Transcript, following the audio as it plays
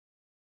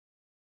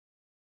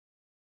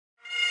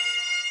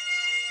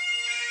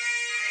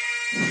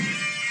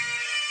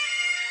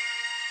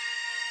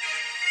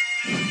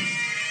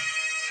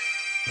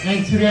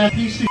And to that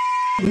piece of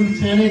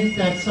lieutenant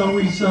that's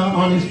always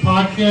on his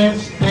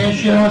podcast,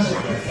 bashing us,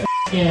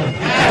 him.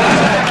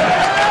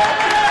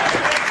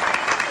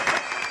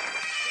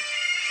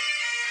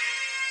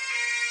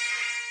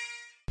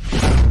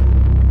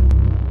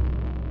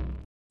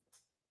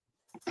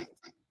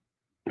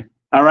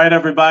 All right,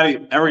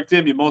 everybody. Eric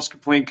Dim, your most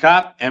complained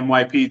cop,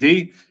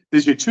 NYPD.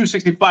 This is your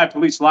 265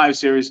 Police Live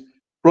series,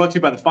 brought to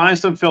you by the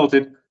Finest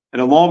Unfiltered.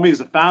 And along with me is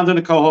the founder and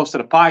the co-host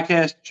of the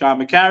podcast, John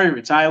McCary,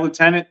 retired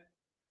lieutenant.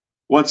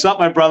 What's up,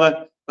 my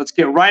brother? Let's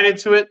get right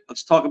into it.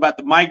 Let's talk about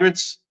the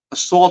migrants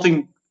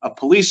assaulting a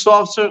police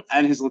officer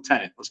and his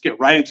lieutenant. Let's get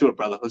right into it,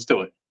 brother. Let's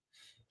do it.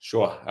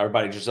 Sure.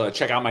 Everybody, just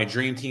check out my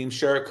Dream Team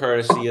shirt,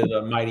 courtesy of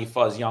the Mighty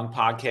Fuzz Young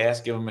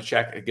podcast. Give them a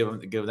check.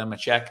 Give them a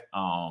check.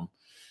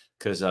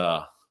 Because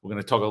we're going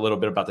to talk a little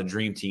bit about the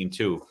Dream Team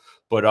too.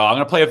 But I'm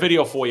going to play a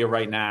video for you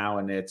right now,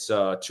 and it's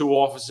two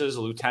officers,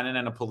 a lieutenant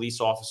and a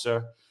police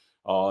officer.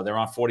 They're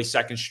on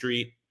 42nd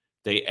Street.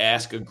 They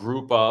ask a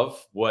group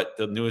of what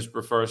the news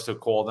prefers to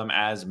call them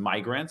as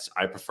migrants.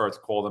 I prefer to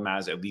call them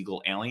as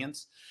illegal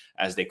aliens,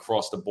 as they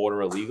cross the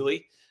border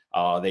illegally.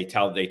 They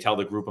tell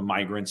the group of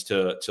migrants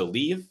to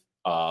leave.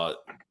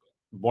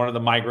 One of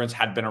the migrants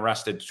had been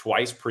arrested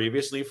twice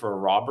previously for a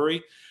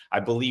robbery. I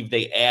believe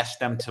they asked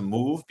them to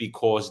move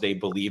because they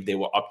believed they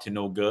were up to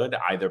no good,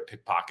 either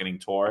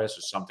pickpocketing tourists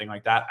or something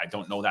like that. I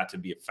don't know that to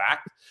be a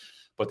fact,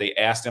 but they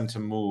asked them to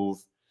move,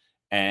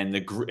 and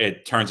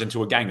it turns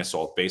into a gang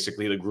assault.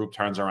 Basically, the group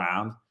turns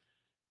around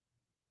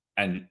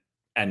and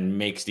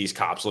makes these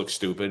cops look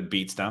stupid,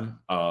 beats them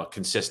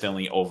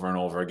consistently over and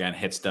over again,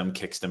 hits them,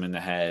 kicks them in the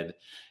head,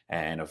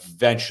 and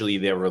eventually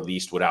they're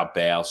released without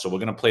bail. So we're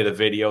going to play the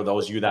video.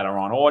 Those of you that are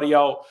on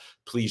audio,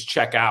 please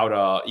check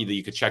out either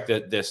you could check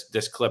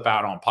this clip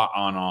out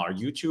on our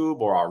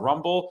YouTube or our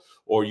Rumble,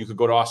 or you could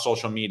go to our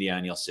social media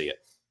and you'll see it.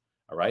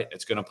 All right,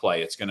 it's going to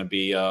play. It's going to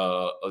be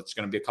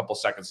a couple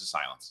seconds of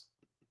silence.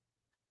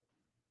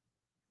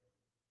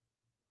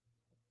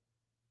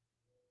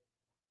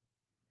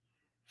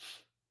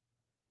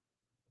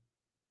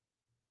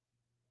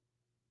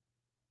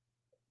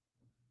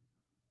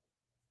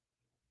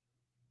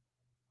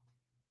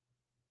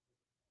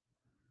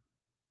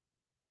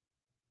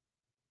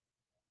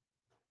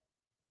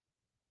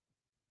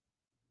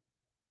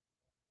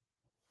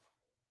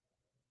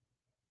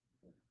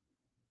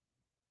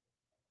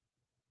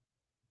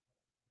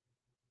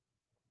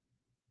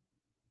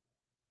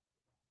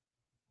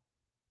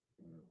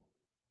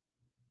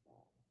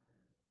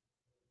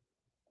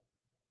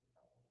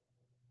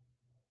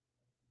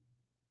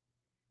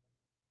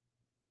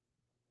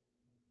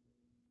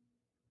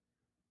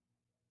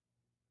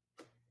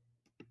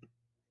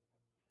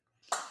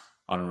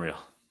 Unreal.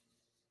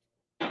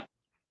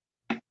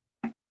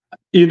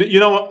 You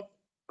know what?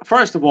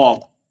 First of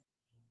all,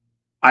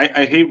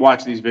 I hate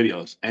watching these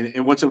videos.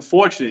 And what's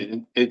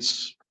unfortunate,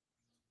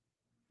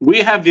 we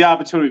have the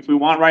opportunity. If we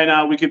want right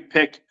now, we could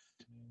pick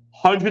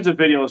hundreds of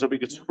videos that we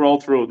could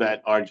scroll through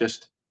that are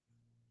just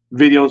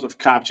videos of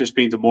cops just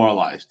being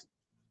demoralized.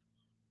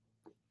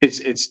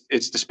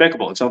 It's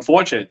despicable. It's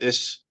unfortunate.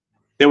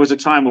 There was a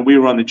time when we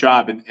were on the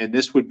job, and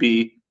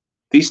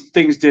these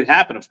things did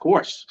happen, of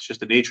course. It's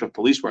just the nature of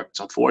police work. It's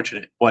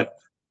unfortunate, but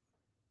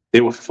they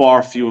were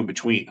far few in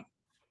between.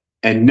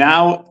 And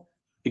now,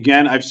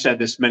 again, I've said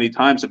this many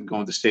times, I'm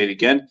going to say it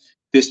again,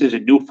 this is a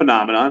new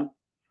phenomenon.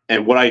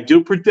 And what I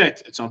do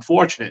predict, it's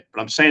unfortunate, but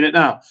I'm saying it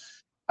now,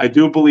 I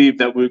do believe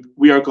that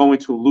we are going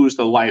to lose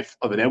the life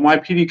of an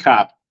NYPD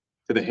cop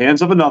to the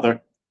hands of another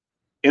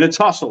in a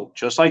tussle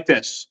just like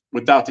this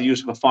without the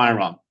use of a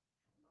firearm.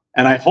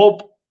 And I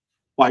hope,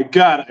 by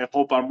God, I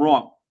hope I'm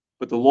wrong,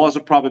 but the laws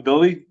of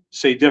probability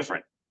say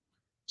different.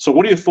 So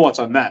what are your thoughts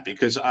on that?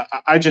 Because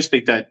I just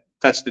think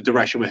that's the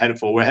direction we're headed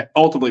for.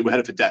 Ultimately, we're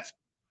headed for death.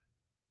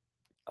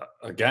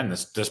 Again,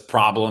 this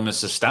problem is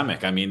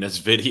systemic. I mean, this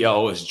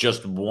video is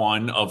just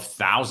one of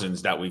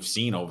thousands that we've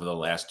seen over the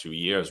last 2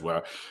 years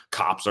where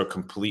cops are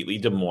completely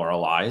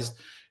demoralized.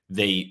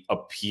 They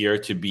appear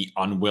to be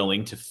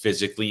unwilling to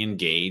physically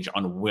engage,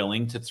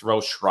 unwilling to throw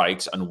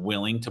strikes,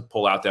 unwilling to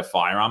pull out their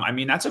firearm. I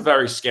mean, that's a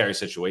very scary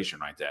situation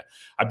right there.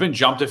 I've been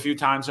jumped a few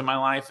times in my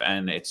life,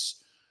 and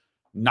it's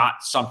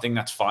not something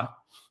that's fun.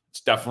 It's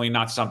definitely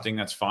not something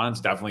that's fun.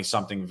 It's definitely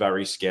something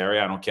very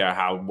scary. I don't care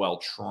how well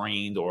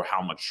trained or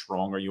how much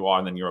stronger you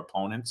are than your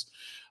opponents.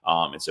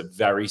 It's a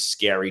very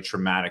scary,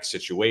 traumatic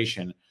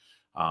situation.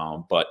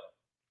 But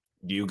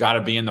you got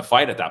to be in the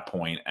fight at that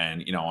point.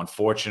 And,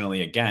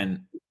 unfortunately,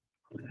 again,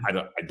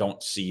 I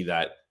don't see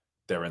that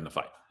they're in the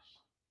fight.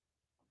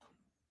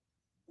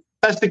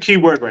 That's the key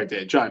word right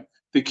there, John.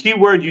 The key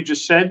word you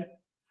just said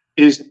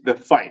is the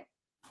fight.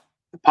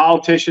 The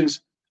politicians,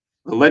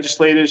 the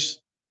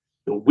legislators,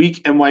 the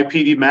weak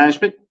NYPD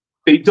management,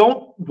 they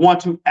don't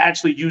want to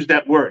actually use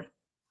that word.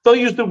 They'll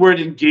use the word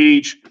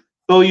engage.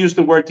 They'll use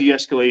the word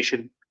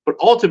de-escalation. But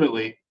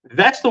ultimately,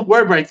 that's the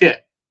word right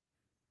there.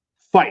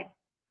 Fight.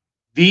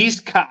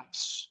 These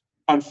cops,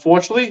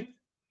 unfortunately,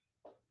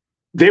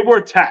 they were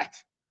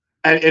attacked.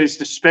 and it's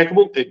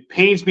despicable. It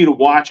pains me to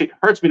watch it. It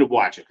hurts me to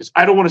watch it because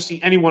I don't want to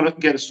see anyone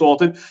get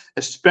assaulted,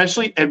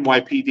 especially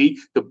NYPD,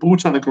 the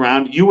boots on the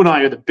ground. You and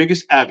I are the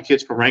biggest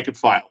advocates for rank and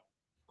file.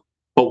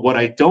 But what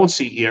I don't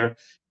see here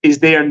is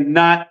they are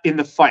not in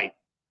the fight.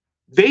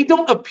 They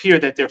don't appear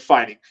that they're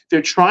fighting.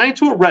 They're trying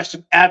to arrest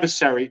an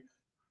adversary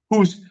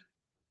who's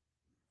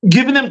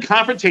giving them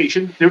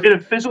confrontation. They're in a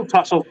physical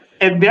tussle,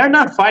 and they're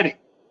not fighting.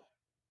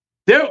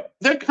 They're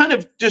kind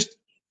of just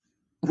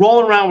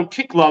rolling around with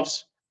kick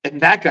gloves,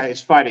 and that guy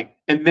is fighting.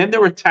 And then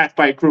they're attacked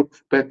by a group,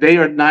 but they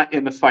are not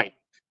in the fight.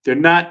 They're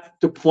not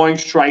deploying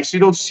strikes. You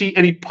don't see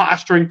any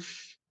posturing.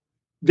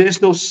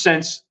 There's no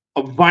sense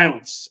of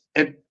violence.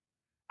 And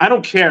I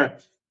don't care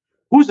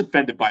who's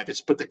offended by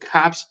this, but the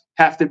cops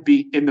have to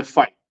be in the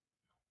fight.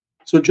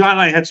 So John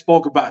and I had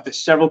spoke about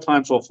this several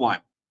times offline.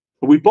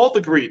 But we both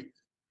agreed.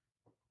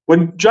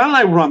 When John and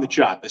I were on the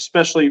job,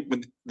 especially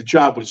when the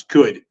job was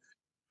good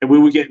and we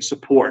were getting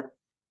support,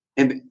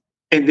 and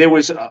there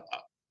was a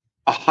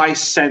high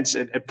sense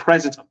and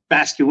presence of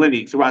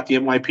masculinity throughout the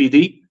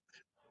NYPD,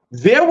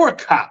 there were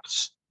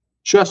cops,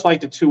 just like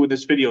the two in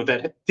this video,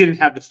 that didn't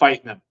have the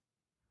fight in them,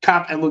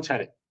 cop and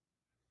lieutenant.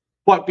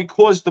 But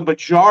because the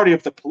majority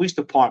of the police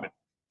department,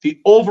 the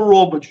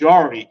overall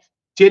majority,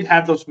 did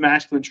have those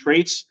masculine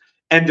traits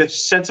and the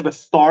sense of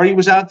authority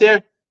was out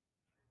there,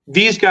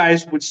 these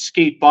guys would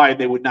skate by and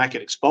they would not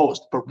get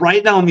exposed. But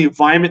right now in the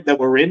environment that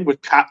we're in,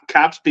 with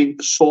cops being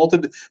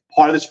assaulted,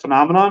 part of this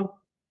phenomenon,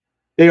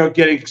 they are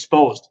getting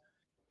exposed.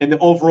 And the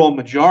overall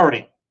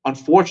majority,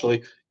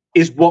 unfortunately,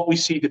 is what we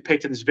see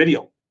depicted in this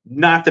video,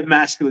 not the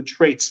masculine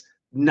traits,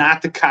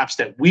 not the cops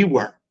that we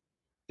were.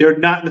 They're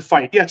not in the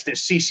fight. Yes,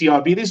 there's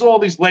CCRB. There's all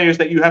these layers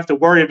that you have to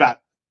worry about.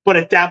 But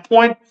at that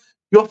point,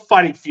 you're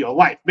fighting for your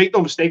life. Make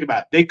no mistake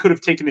about it. They could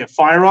have taken their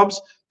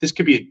firearms. This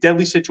could be a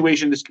deadly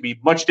situation. This could be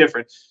much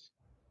different.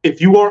 If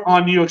you are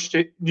on New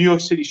York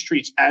City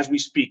streets as we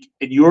speak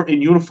and you're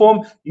in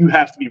uniform, you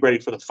have to be ready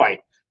for the fight.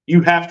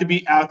 You have to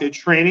be out there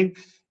training,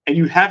 and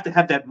you have to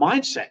have that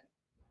mindset.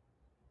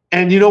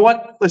 And you know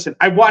what? Listen,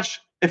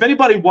 if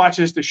anybody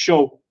watches the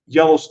show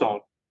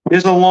Yellowstone,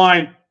 there's a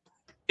line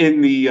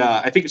in the,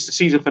 I think it's the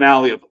season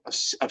finale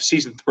of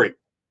season 3.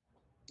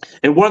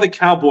 And one of the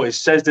cowboys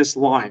says this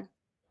line.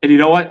 And you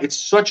know what? It's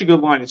such a good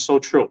line. It's so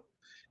true.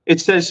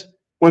 It says,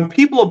 when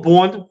people are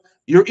born,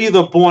 you're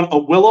either born a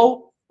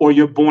willow or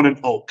you're born an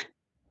oak.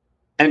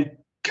 And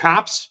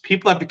cops,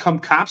 people that become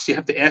cops, you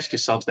have to ask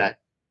yourselves that.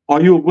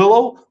 Are you a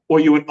willow or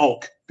are you an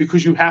oak?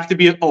 Because you have to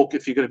be an oak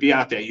if you're going to be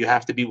out there. You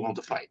have to be willing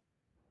to fight.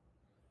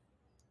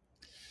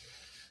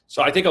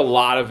 So I think a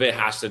lot of it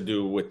has to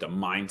do with the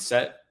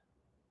mindset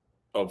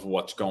of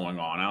what's going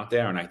on out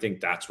there. And I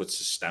think that's what's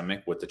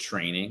systemic with the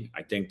training.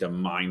 I think the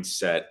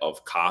mindset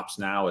of cops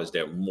now is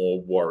they're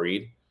more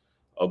worried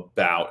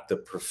about the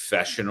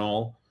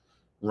professional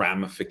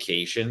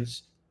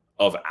ramifications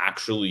of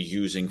actually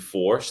using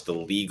force, the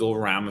legal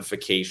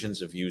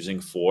ramifications of using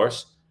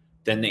force,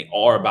 than they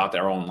are about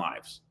their own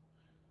lives,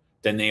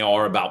 than they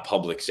are about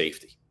public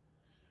safety,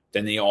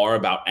 than they are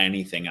about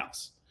anything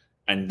else.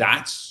 And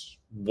that's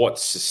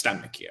what's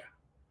systemic here.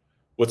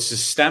 What's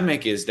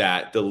systemic is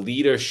that the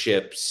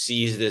leadership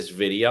sees this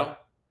video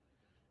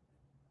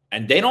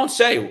and they don't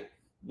say,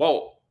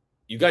 well,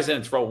 you guys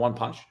didn't throw one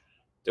punch.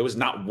 There was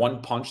not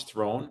one punch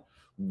thrown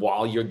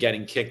while you're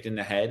getting kicked in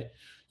the head.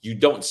 You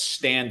don't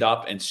stand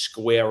up and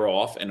square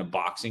off in a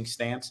boxing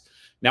stance.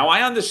 Now,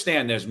 I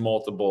understand there's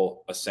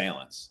multiple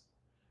assailants,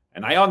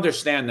 and I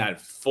understand that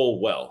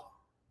full well.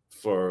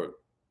 For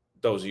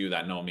those of you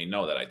that know me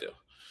know that I do.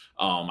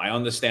 I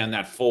understand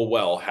that full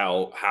well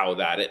how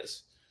that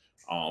is.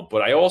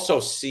 But I also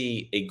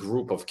see a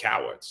group of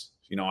cowards.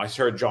 You know, I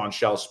heard John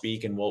Shell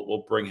speak, and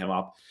we'll bring him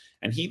up.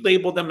 And he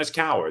labeled them as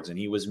cowards, and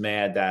he was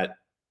mad that,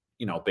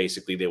 you know,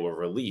 basically they were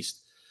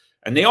released.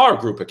 And they are a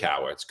group of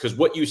cowards, because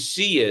what you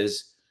see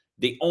is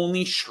they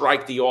only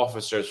strike the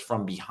officers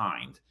from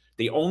behind.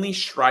 They only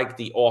strike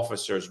the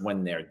officers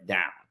when they're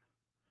down,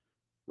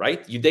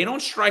 right? They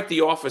don't strike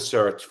the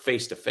officer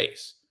face to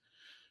face.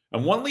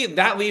 And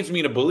that leads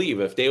me to believe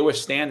if they were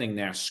standing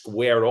there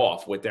squared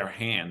off with their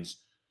hands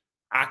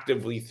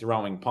actively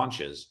throwing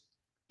punches,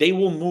 they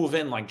will move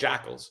in like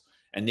jackals,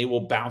 and they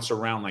will bounce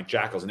around like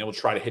jackals, and they will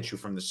try to hit you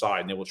from the side,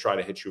 and they will try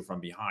to hit you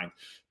from behind.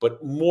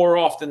 But more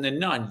often than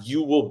not,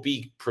 you will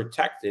be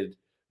protected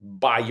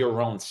by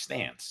your own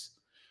stance.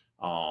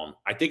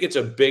 I think it's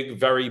a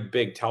very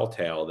big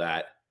telltale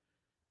that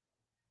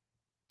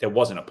there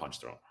wasn't a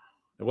punch thrown.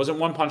 There wasn't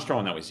one punch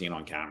thrown that we've seen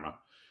on camera.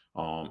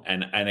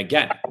 And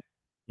again,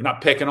 we're not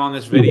picking on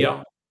this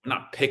video. We're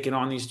not picking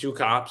on these two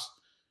cops.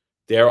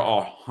 There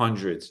are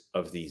hundreds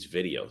of these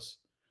videos.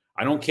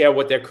 I don't care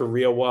what their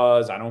career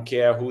was. I don't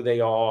care who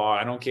they are.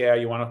 I don't care.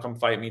 You want to come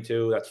fight me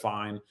too? That's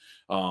fine.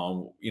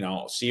 You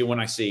know, see you when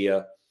I see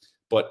you.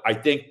 But I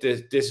think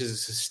that this is a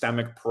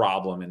systemic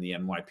problem in the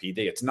NYPD.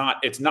 It's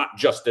not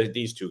just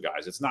these two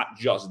guys. It's not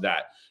just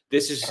that.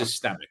 This is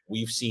systemic.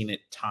 We've seen it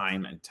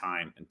time and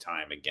time and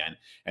time again.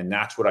 And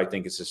that's what I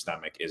think is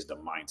systemic, is the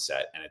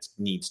mindset, and it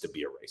needs to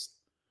be erased.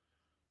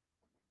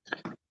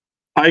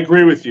 I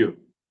agree with you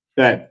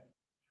that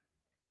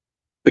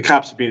the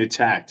cops are being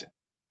attacked,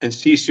 and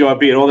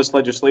CCRB and all this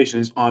legislation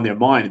is on their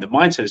mind, and the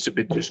mindset has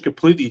been just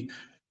completely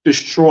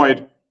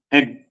destroyed,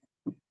 and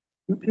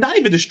not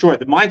even destroyed.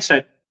 The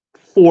mindset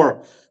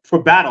for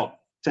battle,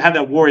 to have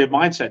that warrior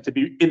mindset, to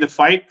be in the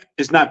fight,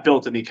 is not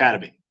built in the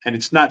academy, and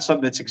it's not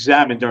something that's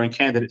examined during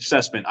candidate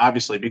assessment,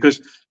 obviously, because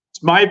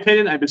it's my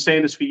opinion. I've been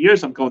saying this for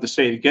years. I'm going to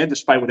say it again,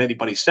 despite what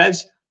anybody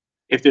says.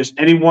 If there's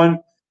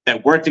anyone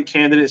that worked in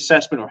candidate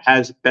assessment or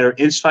has better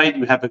insight,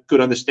 you have a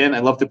good understanding,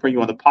 I'd love to bring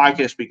you on the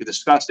podcast. We could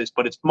discuss this,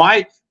 but it's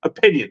my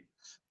opinion,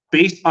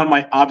 based on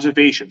my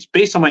observations,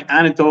 based on my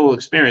anecdotal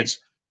experience,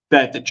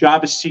 that the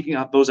job is seeking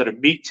out those that are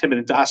meek, timid,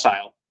 and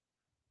docile.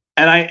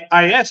 And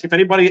I ask if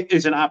anybody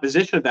is in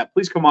opposition to that,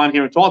 please come on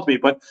here and talk to me.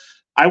 But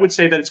I would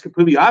say that it's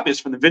completely obvious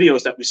from the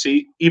videos that we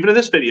see, even in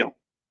this video,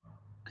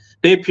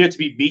 they appear to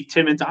be meek,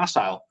 timid, and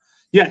docile.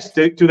 Yes,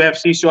 do they have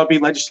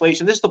CCRB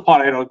legislation? This is the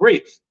part I don't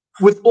agree.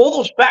 With all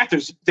those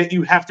factors that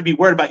you have to be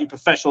worried about your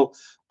professional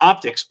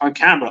optics on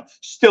camera,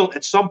 still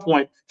at some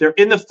point they're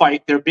in the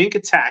fight, they're being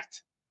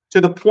attacked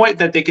to the point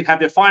that they can have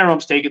their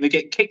firearms taken, they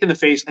get kicked in the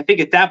face. I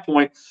think at that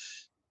point,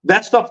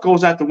 that stuff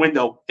goes out the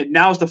window, and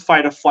now's the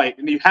fight or flight,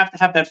 and you have to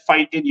have that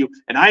fight in you.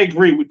 And I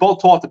agree, we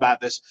both talked about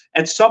this.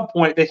 At some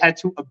point, they had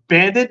to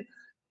abandon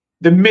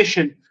the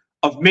mission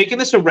of making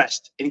this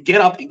arrest and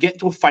get up and get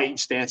into a fighting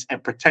stance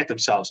and protect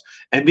themselves.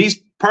 And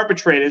these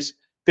perpetrators,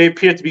 they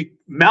appear to be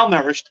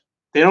malnourished.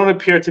 They don't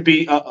appear to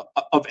be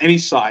of any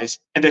size,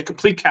 and they're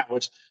complete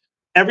cowards.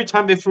 Every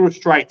time they threw a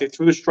strike, they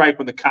threw the strike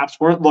when the cops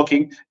weren't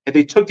looking, and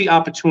they took the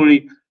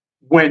opportunity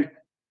when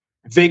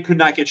they could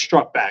not get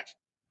struck back.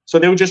 So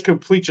they were just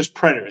just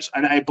predators.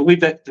 And I believe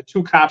that the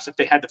two cops, if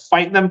they had to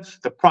fight them,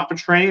 the proper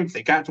training, if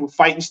they got into a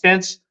fighting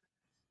stance,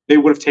 they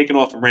would have taken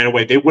off and ran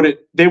away. They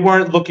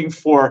weren't looking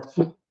for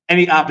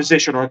any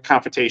opposition or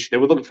confrontation. They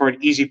were looking for an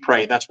easy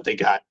prey. That's what they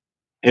got.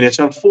 And it's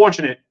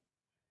unfortunate.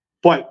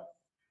 But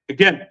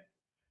again,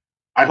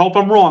 I hope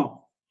I'm wrong.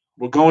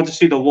 We're going to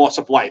see the loss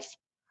of life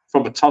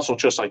from a tussle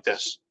just like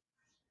this.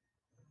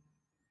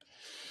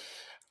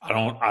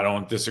 I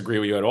don't disagree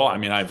with you at all. I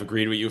mean, I've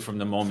agreed with you from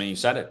the moment you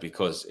said it,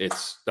 because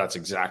that's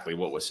exactly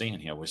what we're seeing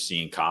here. We're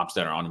seeing cops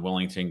that are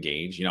unwilling to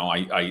engage. You know,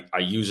 I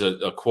use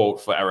a quote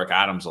for Eric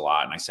Adams a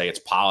lot, and I say it's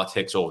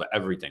politics over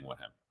everything with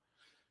him.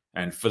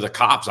 And for the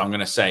cops, I'm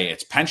going to say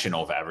it's pension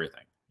over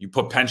everything. You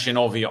put pension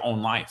over your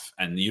own life,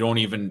 and you don't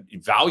even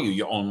value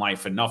your own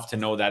life enough to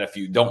know that if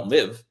you don't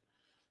live,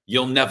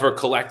 you'll never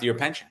collect your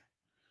pension.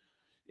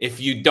 If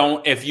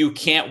you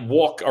can't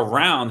walk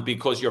around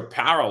because you're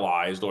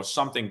paralyzed or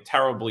something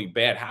terribly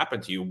bad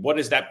happened to you, what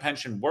is that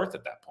pension worth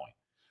at that point?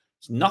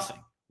 It's nothing.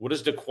 What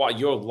is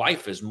your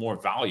life is more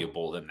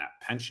valuable than that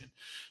pension.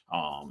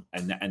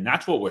 And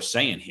that's what we're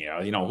saying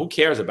here. You know, who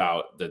cares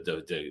about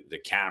the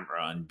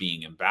camera and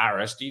being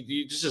embarrassed?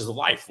 This is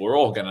life. We're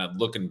all going to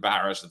look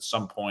embarrassed at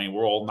some point.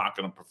 We're all not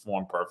going to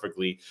perform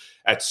perfectly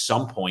at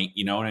some point.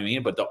 You know what I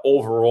mean? But the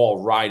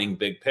overall riding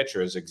big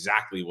picture is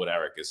exactly what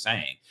Eric is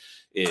saying,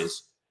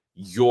 is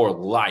your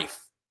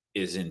life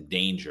is in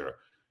danger.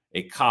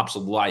 A cop's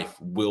life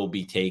will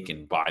be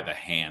taken by the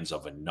hands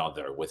of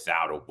another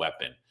without a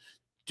weapon,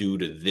 due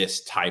to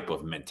this type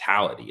of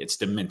mentality. It's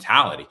the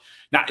mentality.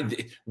 Now,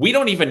 we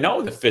don't even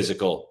know the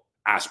physical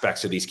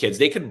aspects of these kids.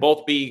 They could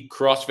both be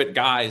CrossFit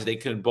guys. They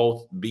could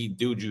both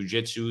do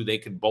jujitsu. They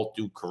could both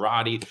do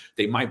karate.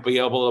 They might be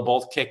able to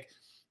both kick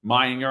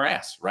mine in your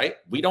ass, right?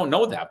 We don't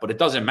know that, but it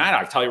doesn't matter.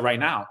 I tell you right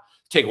now,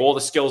 take all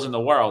the skills in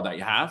the world that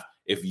you have.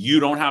 If you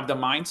don't have the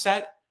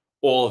mindset,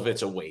 all of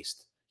it's a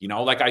waste. You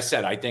know, like I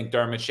said, I think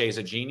Dermot Shea's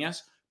a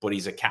genius, but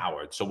he's a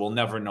coward. So we'll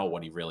never know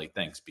what he really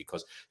thinks,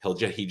 because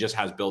he just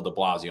has Bill de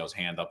Blasio's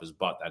hand up his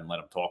butt and let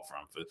him talk for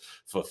him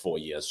for 4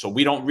 years. So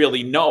we don't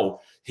really know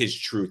his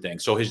true thing.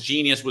 So his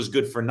genius was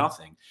good for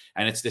nothing.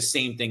 And it's the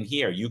same thing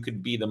here. You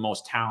could be the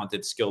most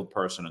talented, skilled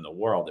person in the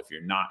world if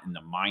you're not in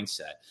the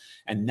mindset.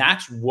 And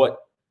that's what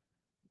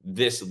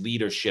this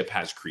leadership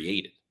has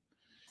created.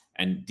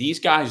 And these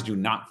guys do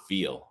not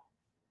feel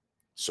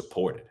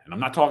supported. And I'm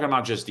not talking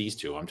about just these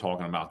two. I'm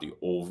talking about the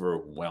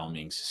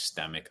overwhelming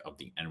systemic of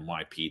the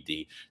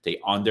NYPD.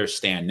 They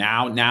understand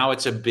now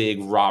it's a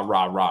big rah.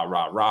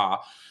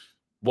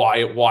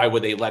 Why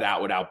would they let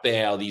out without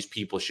bail? These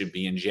people should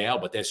be in jail.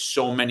 But there's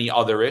so many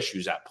other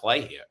issues at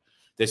play here.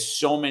 There's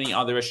so many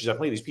other issues at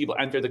play. These people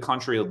entered the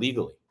country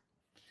illegally.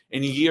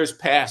 In years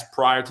past,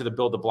 prior to the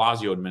Bill de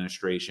Blasio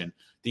administration,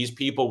 these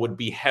people would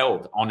be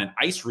held on an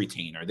ICE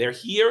retainer. They're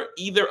here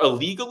either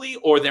illegally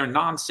or they're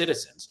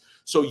non-citizens.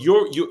 So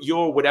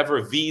your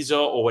whatever visa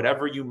or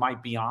whatever you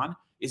might be on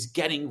is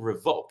getting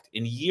revoked.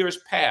 In years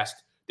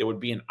past, there would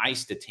be an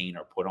ICE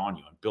detainer put on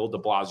you, and Bill de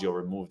Blasio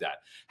removed that.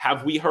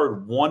 Have we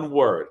heard one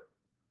word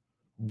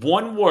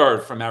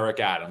from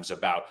Eric Adams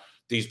about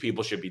these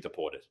people should be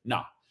deported?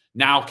 No.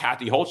 Now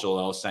Kathy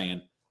Hochul is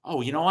saying,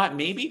 oh, you know what?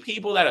 Maybe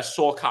people that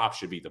assault cops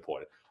should be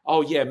deported.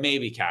 Oh, yeah,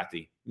 maybe,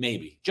 Kathy.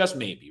 Maybe. Just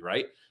maybe,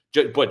 right?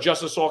 But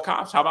just assault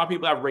cops? How about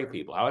people that rape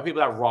people? How about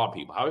people that rob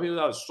people? How about people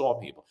that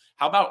assault people?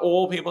 How about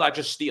all people that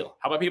just steal?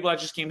 How about people that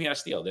just came here to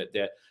steal?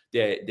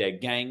 They're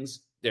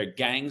gangs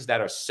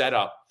that are set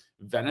up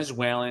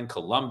Venezuelan,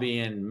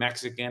 Colombian,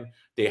 Mexican.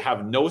 They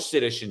have no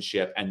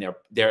citizenship, and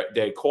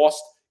they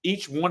cost,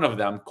 each one of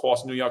them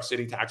cost New York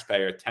City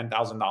taxpayer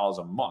 $10,000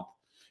 a month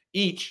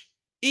each,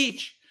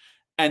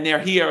 and they're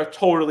here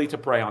totally to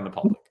prey on the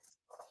public.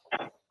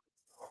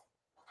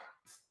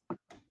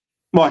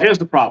 Well, here's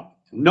the problem.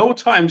 No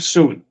time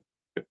soon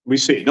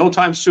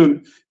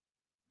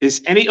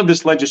is any of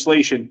this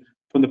legislation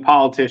from the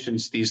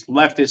politicians, these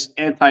leftist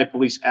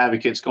anti-police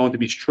advocates, going to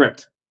be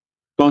stripped,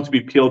 going to be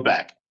peeled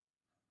back.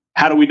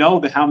 How do we know?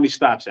 The How Many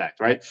Stops Act,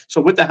 right? So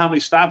with the How Many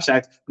Stops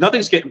Act,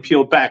 nothing's getting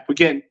peeled back. We're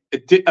getting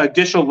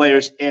additional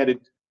layers added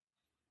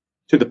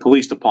to the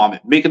police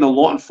department, making the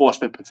law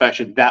enforcement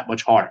profession that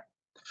much harder.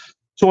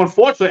 So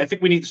unfortunately, I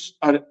think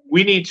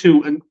we need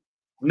to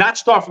not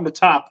start from the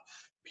top,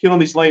 peeling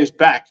these layers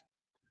back.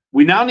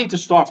 We now need to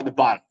start from the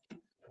bottom.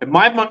 And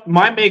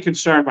my main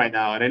concern right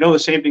now, and I know the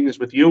same thing is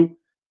with you,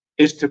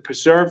 is to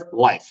preserve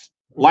life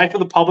of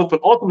the public,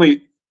 but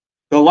ultimately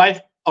the life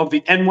of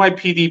the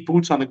NYPD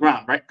boots on the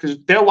ground, right? Because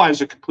their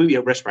lives are completely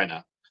at risk right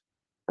now.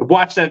 I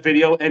watched that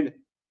video, and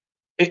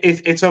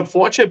it's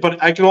unfortunate,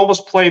 but I can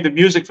almost play the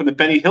music from the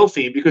Benny Hill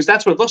theme, because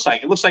that's what it looks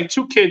like. It looks like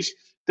two kids,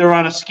 they're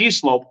on a ski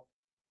slope,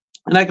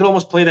 and I could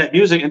almost play that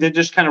music, and they're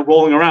just kind of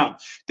rolling around.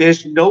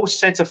 There's no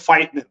sense of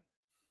fight in them.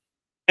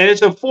 And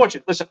it's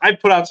unfortunate. Listen, I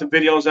put out some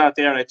videos out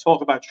there, and I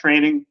talk about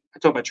training. I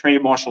talk about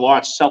training martial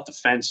arts,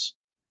 self-defense,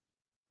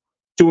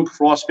 doing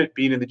CrossFit,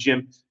 being in the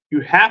gym.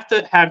 You have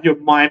to have your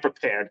mind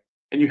prepared,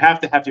 and you have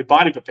to have your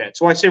body prepared.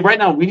 So I say right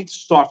now, we need to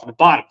start from the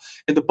bottom.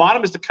 And the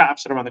bottom is the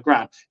cops that are on the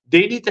ground.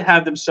 They need to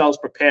have themselves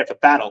prepared for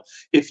battle.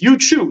 If you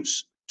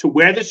choose to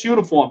wear this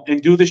uniform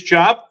and do this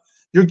job,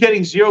 you're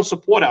getting zero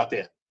support out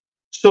there.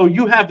 So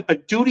you have a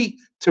duty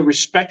to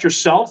respect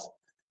yourself,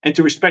 and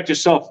to respect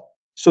yourself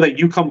so that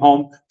you come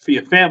home for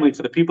your family,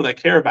 for the people that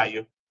care about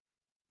you.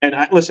 And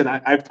I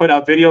put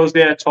out videos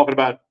there talking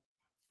about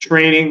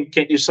training,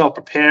 getting yourself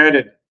prepared,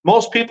 and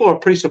most people are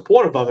pretty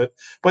supportive of it.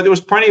 But there was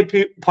plenty of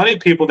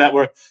people that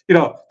were,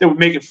 they were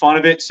making fun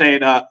of it,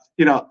 saying,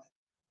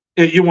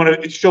 you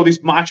want to show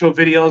these macho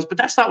videos, but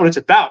that's not what it's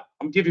about.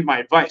 I'm giving you my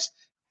advice.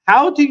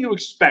 How do you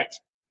expect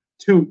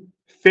to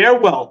fare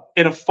well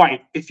in a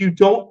fight if you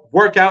don't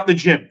work out in the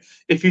gym,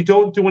 if you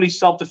don't do any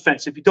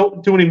self-defense, if you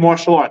don't do any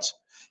martial arts?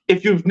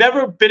 If you've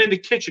never been in the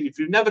kitchen, if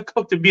you've never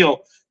cooked a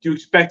meal, do you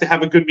expect to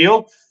have a good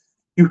meal?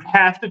 You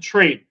have to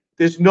train.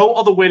 There's no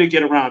other way to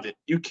get around it.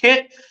 You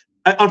can't.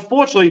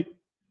 Unfortunately,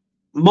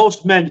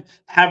 most men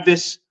have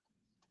this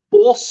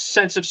false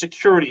sense of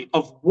security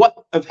of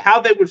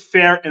how they would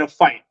fare in a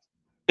fight.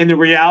 And the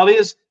reality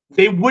is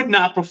they would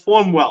not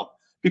perform well,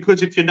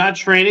 because if you're not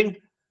training,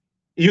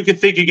 you can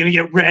think you're going to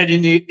get red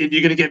and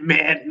you're going to get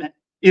mad.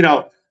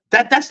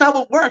 That's not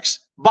what works.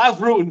 Bob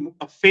Rutan,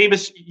 a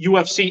famous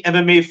UFC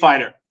MMA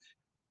fighter,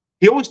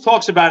 he always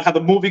talks about how the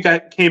movie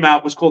that came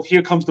out was called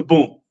Here Comes the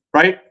Boom,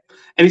 right?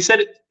 And he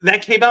said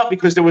that came out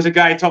because there was a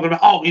guy talking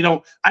about,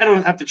 I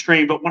don't have to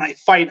train, but when I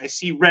fight, I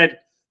see red.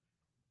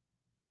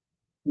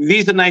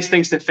 These are nice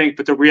things to think,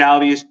 but the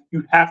reality is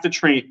you have to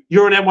train.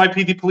 You're an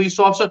NYPD police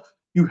officer.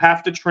 You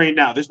have to train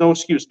now. There's no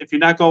excuse. If you're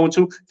not going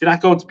to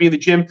be in the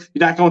gym,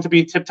 you're not going to be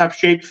in tip-top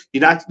shape,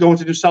 you're not going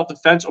to do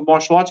self-defense or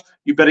martial arts,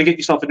 you better get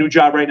yourself a new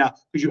job right now,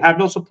 because you have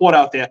no support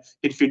out there.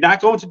 And if you're not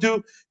going to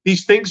do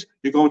these things,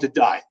 you're going to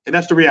die. And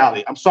that's the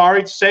reality. I'm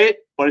sorry to say it,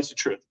 but it's the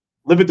truth.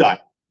 Live or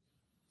die.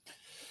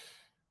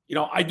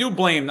 I do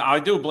blame,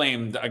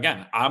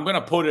 again, I'm going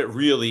to put it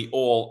really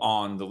all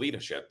on the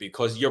leadership,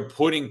 because you're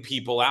putting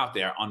people out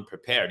there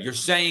unprepared. You're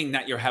saying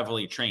that you're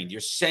heavily trained.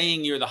 You're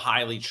saying you're the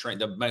highly trained,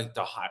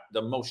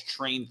 the most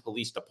trained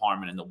police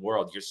department in the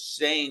world. You're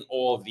saying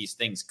all of these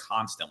things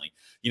constantly.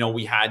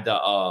 We had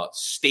the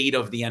state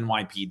of the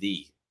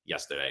NYPD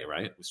yesterday,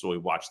 right? So we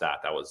watched that.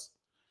 That was,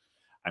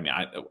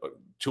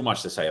 too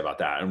much to say about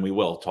that. And we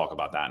will talk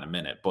about that in a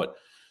minute. But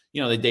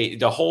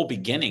the whole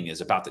beginning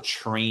is about the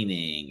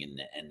training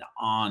and the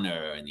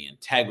honor and the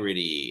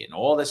integrity and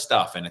all this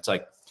stuff. And it's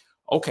like,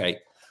 okay,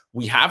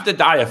 we have the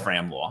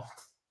diaphragm law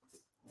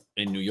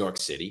in New York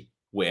City,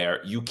 where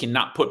you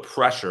cannot put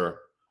pressure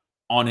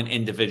on an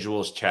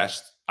individual's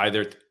chest,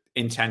 either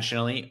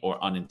intentionally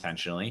or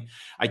unintentionally.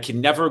 I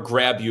can never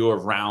grab you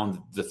around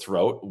the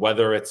throat,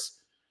 whether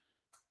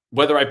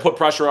I put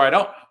pressure or I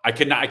don't. I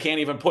can't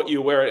even put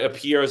you where it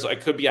appears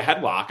it could be a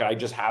headlock. I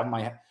just have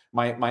my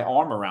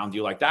arm around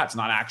you like that. It's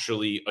not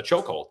actually a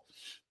chokehold,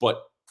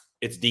 but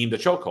it's deemed a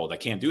chokehold. I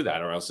can't do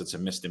that, or else it's a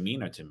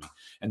misdemeanor to me.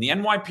 And the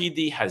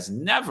NYPD has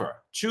never,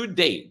 to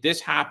date,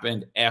 this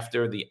happened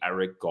after the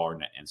Eric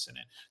Garner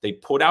incident. They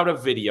put out a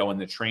video,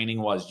 and the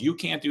training was, you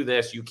can't do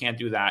this, you can't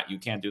do that, you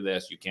can't do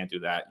this, you can't do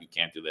that, you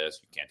can't do this,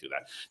 you can't do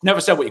that.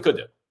 Never said what you could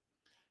do.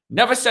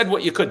 Never said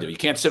what you could do. You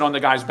can't sit on the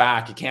guy's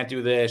back. You can't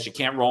do this. You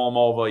can't roll him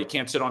over. You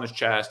can't sit on his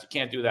chest. You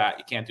can't do that.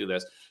 You can't do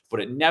this.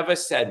 But it never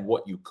said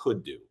what you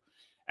could do.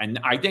 And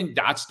I think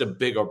that's the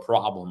bigger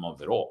problem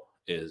of it all,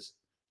 is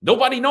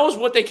nobody knows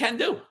what they can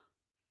do.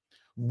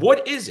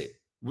 What is it?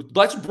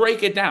 Let's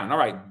break it down. All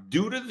right,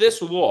 due to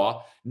this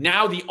law,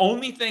 now the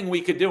only thing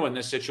we could do in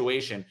this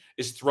situation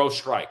is throw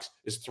strikes,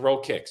 is throw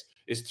kicks,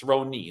 is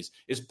throw knees,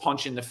 is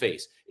punch in the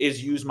face,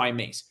 is use my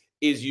mace,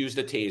 is use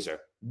the taser.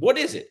 What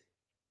is it?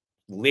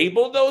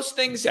 Label those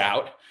things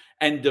out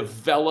and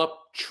develop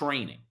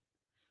training.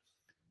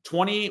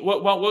 What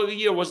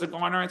year was the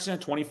Garner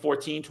incident?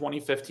 2014,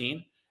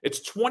 2015? It's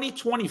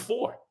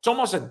 2024. It's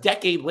almost a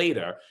decade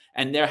later,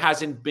 and there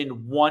hasn't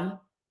been one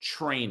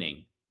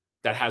training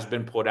that has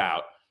been put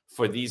out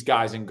for these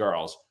guys and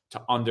girls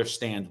to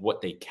understand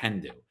what they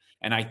can do.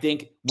 And I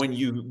think when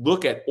you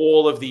look at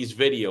all of these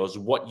videos,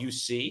 what you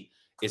see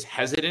is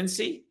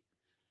hesitancy,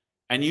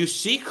 and you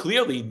see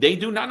clearly they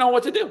do not know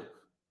what to do.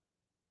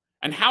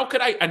 And how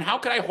could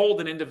I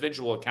hold an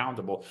individual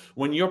accountable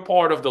when you're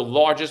part of the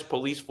largest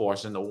police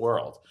force in the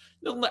world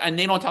and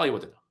they don't tell you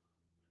what to do?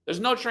 There's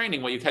no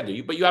training what you can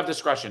do, but you have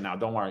discretion now.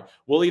 Don't worry.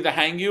 We'll either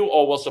hang you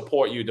or we'll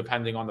support you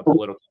depending on the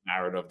political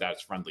narrative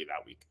that's friendly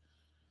that week.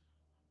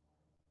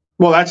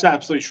 Well, that's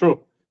absolutely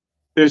true.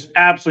 There's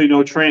absolutely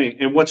no training.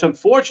 And what's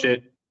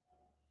unfortunate,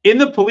 in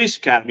the police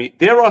academy,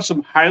 there are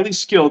some highly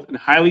skilled and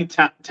highly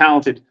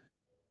talented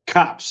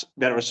cops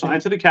that are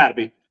assigned to the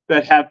academy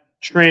that have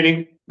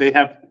training. They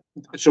have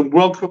some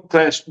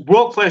world-class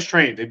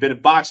training. They've been in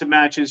boxing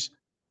matches.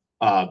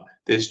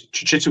 There's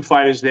jiu-jitsu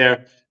fighters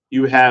there.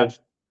 You have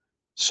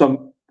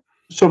some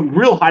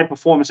real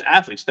high-performance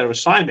athletes that are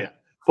assigned there.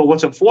 But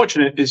what's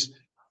unfortunate is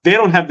they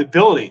don't have the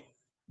ability.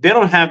 They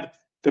don't have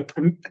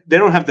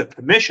the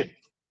permission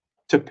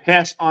to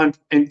pass on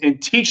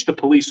and teach the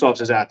police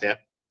officers out there.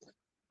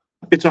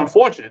 It's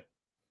unfortunate.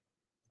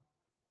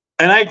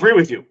 And I agree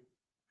with you.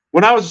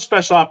 When I was a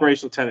special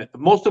operations lieutenant, the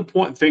most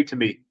important thing to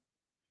me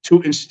to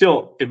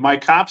instill in my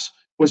cops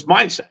was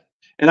mindset.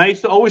 And I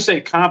used to always say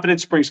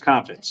confidence brings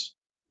confidence.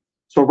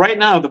 So right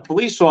now, the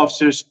police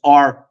officers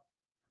are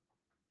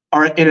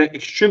in an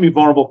extremely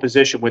vulnerable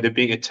position where they're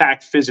being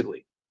attacked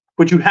physically.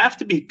 But you have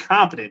to be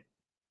confident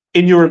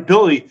in your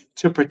ability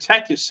to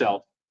protect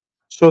yourself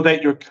so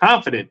that you're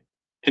confident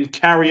and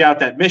carry out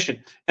that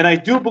mission. And I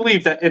do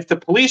believe that if the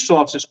police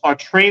officers are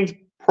trained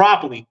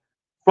properly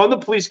from the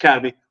police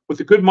academy with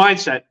a good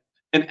mindset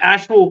and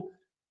actual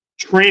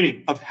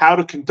training of how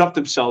to conduct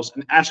themselves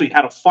and actually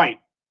how to fight,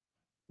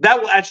 that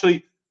will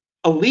actually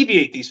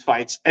alleviate these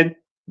fights and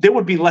there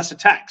would be less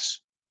attacks.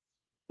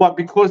 But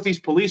because these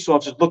police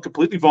officers look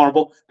completely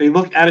vulnerable, they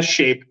look out of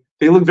shape,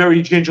 they look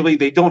very gingerly,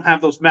 they don't have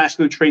those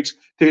masculine traits,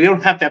 they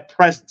don't have that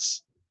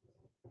presence,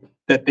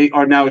 that they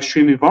are now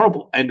extremely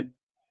vulnerable. And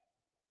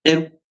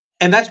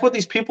that's what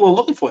these people are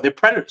looking for. They're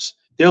predators.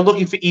 They're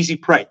looking for easy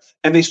prey.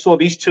 And they saw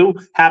these two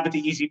happen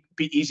to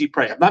be easy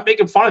prey. I'm not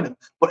making fun of them,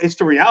 but it's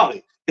the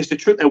reality. It's the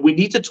truth. And we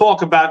need to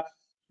talk about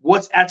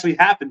what's actually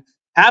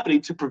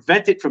happening to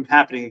prevent it from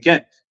happening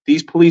again.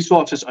 These police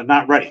officers are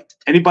not ready.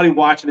 Anybody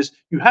watching this,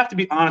 you have to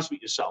be honest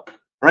with yourself,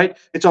 right?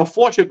 It's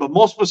unfortunate, but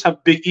most of us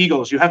have big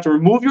egos. You have to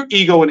remove your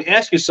ego and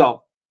ask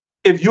yourself,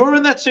 if you're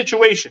in that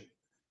situation,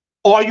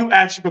 are you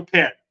actually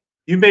prepared?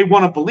 You may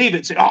want to believe it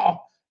and say, oh,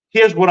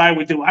 here's what I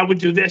would do. I would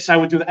do this. I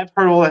would do that. I've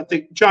heard all that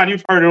thing. John,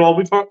 you've heard it all.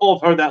 We've all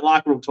heard that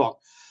locker room talk.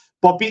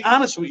 But be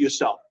honest with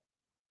yourself.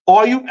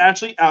 Are you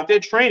actually out there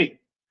training?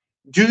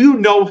 Do you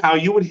know how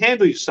you would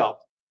handle yourself?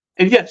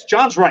 And yes,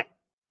 John's right.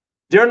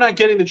 They're not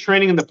getting the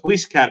training in the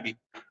police academy.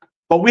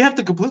 But we have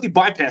to completely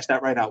bypass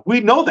that right now. We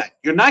know that.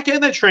 You're not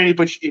getting that training,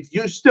 but if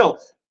you still,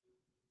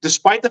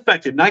 despite the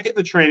fact you're not getting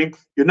the training,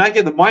 you're not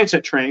getting the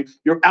mindset training,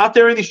 you're out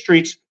there in the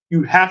streets,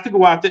 you have to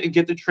go out there and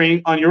get the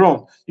training on your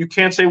own. You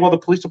can't say, well, the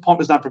police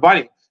department is not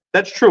providing it.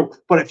 That's true.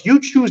 But if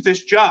you choose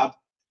this job,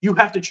 you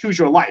have to choose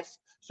your life.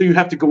 So you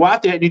have to go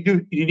out there and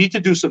you need to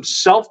do some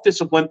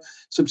self-discipline,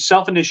 some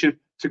self-initiative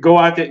to go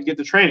out there and get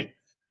the training.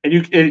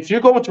 And if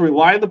you're going to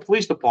rely on the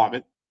police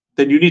department,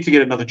 then you need to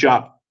get another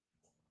job.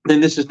 Then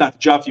this is not the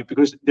job for you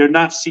because they're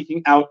not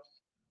seeking out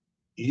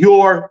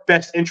your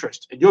best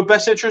interest. And your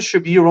best interest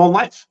should be your own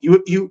life.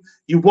 You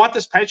want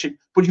this pension,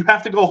 but you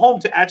have to go home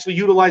to actually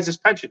utilize this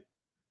pension.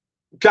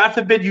 God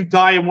forbid you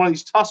die in one of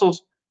these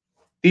tussles.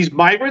 These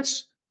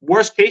migrants,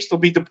 worst case, they'll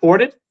be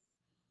deported,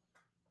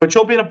 but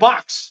you'll be in a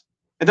box.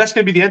 And that's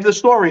going to be the end of the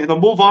story. And they'll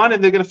move on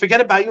and they're going to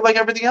forget about you like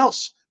everything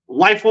else.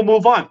 Life will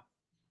move on.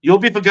 You'll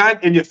be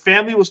forgotten and your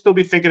family will still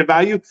be thinking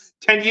about you.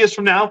 10 years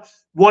from now,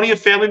 one of your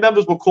family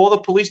members will call the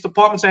police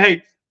department and say,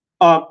 hey,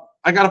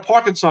 I got a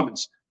parking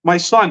summons. My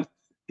son,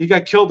 he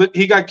got killed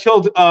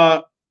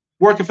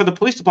working for the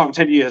police department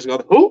 10 years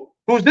ago. Who?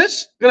 Who's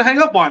this? I'm going to hang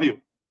up on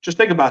you. Just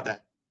think about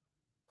that.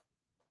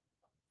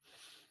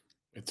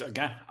 It's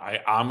again,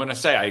 I'm going to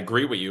say I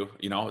agree with you.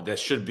 You know,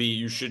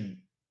 you should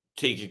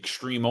take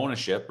extreme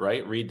ownership,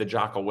 right? Read the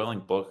Jocko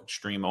Willink book,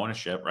 Extreme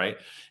Ownership, right?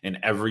 In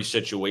every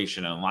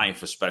situation in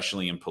life,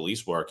 especially in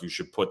police work, you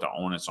should put the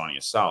onus on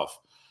yourself.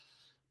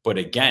 But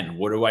again,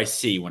 what do I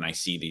see when I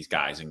see these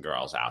guys and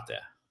girls out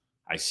there?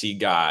 I see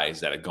guys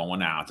that are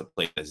going out to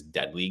play this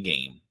deadly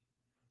game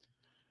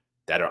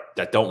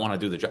that don't want to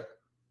do the job.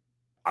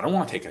 I don't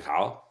want to take a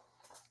call.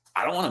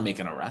 I don't want to make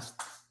an arrest.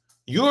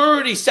 You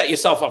already set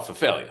yourself up for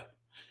failure.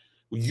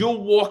 You're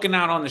walking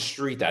out on the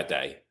street that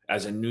day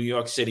as a New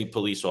York City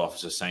police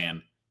officer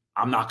saying,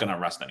 I'm not going to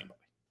arrest anybody.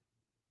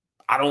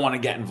 I don't want to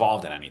get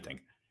involved in anything.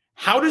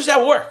 How does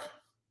that work?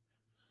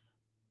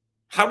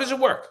 How does it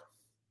work?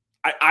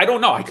 I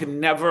don't know. I could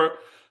never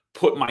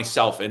put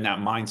myself in that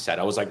mindset.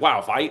 I was like, wow,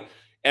 if I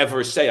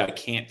ever say I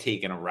can't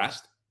take an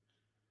arrest,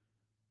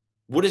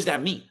 what does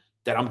that mean?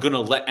 That I'm going to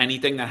let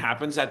anything that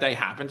happens that day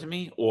happen to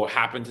me or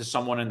happen to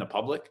someone in the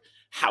public?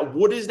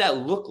 What does that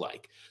look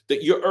like?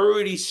 That you're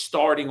already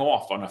starting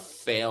off on a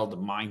failed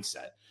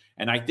mindset.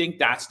 And I think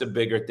that's the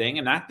bigger thing.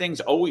 And that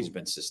thing's always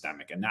been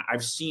systemic. And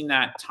I've seen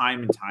that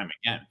time and time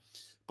again.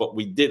 But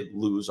we did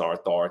lose our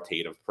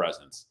authoritative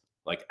presence,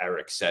 like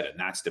Eric said, and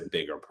that's the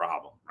bigger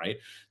problem, right?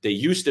 They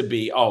used to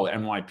be,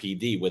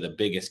 NYPD were the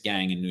biggest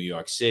gang in New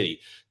York City.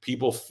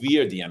 People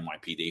feared the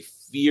NYPD,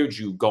 feared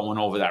you going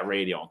over that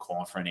radio and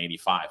calling for an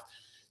 85.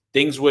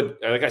 Things would,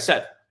 like I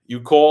said,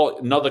 you call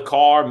another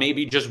car,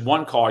 maybe just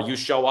one car, you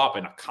show up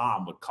and a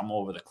comm would come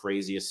over the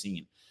craziest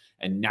scene.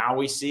 And now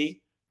we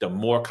see the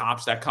more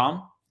cops that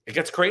come, it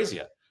gets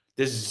crazier.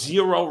 There's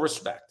zero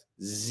respect,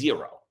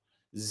 zero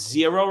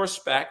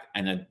respect.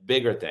 And a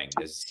bigger thing,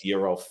 there's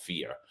zero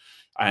fear.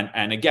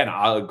 And again,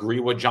 I'll agree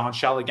with John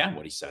Schell again,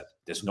 what he said.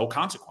 There's no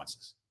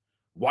consequences.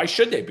 Why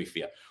should they be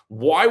fear?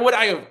 Why would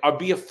I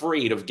be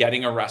afraid of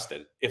getting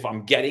arrested if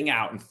I'm getting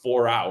out in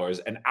 4 hours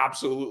and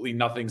absolutely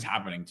nothing's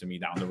happening to me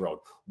down the road?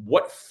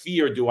 What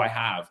fear do I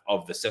have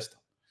of the system?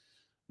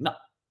 No,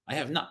 I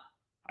have none.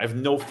 I have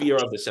no fear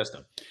of the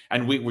system.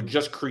 And we were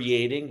just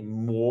creating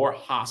more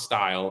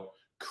hostile,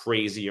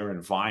 crazier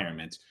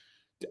environments.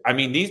 I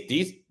mean,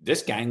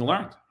 this gang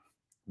learned.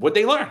 What'd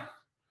they learn?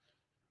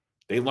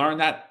 They learned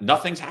that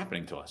nothing's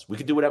happening to us. We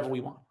can do whatever we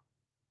want.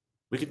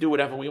 We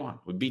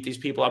beat these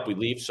people up. We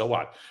leave. So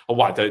what? Oh,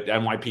 what? The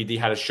NYPD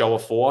had a show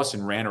of force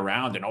and ran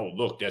around and, oh,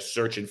 look, they're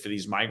searching for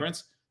these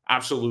migrants.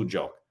 Absolute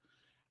joke.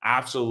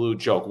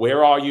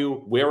 Where are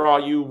you?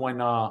 When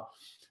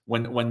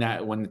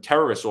the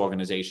terrorist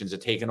organizations are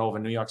taking over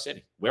New York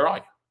City? Where are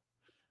you?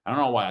 I don't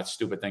know why that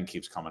stupid thing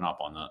keeps coming up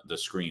on the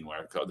screen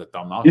where the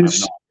thumb up.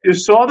 You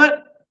saw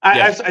that?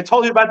 Yes. I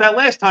told you about that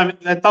last time.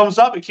 That thumbs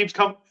up, it keeps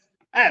coming.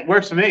 It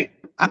works for me.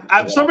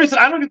 For some reason,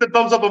 I don't get the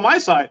thumbs up on my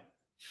side.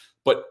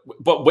 But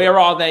where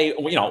are they?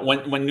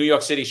 When New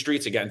York City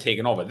streets are getting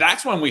taken over,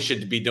 that's when we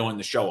should be doing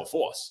the show of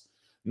force,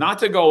 not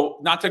to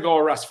go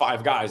arrest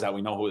 5 guys that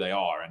we know who they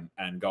are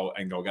and go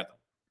get them.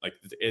 Like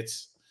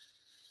it's.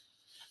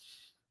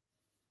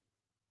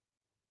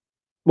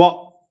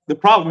 Well, the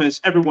problem is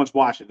everyone's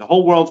watching. The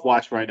whole world's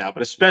watching right now,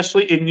 but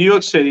especially in New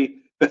York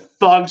City, the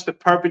thugs, the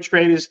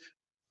perpetrators,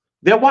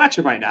 they're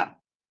watching right now,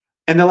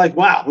 and they're like,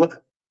 "Wow,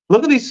 look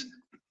at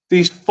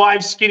these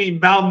 5 skinny,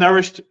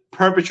 malnourished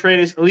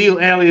perpetrators,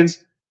 illegal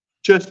aliens,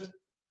 just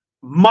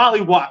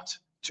mollywopped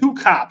 2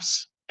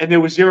 cops, and there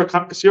was zero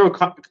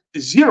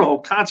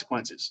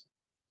consequences."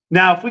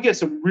 Now, if we get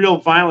some real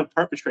violent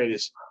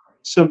perpetrators,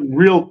 some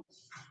real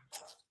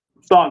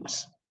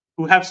thugs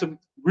who have some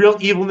real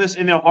evilness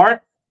in their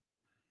heart,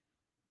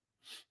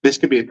 this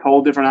could be a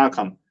whole different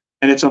outcome.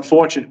 And it's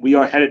unfortunate we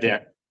are headed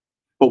there.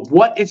 But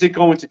what is it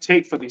going to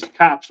take for these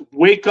cops to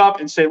wake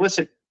up and say,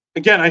 listen,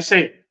 again, I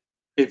say it,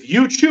 if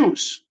you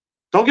choose,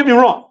 don't get me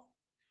wrong,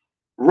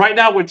 right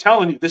now we're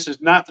telling you this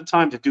is not the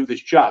time to do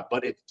this job.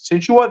 But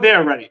since you are there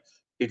already,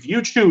 if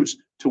you choose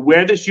to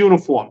wear this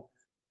uniform,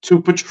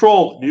 to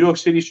patrol New York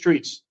City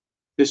streets,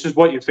 this is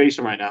what you're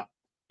facing right now.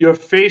 You're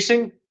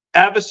facing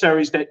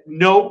adversaries that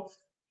know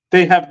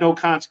they have no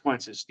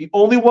consequences. The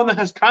only one that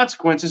has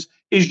consequences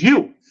is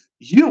you.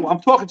 I'm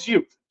talking to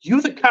you.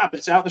 You, the cop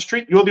that's out in the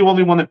street, you're the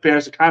only one that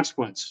bears the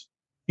consequence.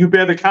 You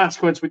bear the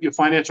consequence with your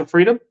financial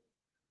freedom.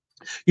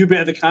 You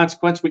bear the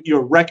consequence with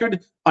your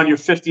record on your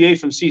 58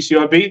 from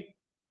CCRB.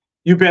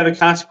 You bear the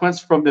consequence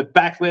from the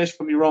backlash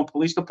from your own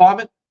police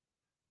department.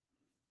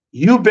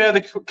 You bear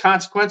the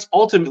consequence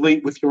ultimately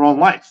with your own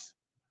life.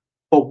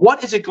 But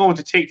what is it going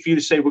to take for you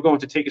to say we're going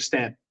to take a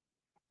stand?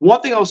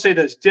 One thing I'll say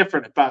that's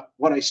different about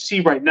what I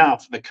see right now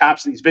from the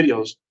cops in these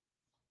videos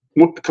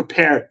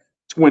compared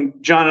to when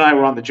John and I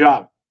were on the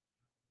job.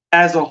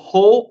 As a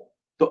whole,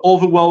 the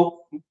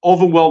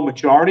overwhelming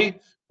majority,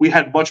 we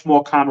had much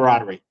more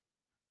camaraderie.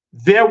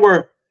 There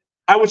were,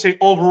 I would say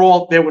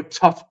overall, there were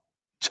tough,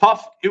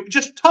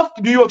 just tough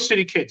New York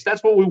City kids.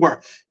 That's what we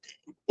were.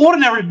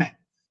 Ordinary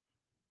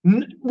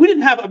men. We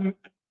didn't have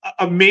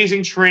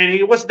amazing training.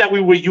 It wasn't that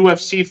we were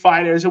UFC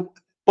fighters,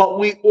 but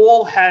we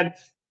all had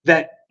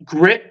that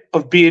grit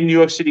of being New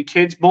York City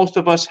kids. Most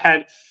of us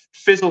had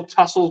fizzle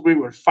tussles. We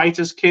were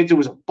fighters kids. It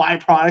was a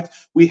byproduct.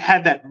 We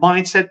had that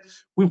mindset.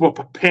 We were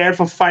prepared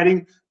for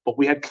fighting, but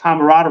we had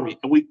camaraderie,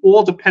 and we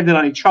all depended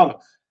on each other.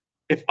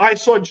 If I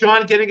saw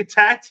John getting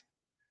attacked,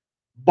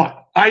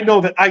 but I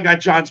know that I got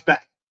John's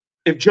back.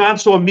 If John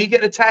saw me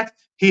get attacked,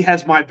 he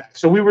has my back.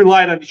 So we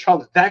relied on each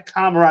other. That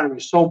camaraderie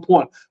is so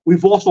important.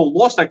 We've also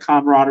lost that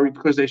camaraderie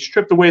because they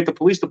stripped away at the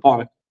police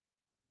department.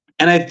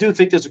 And I do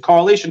think there's a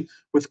correlation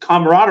with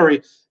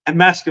camaraderie and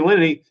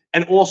masculinity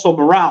and also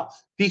morale.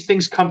 These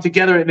things come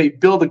together and they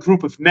build a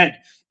group of men.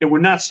 And we're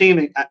not seeing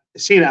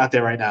it out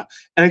there right now.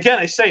 And again,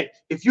 I say,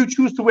 if you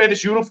choose to wear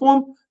this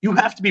uniform, you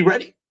have to be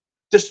ready.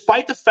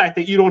 Despite the fact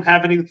that you don't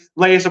have any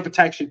layers of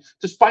protection,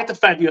 despite the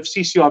fact you have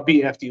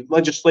CCRB after you,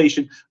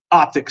 legislation,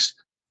 optics.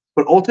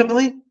 But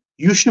ultimately,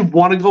 you should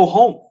want to go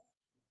home.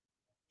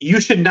 You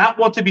should not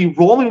want to be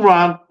rolling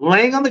around,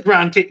 laying on the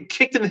ground, getting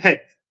kicked in the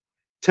head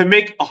to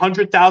make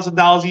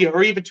 $100,000 a year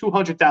or even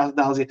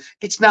 $200,000 a year.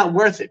 It's not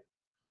worth it.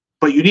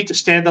 But you need to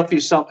stand up for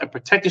yourself and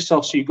protect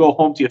yourself so you go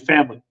home to your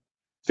family.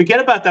 Forget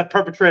about that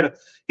perpetrator.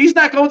 He's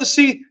not going to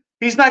see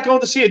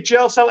a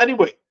jail cell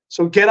anyway.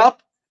 So get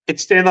up and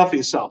stand up for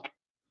yourself.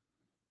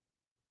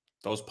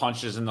 Those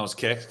punches and those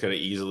kicks could have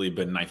easily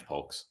been knife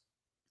pokes.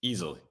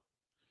 Easily.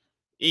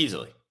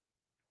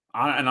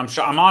 And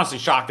I'm honestly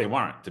shocked they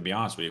weren't, to be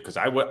honest with you, because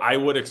I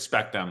would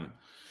expect them.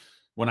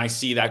 When I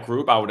see that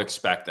group, I would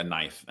expect a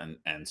knife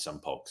and some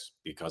pokes,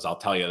 because I'll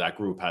tell you that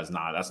group that's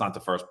not the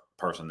first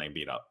person they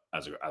beat up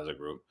as a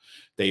group.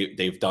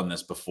 They've done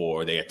this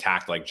before. They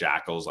attack like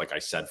jackals, like I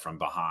said, from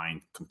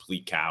behind,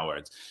 complete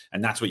cowards.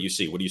 And that's what you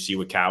see. What do you see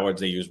with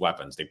cowards? They use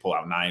weapons. They pull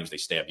out knives. They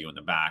stab you in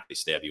the back. They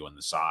stab you in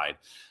the side.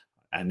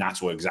 And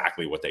that's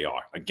exactly what they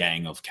are, a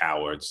gang of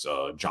cowards.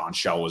 John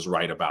Shell was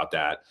right about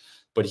that.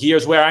 But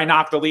here's where I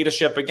knock the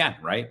leadership again,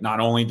 right? Not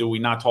only do we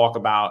not talk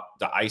about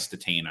the ICE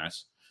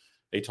detainers,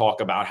 they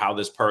talk about how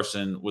this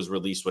person was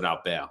released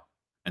without bail,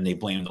 and they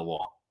blame the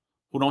law.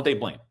 Who don't they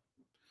blame?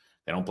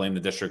 They don't blame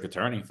the district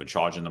attorney for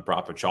charging the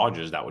proper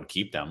charges that would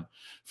keep them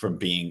from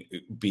being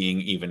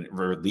even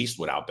released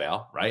without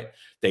bail, right?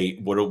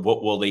 What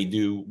will they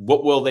do?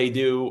 What will they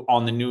do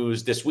on the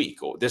news this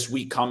week, or this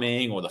week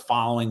coming, or the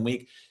following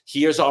week?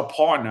 Here's our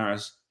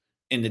partners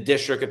in the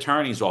district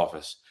attorney's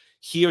office.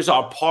 Here's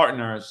our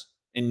partners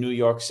in New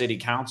York City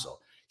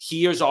Council.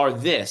 Here's our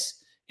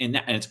this and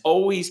that, and it's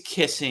always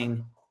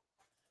kissing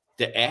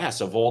the ass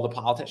of all the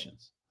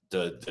politicians,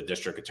 the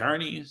district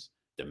attorneys,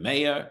 the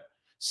mayor,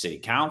 city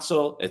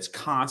council. It's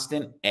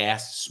constant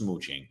ass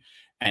smooching,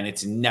 and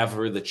it's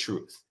never the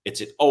truth.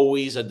 It's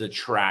always a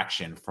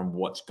detraction from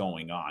what's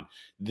going on.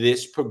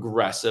 This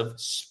progressive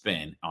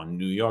spin on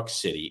New York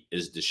City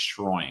is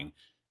destroying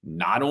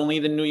not only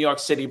the New York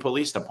City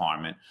Police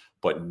Department,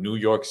 but New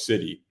York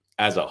City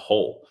as a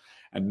whole.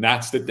 And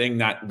that's the thing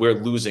that we're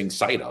losing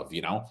sight of,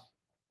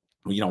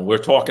 we're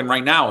talking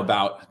right now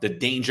about the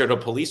danger to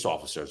police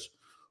officers.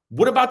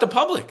 What about the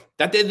public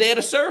that they're there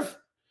to serve?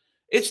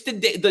 It's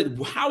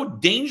how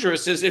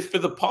dangerous is it for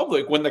the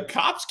public when the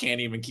cops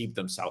can't even keep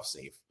themselves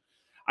safe?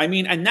 I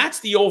mean, and that's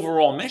the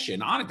overall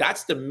mission.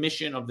 That's the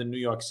mission of the New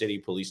York City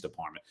Police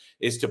Department,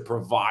 is to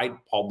provide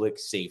public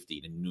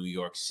safety to New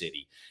York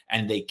City.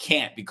 And they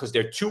can't, because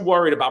they're too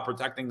worried about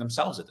protecting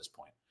themselves at this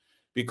point.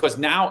 Because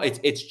now it's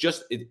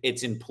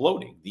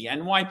imploding. The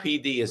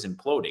NYPD is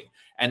imploding,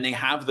 and they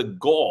have the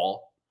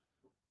gall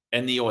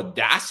and the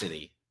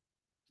audacity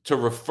to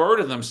refer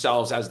to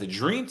themselves as the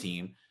dream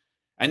team,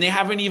 and they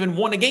haven't even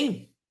won a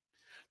game.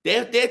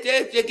 They're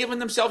giving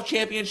themselves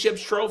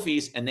championships,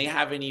 trophies, and they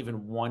haven't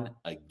even won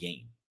a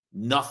game.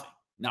 Nothing.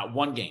 Not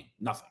one game.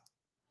 Nothing.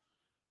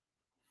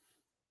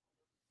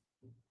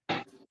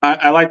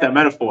 I like that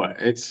metaphor.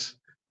 It's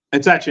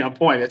actually on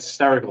point. It's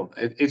hysterical.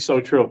 It's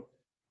so true.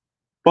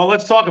 Well,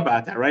 let's talk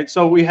about that, right?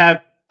 So we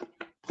have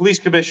Police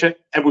Commissioner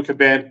Edward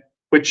Caban,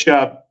 which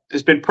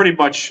has been pretty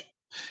much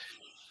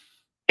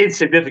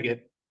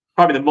insignificant,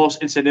 probably the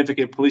most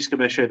insignificant police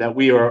commissioner that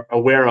we are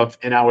aware of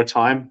in our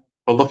time,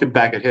 or looking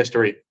back at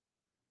history.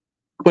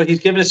 But he's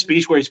given a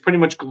speech where he's pretty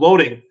much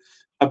gloating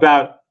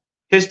about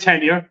his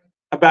tenure,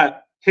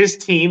 about his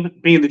team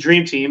being the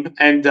dream team.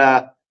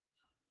 And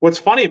what's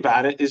funny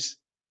about it is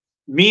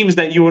memes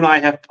that you and I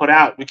have put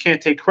out. We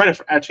can't take credit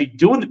for actually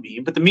doing the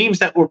meme, but the memes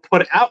that were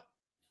put out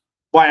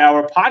by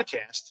our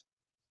podcast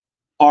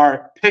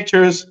are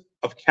pictures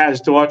of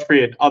Kaz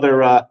Daughtry and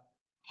other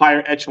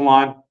higher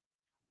echelon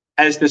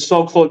as the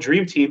so-called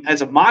dream team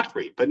as a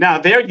mockery. But now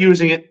they're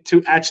using it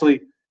to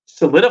actually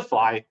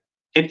solidify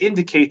and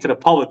indicate to the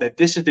public that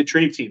this is the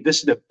dream team. This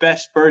is the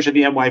best version of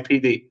the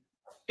NYPD.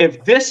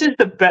 If this is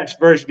the best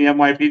version of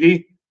the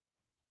NYPD,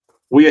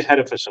 we are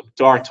headed for some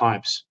dark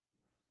times.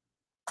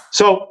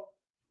 So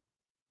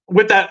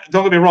with that,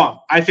 don't get me wrong.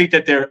 I think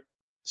that they're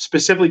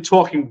specifically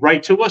talking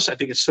right to us. I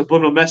think it's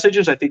subliminal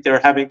messages. I think they're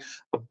having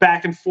a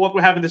back and forth.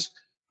 We're having this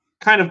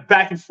kind of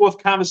back and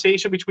forth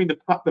conversation between the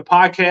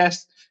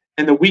podcast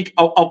and the weak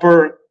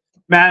upper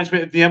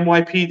management of the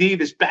NYPD,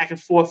 this back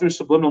and forth through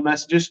subliminal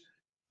messages.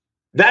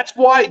 That's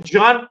why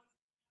John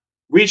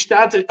reached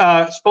out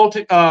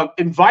to,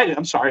 invited,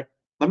 I'm sorry,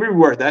 let me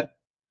reword that.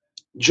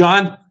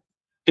 John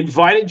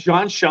invited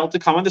John Shell to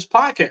come on this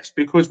podcast,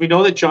 because we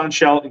know that John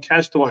Shell and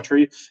Kaz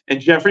Daughtry and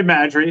Jeffrey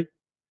Madry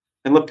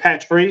and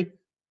LePetri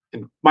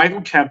and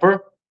Michael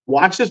Kemper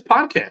watch this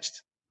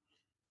podcast.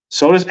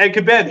 So does Ed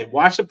Caban. They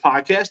watch the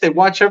podcast. They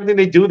watch everything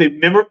they do. They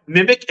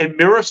mimic and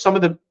mirror some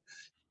of the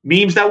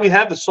memes that we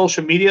have, the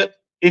social media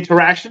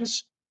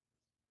interactions.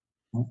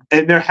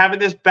 And they're having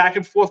this back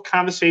and forth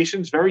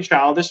conversations, very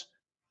childish.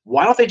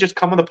 Why don't they just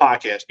come on the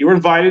podcast? You're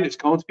invited. It's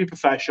going to be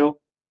professional.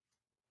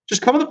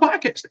 Just come on the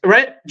podcast,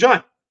 right,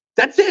 John?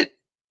 That's it.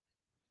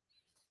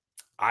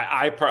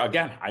 I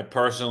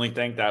personally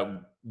think that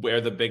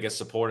we're the biggest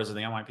supporters of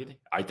the NYPD.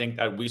 I think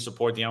that we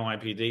support the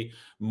NYPD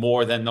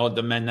more than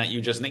the men that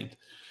you just named,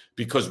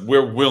 because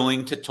we're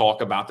willing to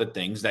talk about the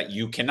things that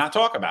you cannot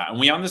talk about. And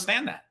we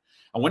understand that.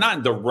 And we're not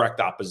in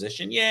direct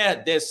opposition.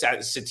 Yeah, there's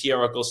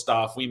satirical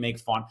stuff. We make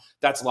fun.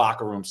 That's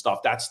locker room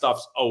stuff. That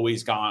stuff's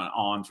always gone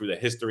on through the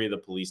history of the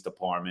police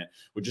department.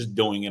 We're just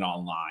doing it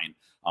online.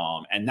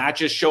 And that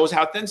just shows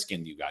how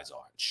thin-skinned you guys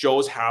are. It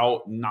shows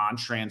how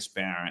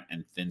non-transparent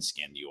and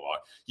thin-skinned you are.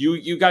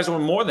 You guys are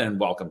more than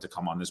welcome to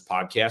come on this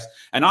podcast.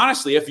 And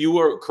honestly, if you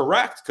were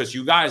correct, because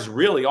you guys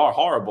really are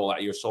horrible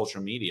at your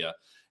social media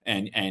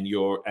and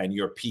your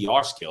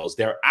PR skills,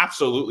 they're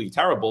absolutely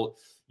terrible.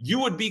 You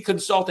would be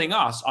consulting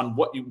us on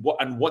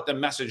what the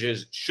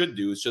messages should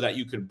do so that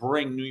you could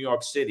bring New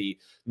York City,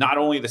 not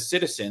only the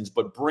citizens,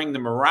 but bring the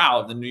morale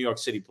of the New York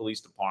City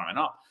Police Department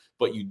up.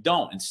 But you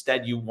don't.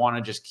 Instead, you want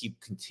to just keep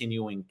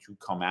continuing to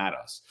come at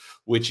us,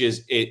 which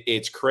is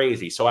it's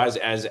crazy. So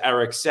as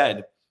Eric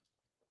said,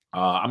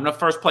 I'm going to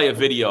first play a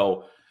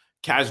video.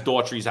 Kaz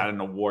Daughtry's at an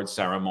award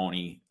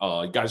ceremony.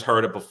 You guys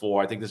heard it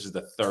before. I think this is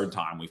the third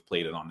time we've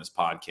played it on this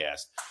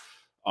podcast.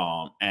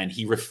 And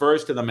he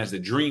refers to them as the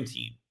Dream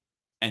Team.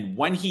 And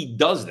when he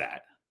does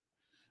that,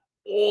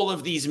 all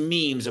of these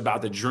memes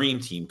about the Dream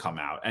Team come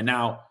out. And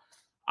now,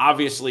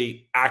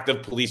 obviously,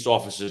 active police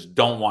officers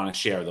don't want to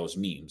share those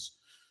memes.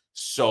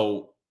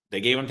 So they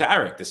gave them to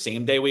Eric. The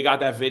same day we got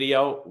that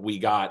video, we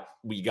got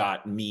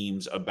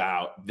memes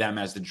about them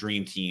as the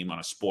Dream Team on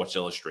a Sports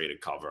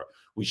Illustrated cover.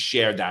 We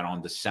shared that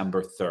on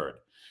December 3rd.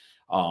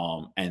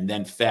 And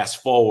then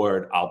fast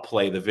forward, I'll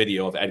play the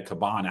video of Ed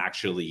Caban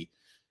actually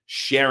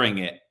sharing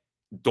it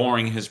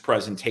during his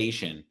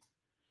presentation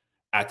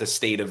at the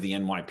state of the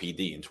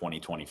NYPD in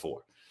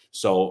 2024.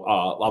 So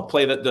I'll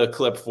play the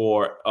clip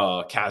for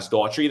Kaz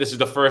Daughtry. This is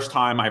the first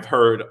time I've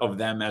heard of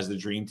them as the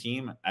Dream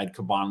Team. Ed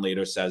Caban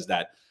later says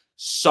that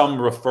some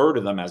refer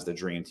to them as the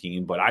Dream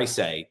Team, but I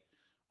say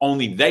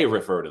only they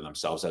refer to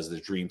themselves as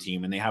the Dream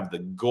Team, and they have the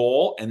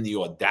gall and the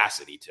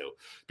audacity to,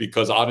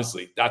 because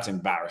honestly, that's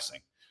embarrassing.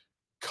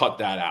 Cut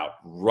that out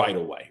right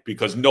away,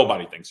 because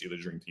nobody thinks you're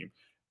the Dream Team.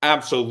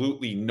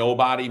 Absolutely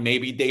nobody.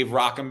 Maybe Dave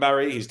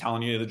Rockenberry, he's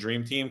telling you the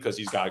Dream Team because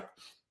he's got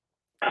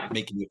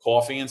making you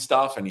coffee and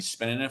stuff and he's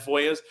spinning it for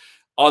you.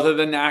 Other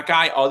than that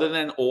guy, other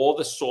than all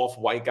the soft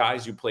white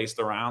guys you placed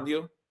around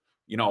you,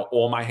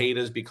 all my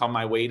haters become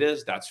my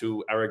waiters. That's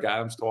who Eric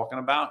Adams talking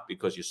about,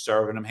 because you're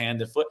serving them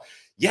hand and foot.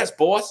 Yes,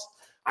 boss.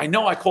 I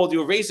know I called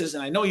you a racist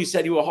and I know you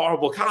said you were a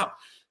horrible cop,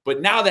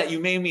 but now that you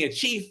made me a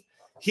chief,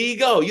 here you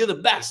go. You're the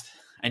best.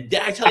 And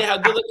did I tell you how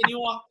good looking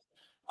you are?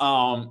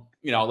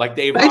 Like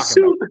Dave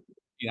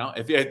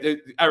Rockenberry.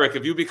 Eric,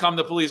 if you become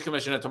the police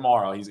commissioner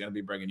tomorrow, he's going to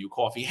be bringing you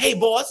coffee. Hey,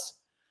 boss.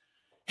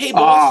 Hey,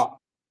 boss.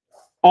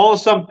 All of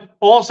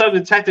a sudden,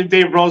 Detective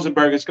Dave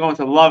Rosenberg is going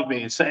to love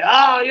me and say,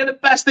 "Oh, you're the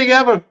best thing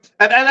ever."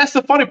 And that's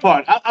the funny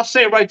part. I'll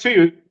say it right to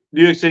you,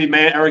 New York City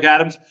Mayor Eric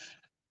Adams.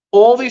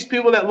 All these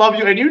people that love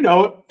you,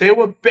 and they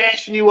were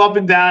bashing you up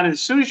and down. And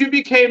as soon as you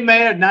became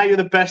mayor, now you're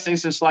the best thing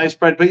since sliced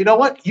bread. But you know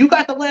what? You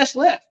got the last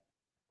laugh.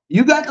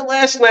 You got the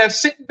last laugh.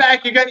 Sitting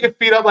back, you got your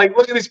feet up. Like,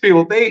 look at these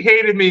people. They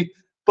hated me,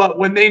 but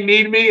when they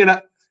need me,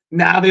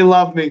 now they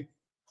love me.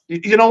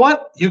 You know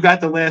what? You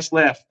got the last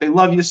laugh. They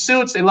love your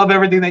suits. They love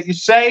everything that you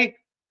say.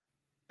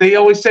 They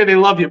always say they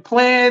love your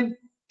plan.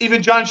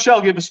 Even John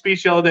Shell gave a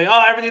speech the other day.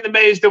 Oh, everything the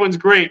mayor's doing is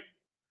great.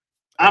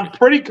 I'm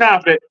pretty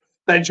confident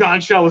that John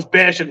Shell was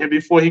bashing him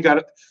before he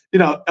got,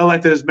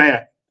 elected as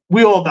mayor.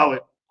 We all know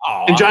it.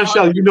 Oh, and John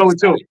Shell, you know it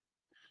too.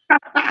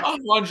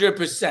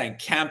 100%.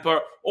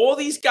 Kemper. All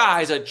these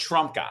guys are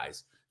Trump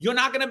guys. You're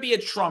not going to be a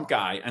Trump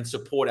guy and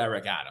support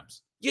Eric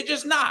Adams. You're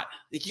just not.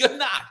 You're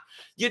not.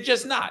 You're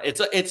just not.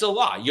 It's a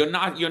lie. You're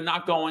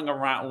not going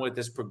around with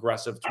this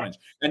progressive twinge.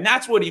 And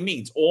that's what he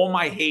means. All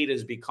my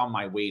haters become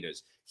my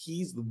waiters.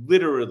 He's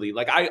literally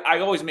like, I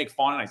always make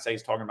fun and I say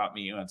he's talking about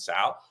me and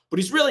Sal, but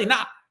he's really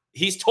not.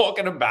 He's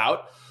talking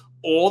about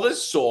all the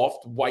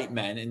soft white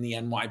men in the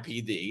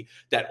NYPD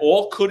that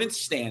all couldn't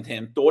stand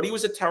him, thought he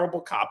was a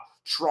terrible cop,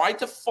 tried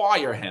to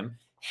fire him,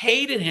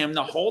 hated him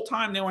the whole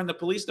time they were in the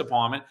police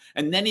department,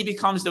 and then he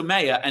becomes the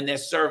mayor and they're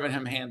serving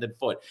him hand and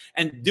foot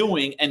and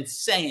doing and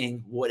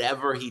saying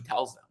whatever he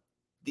tells them.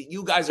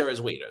 You guys are his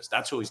waiters.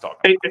 That's who he's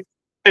talking about.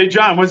 Hey,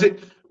 John, was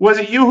it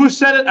you who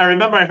said it? I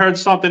remember I heard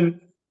something.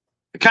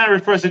 It kind of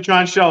refers to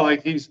John Shell,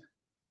 like he's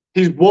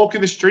woke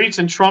in the streets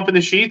and Trump in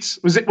the sheets.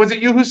 Was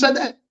it you who said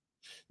that?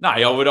 No,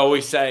 I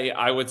would say,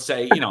 I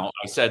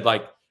said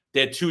like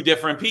they're two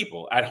different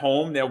people. At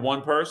home, they're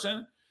one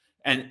person.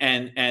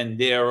 And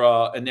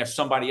they're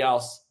somebody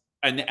else,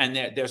 and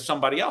they're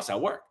somebody else at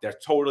work. They're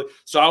totally.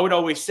 So I would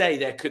always say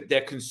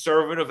they're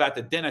conservative at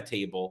the dinner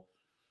table,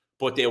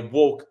 but they're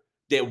woke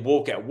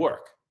at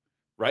work,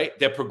 right?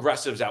 They're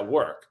progressives at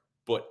work.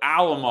 But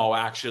Alamo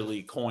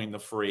actually coined the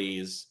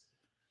phrase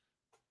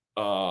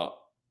 "MAGA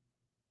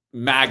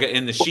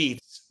in the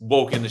sheets,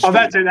 woke in the streets."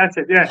 Oh, that's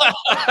it. Yeah,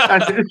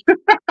 that's it.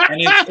 And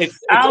it's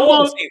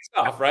all the same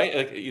stuff, right?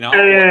 Like,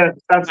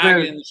 that's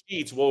MAGA in the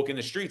sheets, woke in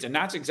the streets, and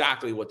that's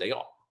exactly what they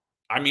are.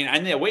 I mean,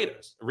 and they're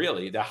waiters.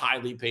 Really, they're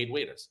highly paid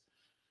waiters.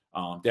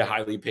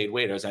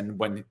 And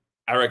when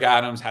Eric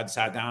Adams had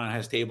sat down at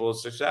his table of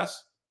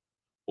success,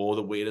 all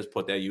the waiters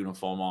put their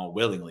uniform on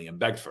willingly and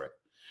begged for it.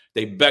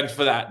 They begged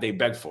for that. They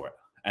begged for it,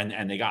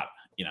 and they got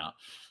it.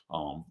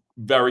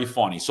 Very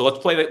funny. So let's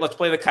play the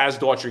Kaz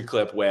Daughtry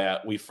clip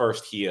where we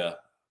first hear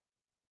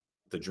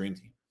the Dream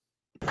Team.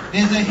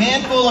 There's a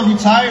handful of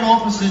retired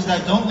officers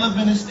that don't live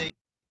in the state.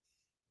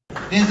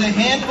 There's a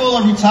handful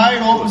of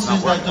retired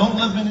officers that don't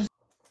live in the state.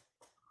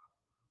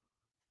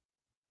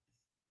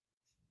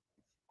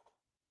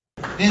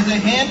 There's a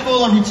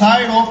handful of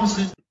retired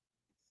officers.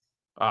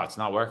 Oh, it's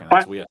not working.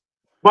 That's weird.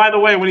 By the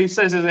way, when he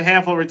says there's a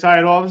handful of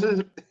retired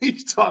officers,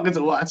 he's talking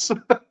to us.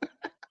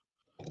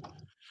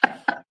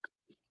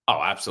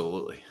 Oh,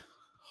 absolutely.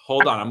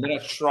 Hold on. I'm going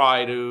to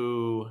try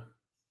to...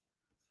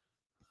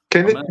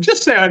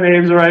 Just say our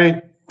names already.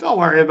 Don't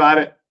worry about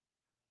it.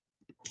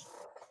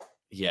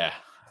 Yeah.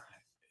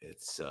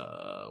 It's...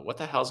 what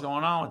the hell's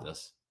going on with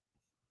this?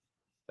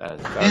 There's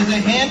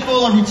a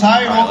handful of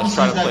retired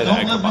officers that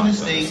don't live in the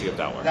state. See if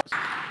that works.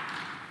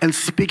 And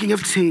speaking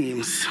of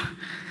teams,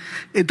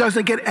 it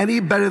doesn't get any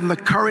better than the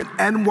current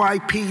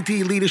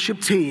NYPD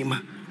leadership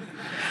team.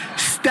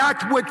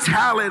 Stacked with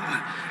talent,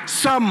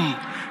 some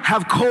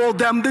have called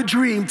them the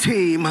Dream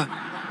Team.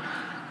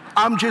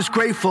 I'm just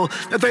grateful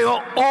that they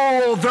are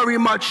all very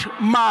much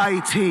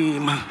my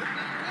team.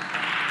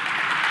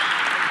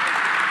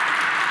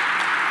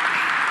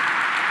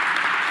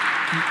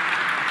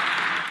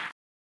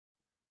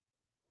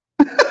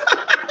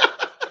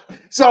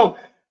 So,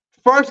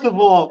 first of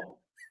all,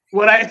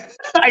 when I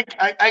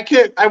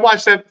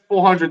watched that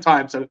 400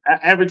 times, and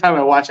every time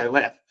I watch, I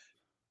laugh.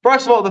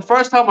 First of all, the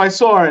first time I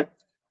saw it,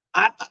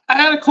 I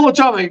had a cool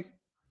job. Like,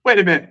 wait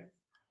a minute,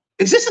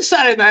 is this a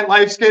Saturday Night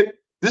Live skit?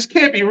 This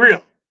can't be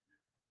real.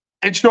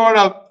 And sure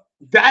enough,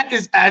 that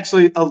is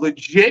actually a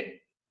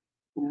legit,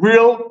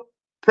 real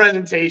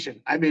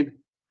presentation. I mean,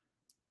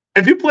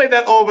 if you play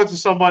that over to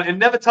someone and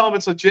never tell them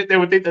it's legit, they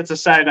would think that's a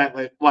Saturday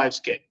Night Live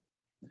skit.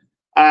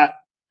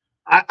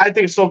 I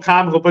think it's so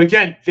comical. But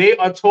again, they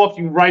are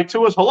talking right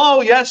to us.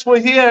 Hello, yes,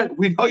 we're here.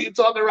 We know you're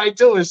talking right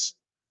to us.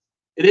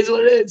 It is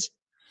what it is.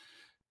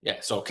 Yeah,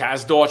 so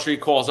Kaz Daughtry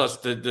calls us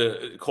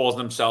calls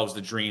themselves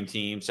the Dream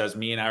Team, says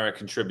me and Eric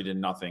contributed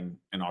nothing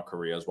in our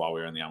careers while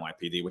we were in the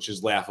NYPD, which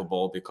is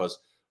laughable because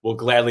we'll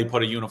gladly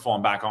put a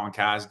uniform back on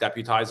Kaz,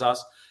 deputize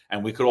us,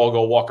 and we could all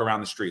go walk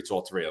around the streets,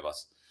 all three of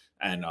us.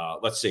 And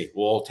let's see.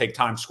 We'll take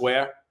Times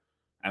Square,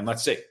 and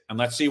let's see. And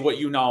let's see what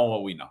you know and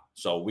what we know.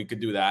 So we could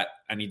do that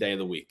any day of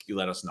the week. You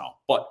let us know.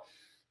 But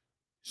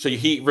so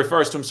he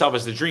refers to himself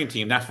as the Dream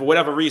Team. Now, for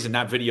whatever reason,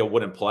 that video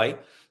wouldn't play.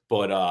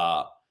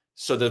 But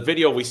so the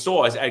video we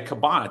saw is Ed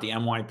Caban at the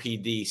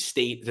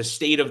NYPD the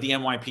state of the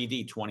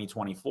NYPD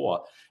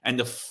 2024. And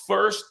the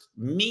first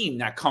meme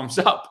that comes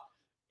up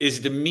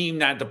is the meme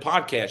that the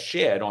podcast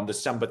shared on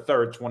December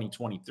 3rd,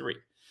 2023.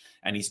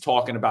 And he's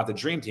talking about the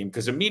Dream Team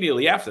because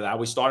immediately after that,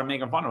 we started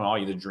making fun of him. Oh,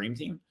 you're the Dream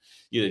Team?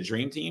 You're the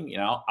Dream Team? You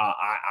know,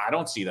 I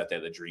don't see that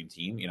they're the Dream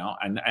Team, you know,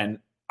 and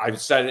I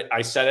said it,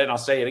 and I'll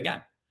say it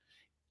again.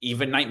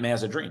 Even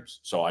nightmares are dreams.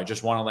 So I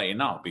just want to let you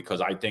know,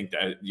 because I think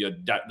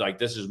that like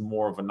this is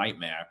more of a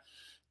nightmare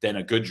than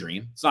a good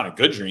dream. It's not a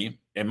good dream.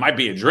 It might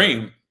be a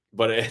dream,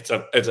 but it's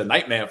a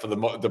nightmare for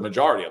the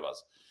majority of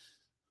us.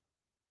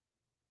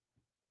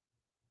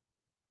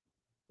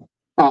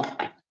 Oh,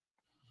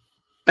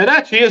 it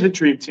actually is a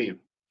dream team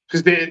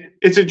because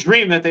it's a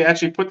dream that they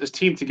actually put this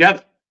team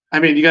together. I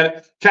mean, you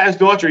got Kaz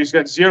Daughtry, he's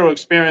got zero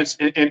experience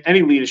in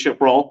any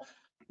leadership role.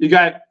 You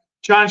got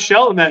John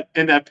Shell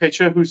in that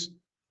picture, who's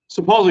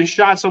supposedly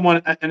shot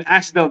someone an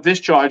accidental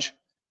discharge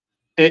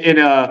in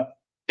a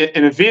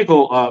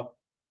vehicle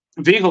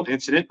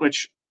incident.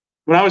 Which,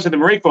 when I was in the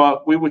Marine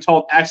Corps, we were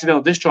told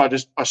accidental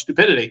discharges are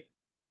stupidity.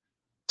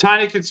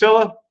 Tanya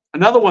Kinsella,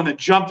 another one that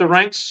jumped the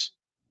ranks.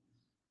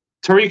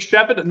 Tariq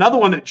Shepard, another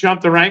one that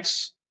jumped the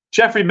ranks.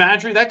 Jeffrey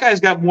Madry, that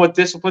guy's got more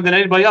discipline than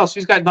anybody else.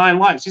 He's got 9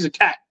 lives. He's a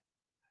cat.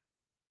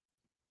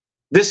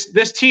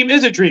 This team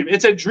is a dream.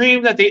 It's a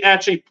dream that they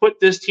actually put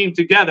this team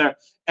together,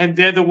 and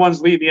they're the ones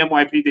leading the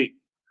NYPD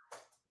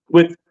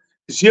with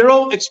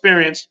zero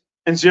experience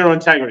and zero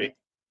integrity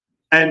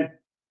and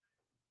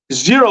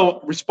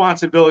zero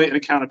responsibility and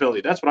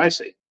accountability. That's what I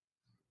see.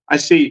 I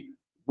see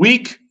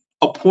weak,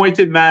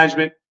 appointed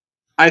management.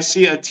 I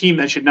see a team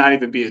that should not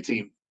even be a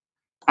team.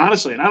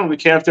 Honestly, and I don't even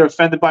care if they're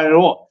offended by it at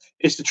all.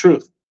 It's the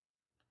truth.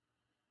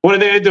 What are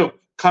they going to do?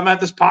 Come at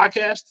this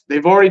podcast?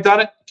 They've already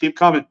done it. Keep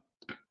coming.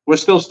 We're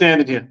still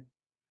standing here.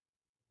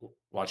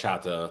 Watch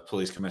out. The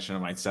police commissioner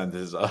might send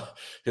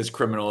his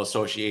criminal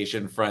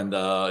association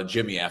friend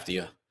Jimmy after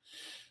you.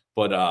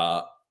 But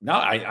no,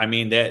 I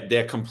mean,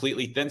 they're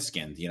completely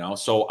thin-skinned, you know.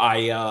 So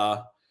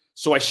I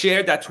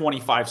shared that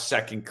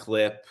 25-second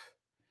clip,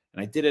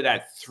 and I did it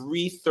at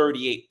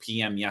 3:38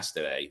 p.m.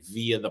 yesterday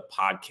via the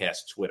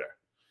podcast Twitter.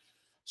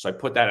 So I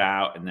put that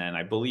out, and then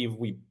I believe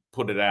we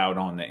put it out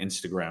on the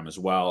Instagram as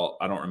well.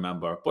 I don't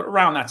remember, but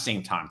around that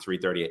same time,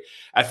 3:38.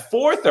 At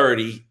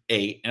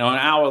 4:38, and an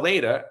hour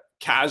later,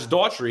 Kaz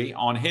Daughtry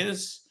on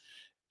his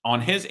on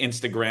his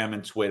Instagram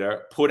and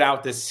Twitter, put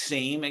out the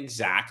same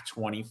exact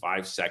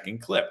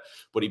 25-second clip,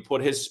 but he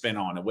put his spin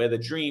on it. We're the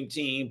dream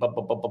team, blah,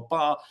 blah, blah, blah,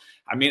 blah.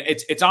 I mean,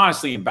 it's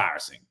honestly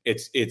embarrassing.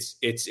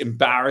 It's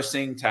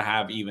embarrassing to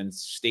have even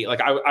state, like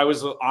I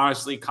was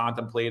honestly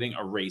contemplating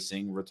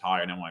erasing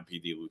retired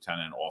NYPD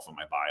lieutenant off of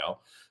my bio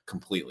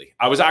completely.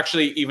 I was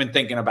actually even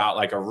thinking about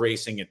like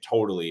erasing it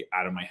totally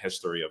out of my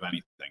history of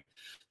anything,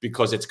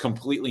 because it's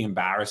completely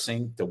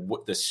embarrassing.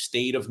 The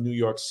state of New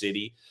York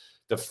City,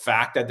 the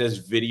fact that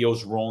there's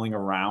videos rolling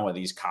around where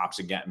these cops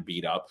are getting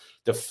beat up,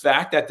 the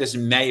fact that this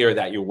mayor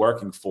that you're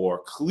working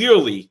for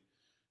clearly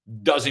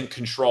doesn't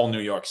control New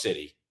York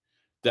City.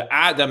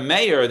 The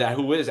mayor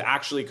who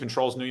actually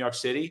controls New York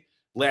City,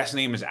 last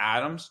name is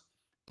Adams,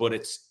 but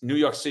it's New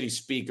York City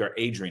Speaker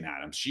Adrienne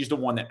Adams. She's the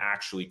one that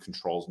actually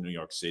controls New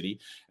York City.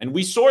 And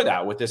we saw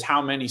that with this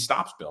how many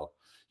stops bill,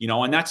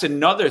 and that's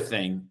another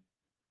thing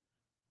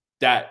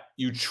that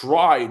you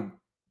tried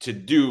to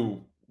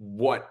do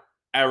what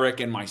Eric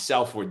and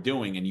myself were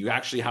doing, and you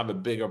actually have a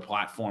bigger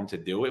platform to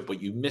do it,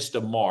 but you missed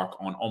a mark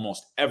on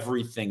almost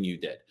everything you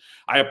did.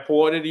 I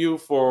applauded you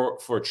for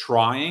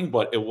trying,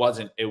 but it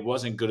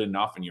wasn't good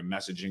enough, and your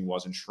messaging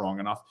wasn't strong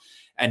enough.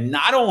 And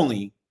not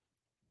only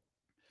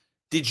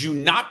did you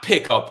not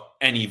pick up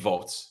any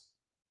votes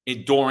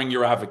during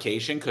your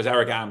avocation, because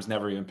Eric Adams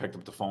never even picked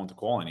up the phone to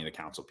call any of the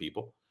council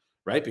people,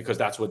 right? Because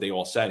that's what they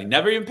all said. He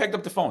never even picked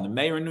up the phone. The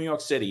mayor in New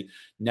York City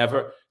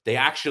they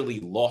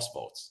actually lost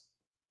votes.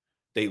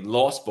 They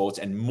lost votes,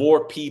 and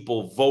more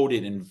people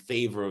voted in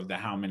favor of the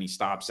How Many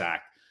Stops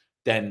Act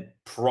than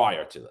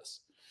prior to this.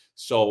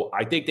 So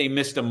I think they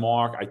missed a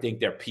mark. I think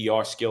their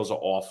PR skills are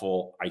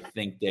awful. I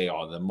think they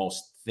are the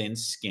most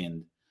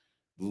thin-skinned,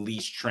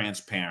 least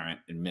transparent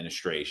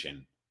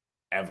administration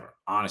ever,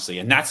 honestly.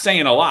 And that's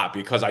saying a lot,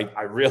 because I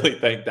really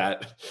think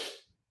that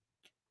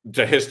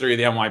the history of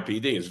the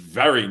NYPD is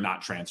very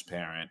not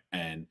transparent.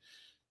 And,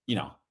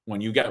 when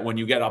you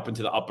get up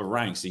into the upper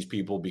ranks, these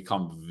people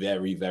become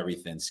very, very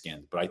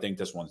thin-skinned. But I think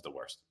this one's the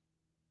worst.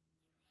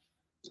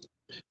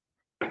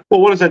 Well,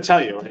 what does that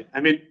tell you, right?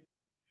 I mean,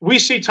 we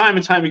see time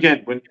and time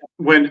again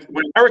when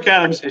Eric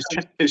Adams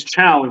is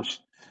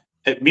challenged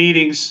at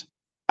meetings.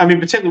 I mean,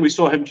 particularly we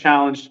saw him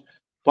challenged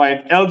by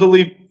an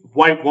elderly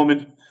white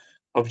woman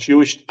of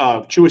Jewish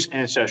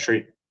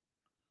ancestry.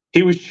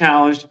 He was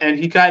challenged, and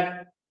he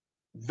got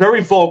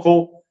very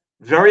vocal,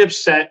 very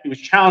upset. He was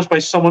challenged by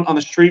someone on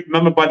the street.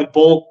 Remember, by the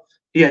bull,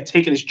 he had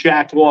taken his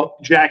jacket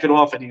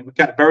off, and he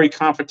got very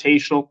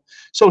confrontational.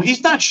 So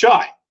he's not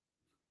shy.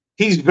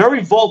 He's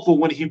very vocal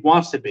when he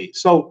wants to be.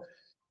 So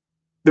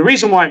the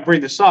reason why I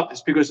bring this up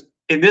is because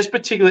in this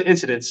particular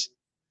incident,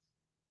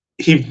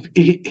 he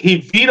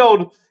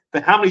vetoed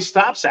the How Many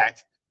Stops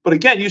Act. But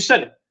again, you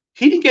said it.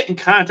 He didn't get in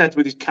contact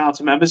with these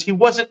council members. He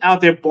wasn't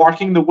out there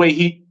barking the way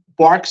he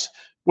barks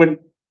when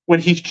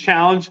he's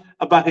challenged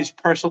about his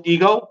personal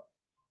ego.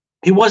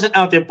 He wasn't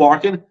out there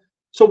barking.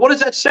 So what does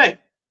that say?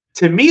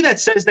 To me, that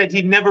says that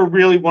he never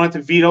really wanted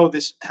to veto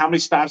this How Many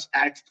Stops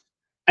Act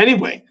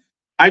anyway.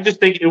 I just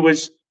think it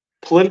was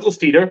political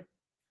theater.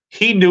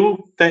 He knew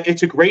that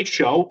it's a great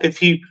show. If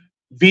he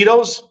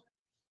vetoes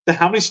the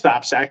How Many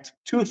Stops Act,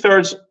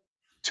 two-thirds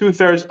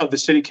of the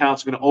city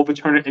council are going to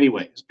overturn it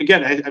anyways.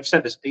 Again, I've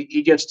said this.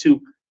 He gets to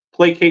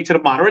placate to the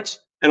moderates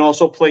and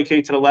also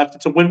placate to the left.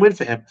 It's a win-win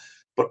for him.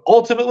 But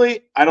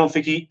ultimately, I don't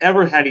think he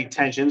ever had any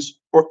intentions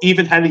or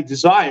even had any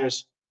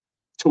desires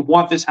to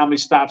want this How Many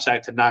Stops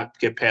Act to not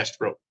get passed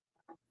through.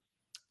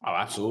 Oh,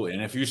 absolutely.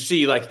 And if you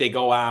see, like, he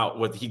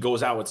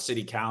goes out with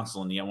city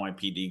council and the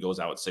NYPD goes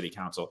out with city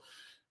council,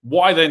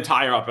 why the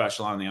entire upper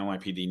echelon of the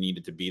NYPD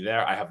needed to be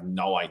there, I have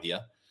no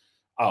idea.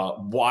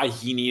 Why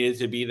he needed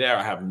to be there,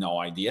 I have no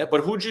idea.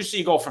 But who'd you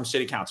see go from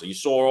city council? You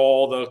saw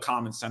all the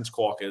common sense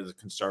caucus, the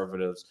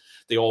conservatives.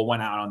 They all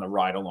went out on the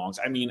ride-alongs.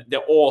 I mean, they're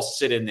all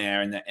sitting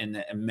there in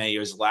the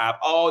mayor's lap.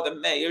 Oh, the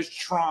mayor's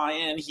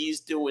trying. He's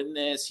doing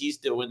this. He's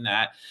doing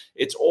that.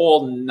 It's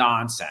all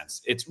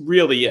nonsense. It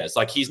really is.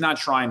 Like, he's not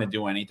trying to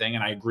do anything,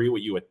 and I agree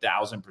with you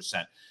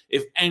 1,000%.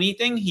 If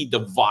anything, he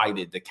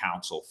divided the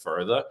council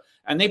further,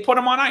 and they put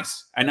him on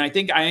ice. And I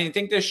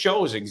think this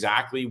shows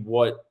exactly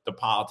what the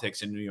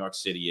politics in New York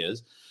City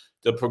is.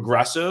 The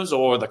progressives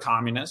or the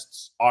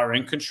communists are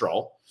in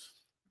control.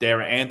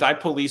 They're an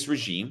anti-police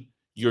regime.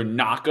 You're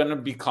not going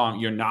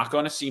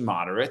to see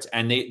moderates.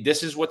 And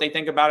this is what they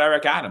think about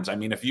Eric Adams. I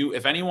mean,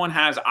 if anyone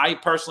has, I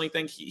personally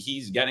think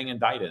he's getting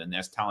indicted, and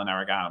they're telling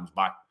Eric Adams,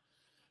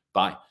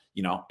 bye.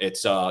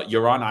 It's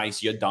you're on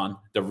ice, you're done.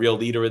 The real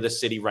leader of the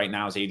city right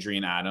now is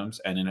Adrienne Adams,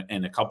 and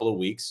in a couple of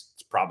weeks,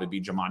 it's probably be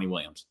Jumaane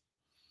Williams.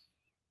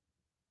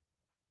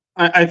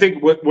 I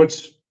think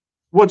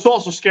what's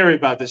also scary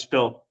about this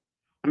bill,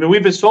 I mean,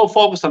 we've been so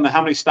focused on the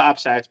How Many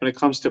Stops Act when it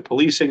comes to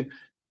policing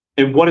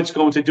and what it's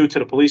going to do to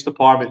the police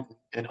department,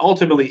 and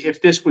ultimately, if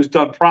this was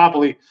done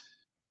properly,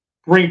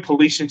 bring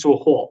policing to a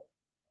halt.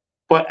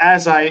 But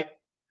as I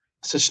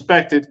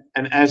suspected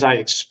and as I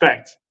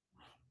expect,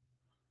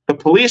 the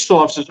police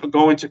officers are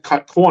going to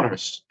cut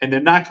corners, and they're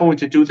not going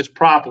to do this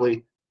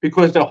properly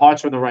because their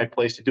hearts are in the right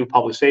place to do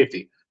public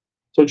safety.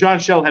 So John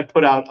Shell had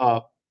put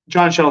out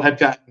John Shell had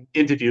gotten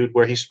interviewed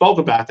where he spoke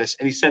about this,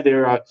 and he said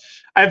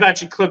I've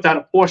actually clipped out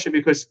a portion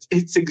because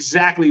it's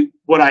exactly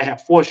what I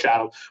have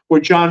foreshadowed,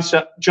 where John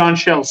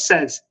Shell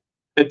says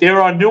that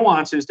there are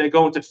nuances they're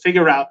going to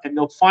figure out, and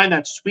they'll find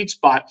that sweet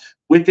spot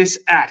with this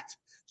act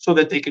so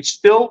that they could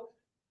still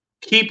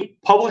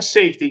keep public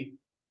safety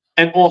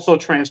and also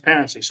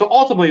transparency. So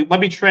ultimately, let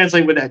me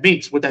translate what that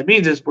means. What that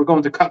means is we're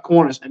going to cut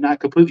corners and not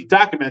completely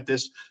document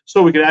this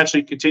so we can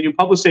actually continue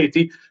public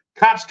safety.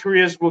 Cops'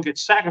 careers will get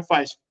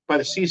sacrificed by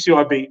the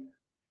CCRB,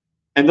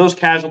 and those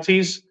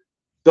casualties,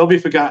 they'll be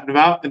forgotten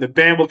about, and the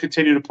band will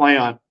continue to play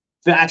on.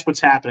 That's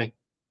what's happening.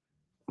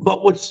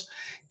 But what's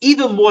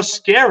even more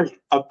scary,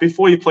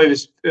 before you play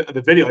this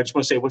the video, I just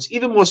want to say what's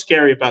even more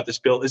scary about this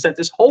bill is that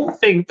this whole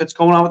thing that's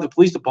going on with the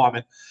police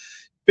department,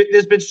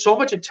 there's been so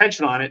much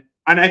attention on it,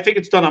 and I think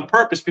it's done on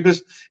purpose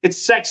because it's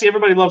sexy.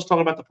 Everybody loves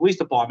talking about the police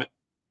department.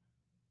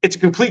 It's a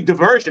complete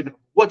diversion of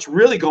what's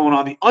really going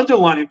on, the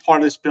underlying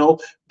part of this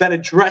bill that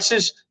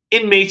addresses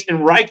inmates and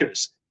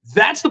Rikers.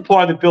 That's the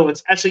part of the bill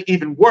that's actually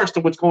even worse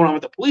than what's going on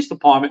with the police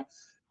department,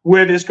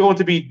 where there's going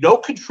to be no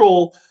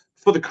control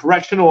for the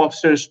correctional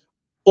officers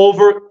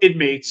over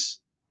inmates.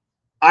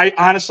 I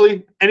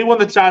honestly, anyone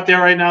that's out there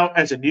right now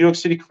as a New York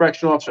City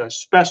correctional officer,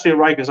 especially at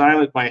Rikers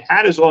Island, my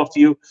hat is off to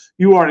you.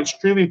 You are in an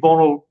extremely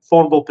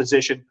vulnerable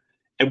position.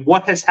 And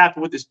what has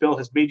happened with this bill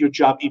has made your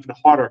job even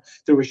harder.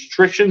 The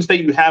restrictions that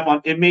you have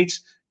on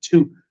inmates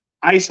to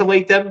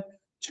isolate them,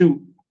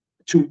 to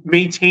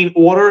maintain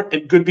order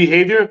and good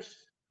behavior,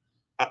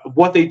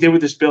 what they did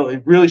with this bill,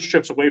 it really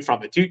strips away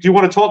from it. Do you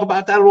want to talk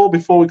about that at all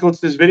before we go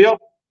to this video?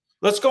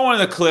 Let's go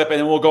into the clip, and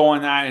then we'll go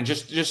on that. And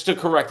just to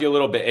correct you a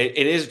little bit,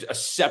 it is a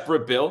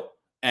separate bill,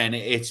 and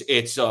it's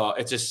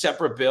a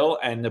separate bill,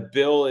 and the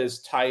bill is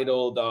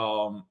titled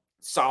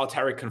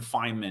solitary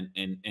confinement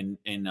in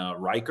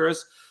Rikers.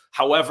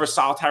 However,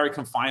 solitary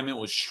confinement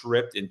was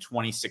stripped in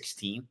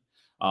 2016.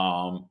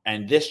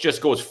 And this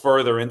just goes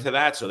further into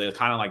that. So they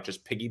kind of like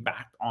just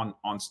piggyback on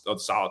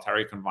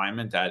solitary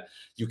confinement, that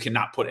you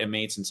cannot put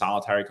inmates in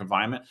solitary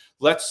confinement.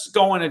 Let's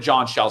go into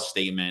John Shell's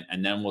statement,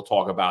 and then we'll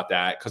talk about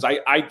that. Because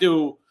I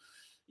do,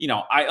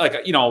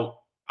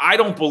 I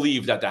don't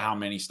believe that the How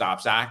Many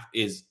Stops Act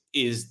is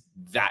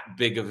that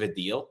big of a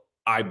deal.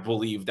 I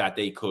believe that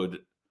the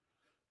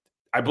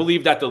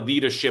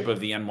leadership of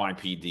the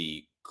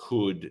NYPD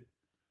could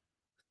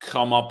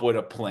come up with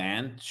a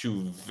plan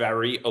to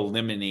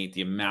eliminate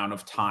the amount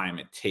of time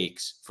it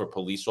takes for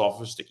police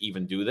officers to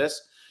even do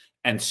this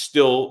and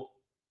still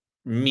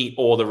meet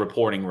all the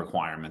reporting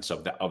requirements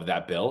of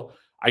that bill.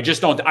 I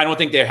don't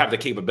think they have the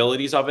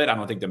capabilities of it. I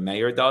don't think the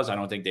mayor does. I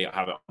don't think they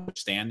have an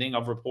understanding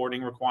of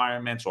reporting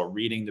requirements or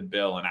reading the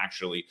bill and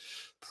actually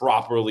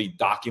properly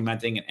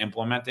documenting and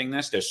implementing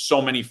this. There's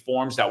so many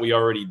forms that we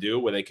already do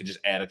where they could just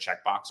add a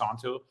checkbox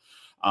onto,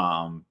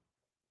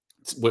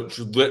 which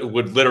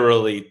would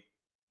literally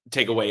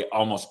take away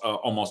almost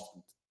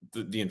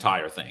the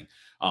entire thing,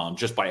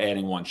 just by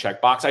adding one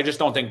checkbox. I just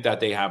don't think that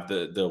they have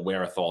the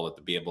wherewithal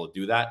to be able to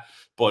do that.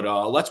 But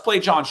let's play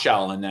John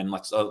Shell, and then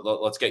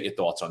let's get your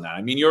thoughts on that.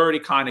 I mean, you already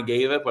kind of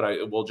gave it,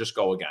 but we'll just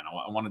go again.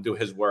 I want to do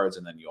his words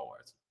and then your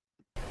words.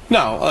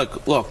 No,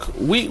 look,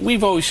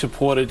 we've always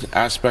supported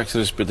aspects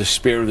of this, but the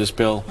spirit of this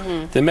bill.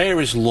 Mm-hmm. The mayor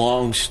has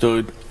long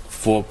stood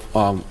for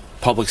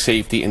public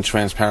safety and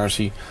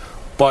transparency,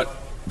 but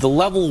the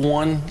level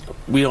one,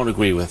 we don't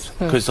agree with,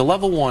 because the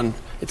level one,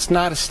 it's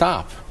not a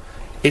stop.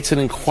 It's an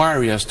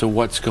inquiry as to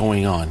what's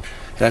going on.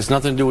 It has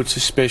nothing to do with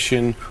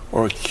suspicion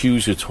or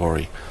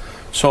accusatory.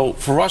 So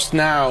for us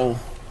now,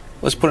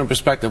 let's put in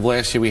perspective,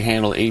 last year we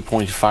handled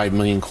 8.5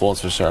 million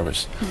calls for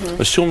service.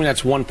 Mm-hmm. Assuming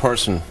that's one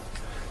person,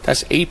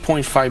 that's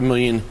 8.5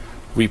 million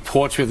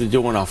reports we have to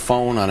do on our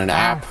phone, on an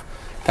app.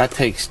 That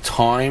takes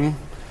time.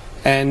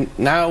 And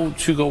now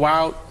to go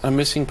out, a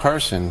missing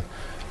person,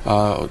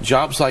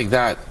 jobs like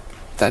that,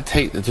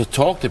 to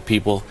talk to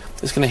people,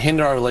 it's going to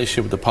hinder our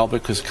relationship with the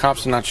public, because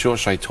cops are not sure,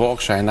 should I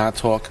talk, should I not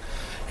talk?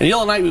 And the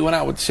other night we went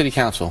out with the city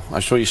council.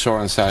 I'm sure you saw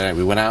on Saturday night.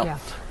 We went out,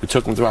 we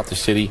took them throughout the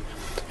city,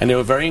 and they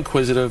were very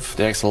inquisitive.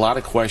 They asked a lot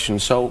of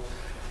questions. So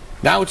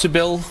now it's a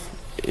bill.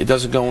 It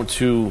doesn't go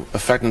into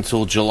effect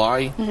until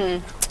July.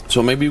 Mm-hmm.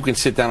 So maybe we can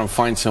sit down and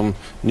find some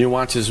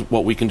nuances,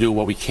 what we can do,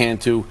 what we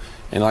can't do.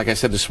 And like I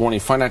said this morning,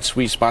 find that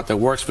sweet spot that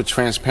works for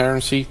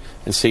transparency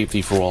and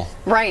safety for all.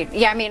 Right.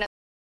 Yeah, I mean.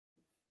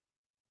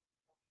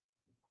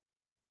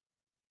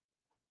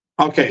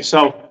 Okay,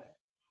 so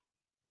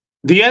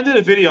the end of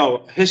the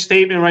video, his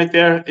statement right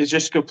there is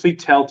just a complete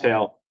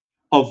telltale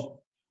of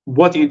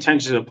what the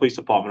intentions of the police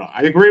department are.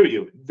 I agree with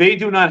you. They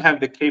do not have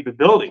the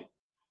capability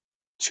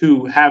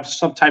to have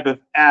some type of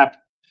app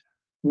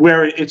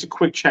where it's a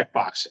quick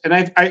checkbox. And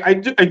I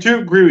do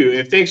agree with you.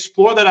 If they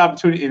explore that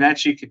opportunity and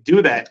actually could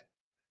do that,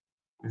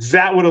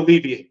 that would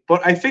alleviate.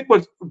 But I think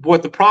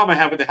what the problem I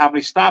have with the How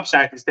Many Stops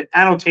Act is the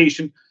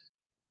annotation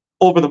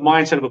over the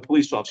mindset of a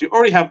police officer. You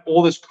already have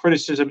all this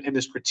criticism and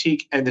this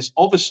critique and this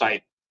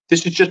oversight.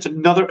 This is just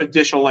another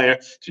additional layer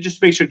to just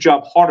make your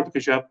job harder,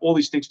 because you have all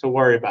these things to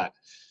worry about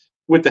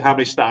with the How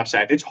Many Stops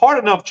Act. It's hard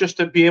enough just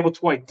to be able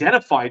to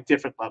identify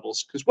different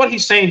levels, because what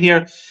he's saying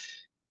here,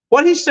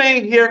 What he's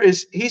saying here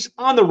is he's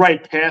on the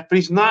right path, but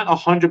he's not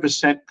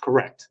 100%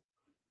 correct,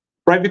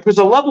 right? Because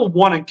a level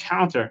 1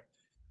 encounter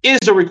is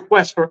a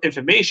request for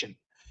information.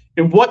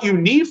 And what you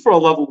need for a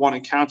level 1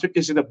 encounter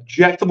is an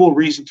objectable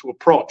reason to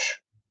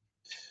approach.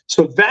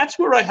 So that's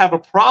where I have a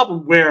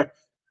problem, where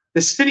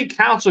the city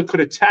council could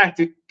attack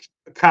the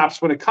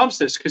cops when it comes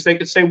to this, because they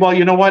could say, well,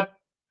 you know what?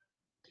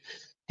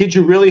 Did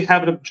you really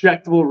have an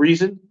objectable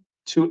reason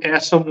to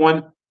ask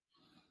someone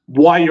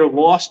why you're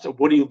lost or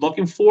what are you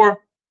looking for?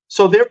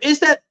 So there is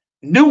that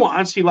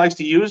nuance he likes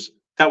to use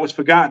that was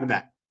forgotten in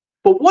that.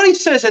 But what he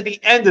says at the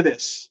end of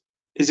this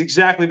is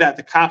exactly that.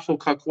 The cops will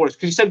cut corners,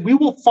 because he said we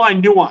will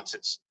find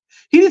nuances.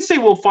 He didn't say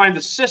we'll find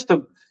the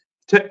system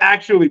to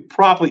actually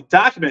properly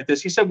document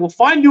this. He said we'll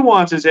find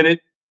nuances in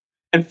it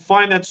and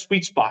find that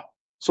sweet spot.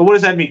 So what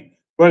does that mean?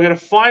 We're going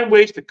to find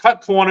ways to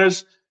cut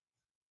corners.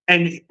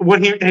 And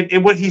what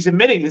he's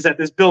admitting is that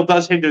this bill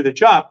does hinder the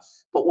job,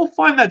 but we'll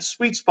find that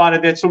sweet spot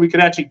in there so we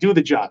can actually do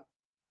the job.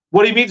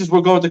 What he means is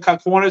we're going to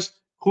cut corners.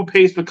 Who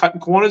pays for cutting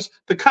corners?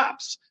 The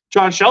cops.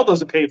 John Shell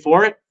doesn't pay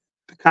for it.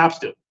 The cops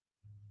do.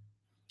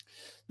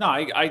 No,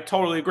 I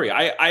totally agree.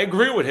 I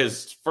agree with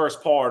his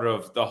first part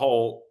of the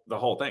whole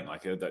thing.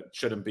 Like, that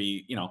shouldn't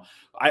be,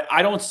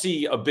 I don't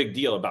see a big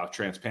deal about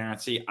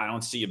transparency. I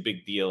don't see a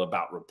big deal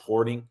about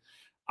reporting.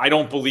 I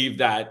don't believe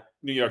that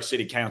New York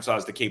City Council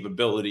has the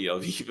capability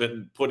of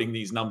even putting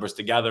these numbers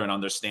together and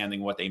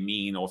understanding what they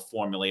mean or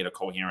formulate a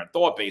coherent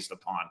thought based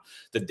upon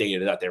the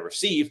data that they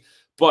receive.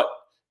 But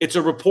it's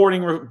a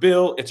reporting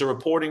bill. It's a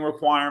reporting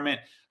requirement.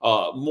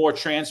 More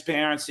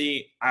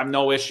transparency. I have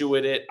no issue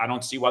with it. I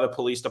don't see why the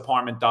police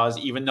department does,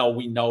 even though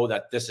we know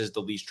that this is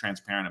the least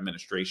transparent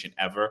administration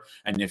ever.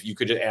 And if you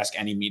could just ask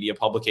any media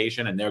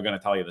publication, and they're going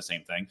to tell you the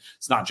same thing.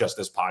 It's not just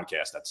this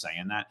podcast that's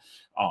saying that.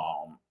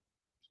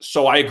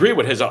 So I agree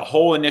with his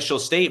whole initial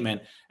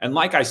statement. And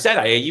like I said,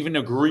 I even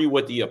agree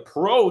with the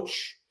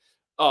approach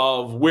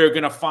of we're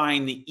going to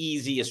find the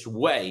easiest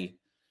way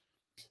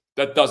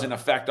that doesn't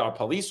affect our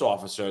police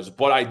officers.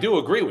 But I do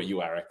agree with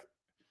you, Eric.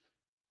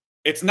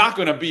 It's not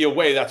going to be a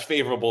way that's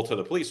favorable to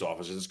the police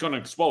officers. It's going to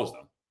expose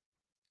them.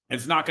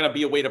 It's not going to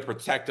be a way to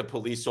protect the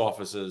police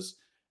officers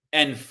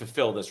and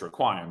fulfill this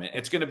requirement.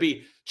 It's going to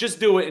be just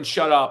do it and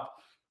shut up.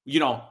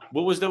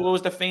 What was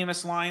the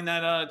famous line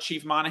that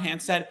Chief Monahan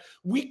said?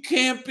 We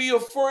can't be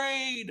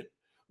afraid.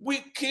 We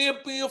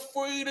can't be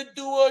afraid to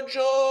do our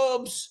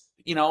jobs.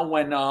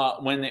 When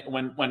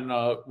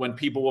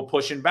people were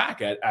pushing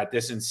back at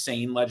this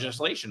insane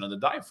legislation of the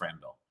diaphragm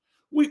bill.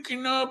 We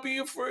cannot be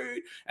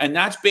afraid. And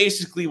that's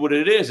basically what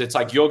it is. It's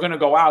like, you're going to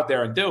go out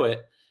there and do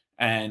it.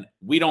 And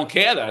we don't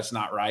care that it's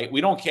not right.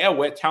 We don't care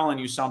we're telling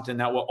you something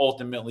that we're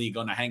ultimately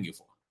going to hang you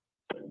for.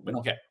 We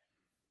don't care.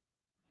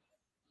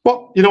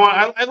 Well, you know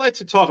what? I'd like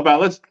to talk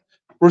about,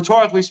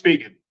 rhetorically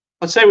speaking,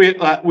 let's say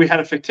we had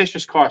a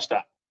fictitious car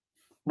stop.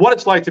 What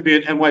it's like to be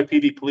an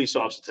NYPD police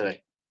officer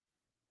today,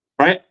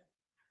 right?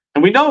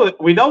 And we know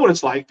what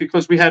it's like,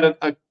 because we had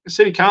a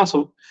city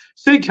council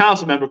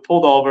member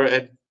pulled over,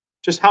 and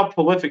just how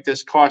prolific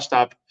this car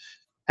stop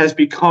has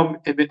become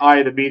in the eye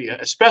of the media,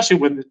 especially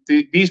when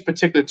these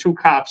particular two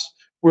cops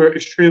were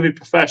extremely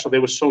professional. They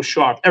were so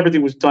sharp.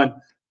 Everything was done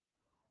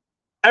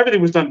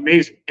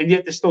amazing, and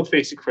yet they're still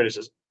facing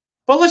criticism.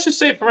 But let's just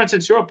say, for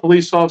instance, you're a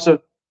police officer.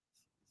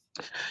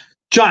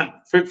 John,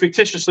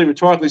 fictitiously,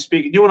 rhetorically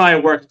speaking, you and I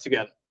are working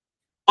together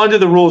under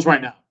the rules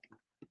right now.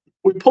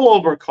 We pull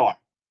over a car.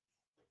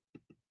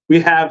 We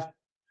have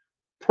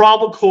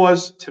probable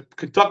cause to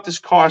conduct this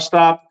car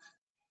stop.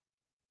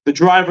 The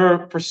driver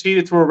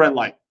proceeded through a red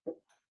light.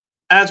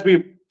 As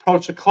we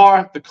approach the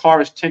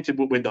car is tinted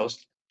with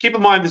windows. Keep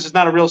in mind, this is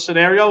not a real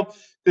scenario.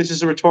 This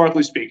is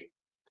rhetorically speaking.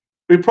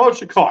 We approach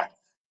the car.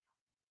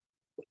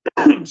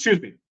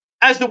 Excuse me.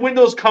 As the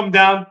windows come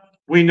down,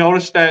 we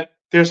notice that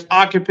there's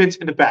occupants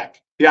in the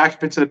back. The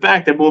occupants in the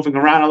back, they're moving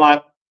around a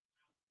lot.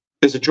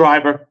 There's a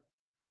driver.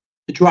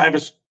 The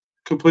driver's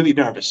completely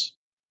nervous.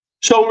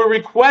 So we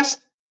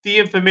request the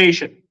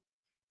information.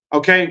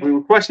 Okay? We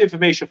request the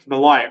information from the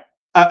liar.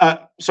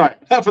 Sorry,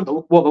 not from the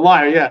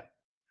liar, yeah.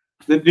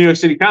 The New York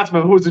City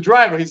councilman, who was the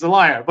driver, he's the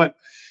liar. But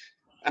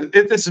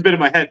this is a bit in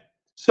my head.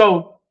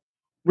 So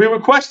we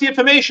request the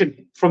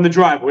information from the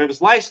driver. We have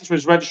his license,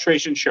 his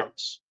registration,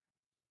 insurance.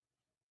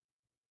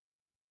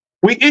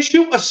 We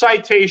issue a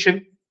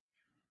citation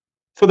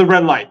for the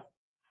red light,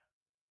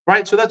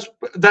 right? So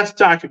that's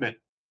documented.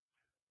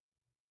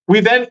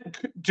 We then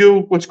do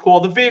what's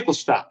called the vehicle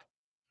stop.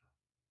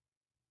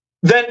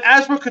 Then,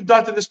 as we're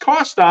conducting this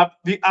car stop,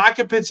 the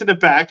occupants in the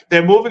back,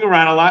 they're moving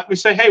around a lot. We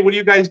say, hey, what are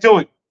you guys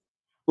doing?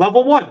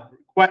 Level 1,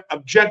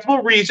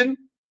 objectable reason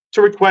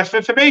to request for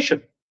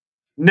information.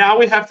 Now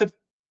we have to,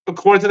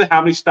 according to the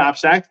How Many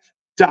Stops Act,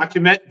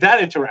 document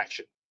that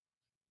interaction.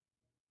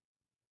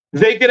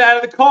 They get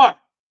out of the car.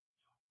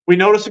 We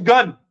notice a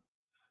gun.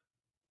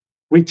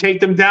 We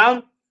take them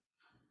down.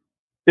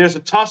 There's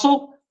a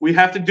tussle. We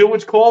have to do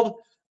what's called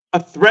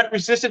a threat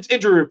resistance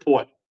injury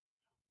report.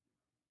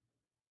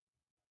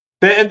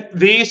 Then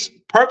these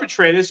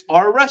perpetrators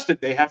are arrested.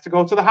 They have to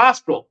go to the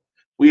hospital.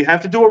 We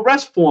have to do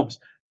arrest forms.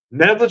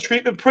 medical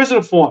treatment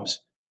prisoner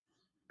forms,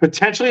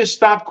 potentially a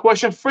stop,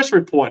 question, frisk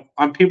report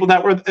on people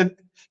that were.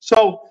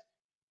 So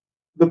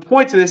the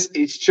point to this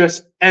is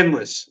just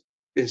endless.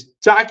 Is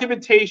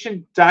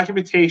documentation.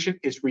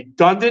 Is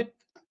redundant,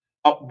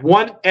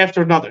 one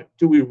after another.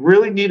 Do we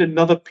really need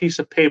another piece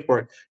of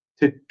paper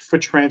for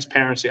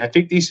transparency? I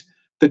think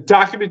the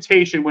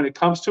documentation when it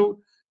comes to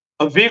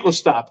a vehicle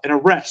stop, an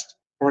arrest,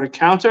 or an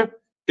encounter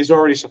is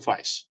already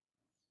suffice.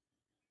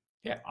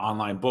 Yeah,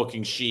 online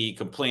booking sheet,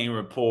 complaint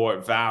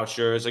report,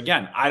 vouchers.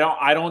 Again,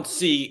 I don't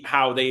see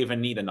how they even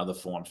need another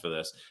form for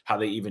this, how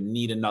they even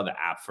need another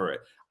app for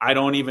it. I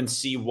don't even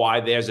see why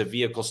there's a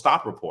vehicle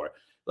stop report.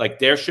 Like,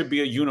 there should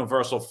be a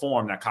universal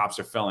form that cops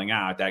are filling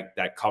out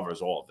that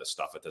covers all of this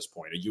stuff at this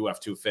point, a UF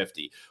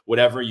 250,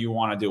 whatever you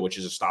want to do, which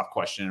is a stop,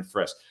 question, and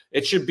frisk.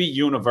 It should be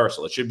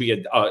universal. It should be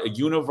a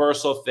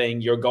universal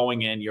thing. You're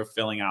going in, you're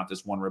filling out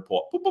this one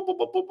report, boop, boop, boop,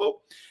 boop, boop, boop,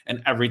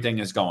 and everything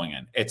is going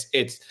in.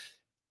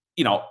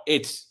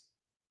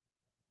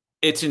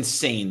 It's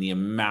insane, the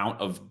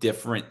amount of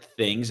different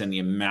ththings and the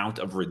amount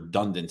of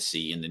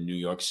redundancy in the New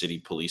York City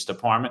Police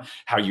Department,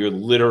 how you're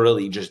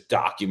literally just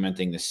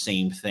documenting the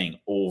same thing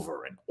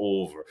over and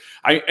over.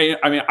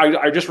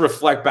 I just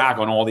reflect back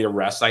on all the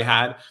arrests I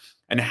had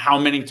and how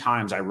many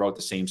times I wrote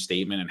the same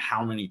statement and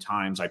how many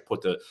times I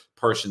put the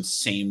person's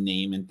same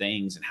name and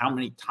things and how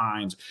many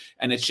times,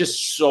 and it's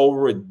just so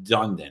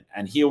redundant.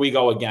 And here we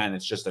go again.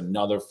 It's just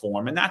another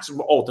form. And that's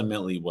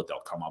ultimately what they'll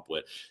come up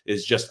with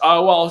is just,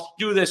 oh, well,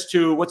 do this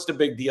too. What's the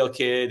big deal,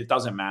 kid? It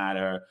doesn't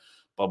matter.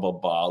 Blah, blah,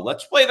 blah.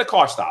 Let's play the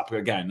car stop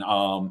again.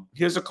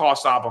 Here's a car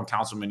stop on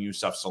Councilman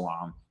Yusuf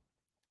Salam.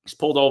 He's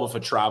pulled over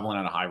for traveling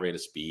at a high rate of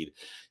speed.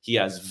 He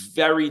has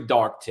very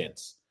dark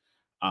tints.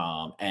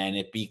 And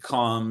it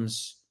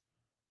becomes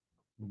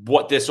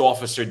what this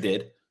officer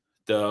did.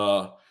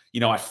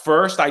 At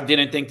first I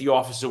didn't think the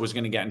officer was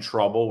going to get in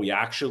trouble. We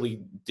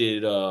actually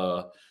did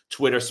a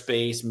Twitter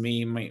space,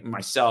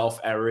 myself,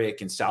 Eric,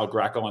 and Sal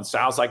Greco. And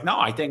Sal's like, no,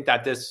 I think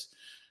that this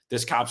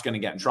cop's going to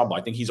get in trouble.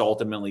 I think he's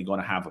ultimately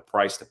going to have a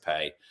price to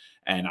pay.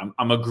 And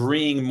I'm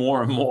agreeing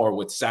more and more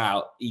with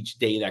Sal each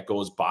day that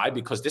goes by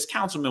because this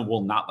councilman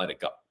will not let it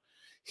go.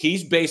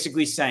 He's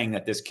basically saying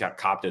that this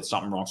cop did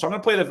something wrong. So I'm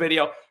going to play the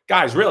video.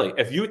 Guys, really,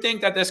 if you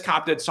think that this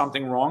cop did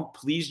something wrong,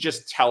 please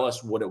just tell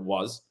us what it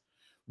was,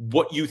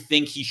 what you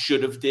think he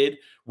should have did.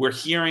 We're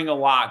hearing a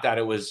lot that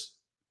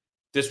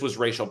this was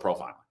racial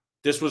profiling.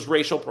 This was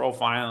racial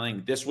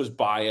profiling. This was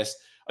bias.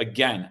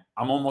 Again,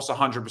 I'm almost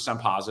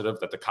 100% positive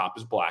that the cop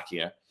is black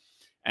here.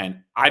 And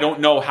I don't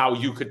know how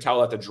you could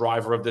tell that the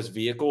driver of this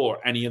vehicle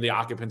or any of the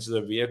occupants of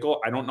the vehicle,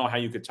 I don't know how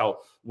you could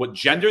tell what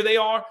gender they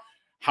are,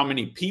 how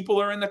many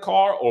people are in the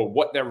car, or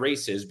what their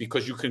race is,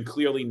 because you can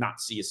clearly not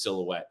see a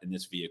silhouette in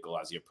this vehicle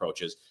as he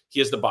approaches.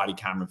 Here's the body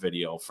camera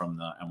video from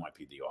the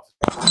NYPD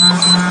officer.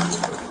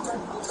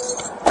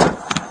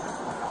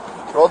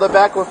 Roll that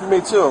back one for me,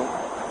 too.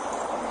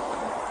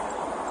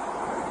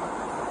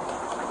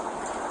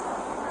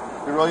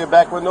 Can you roll your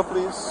back window,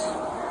 please?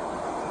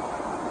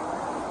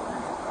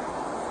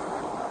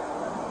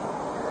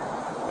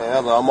 Hey,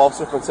 hello, I'm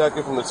Officer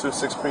Fonseca from the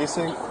 26th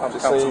Precinct. I'm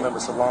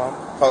Councilmember Salam.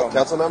 Oh,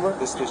 council member?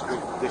 This district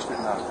 9.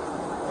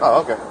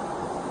 Oh, okay.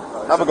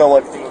 Have a good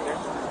one. Okay?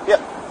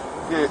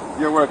 Yeah.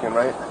 You're working,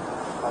 right?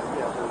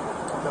 Yeah.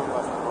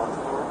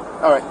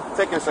 All right.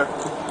 Take care, sir.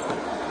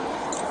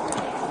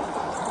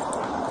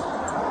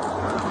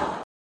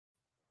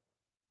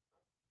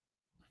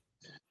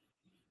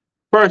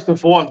 First and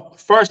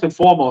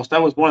foremost,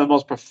 that was one of the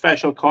most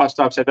professional car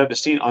stops I've ever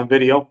seen on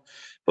video.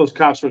 Those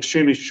cops were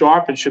extremely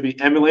sharp and should be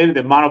emulated.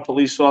 They're model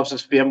police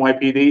officers for the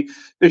NYPD.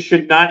 This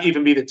should not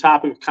even be the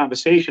topic of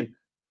conversation.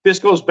 This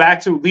goes back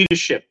to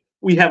leadership.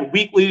 We have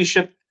weak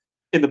leadership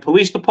in the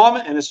police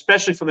department, and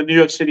especially from the New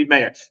York City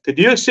mayor. The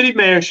New York City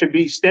mayor should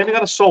be standing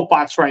on a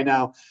soapbox right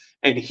now,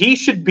 and he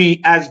should be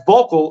as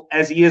vocal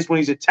as he is when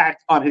he's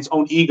attacked on his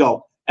own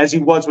ego, as he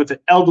was with an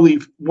elderly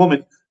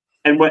woman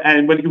and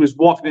when he was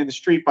walking in the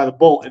street by the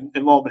Bull in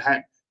Lower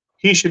Manhattan.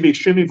 He should be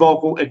extremely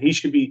vocal, and he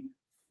should be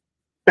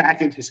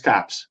backing his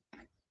cops.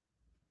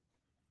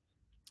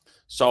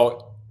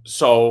 So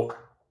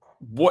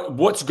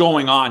what's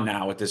going on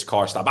now with this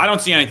car stop? I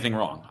don't see anything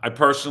wrong. I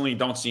personally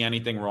don't see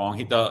anything wrong.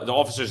 The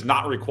officer's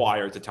not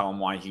required to tell him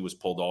why he was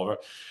pulled over.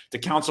 The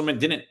councilman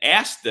didn't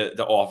ask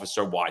the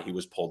officer why he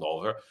was pulled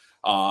over.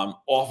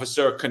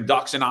 Officer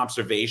conducts an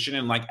observation,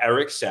 and like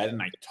Eric said,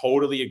 and I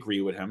totally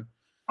agree with him,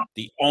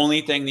 the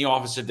only thing the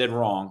officer did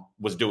wrong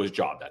was do his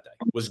job that day,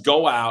 was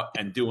go out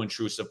and do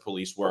intrusive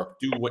police work,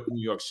 do what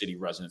New York City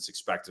residents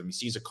expect of him. He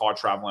sees a car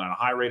traveling at a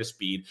high rate of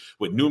speed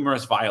with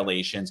numerous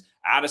violations,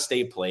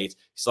 out-of-state plates.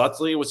 So let's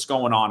see what's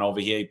going on over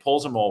here. He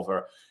pulls him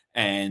over,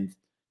 and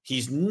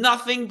he's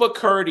nothing but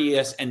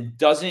courteous and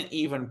doesn't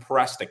even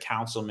press the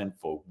councilman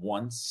for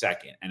 1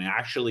 second, and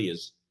actually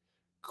is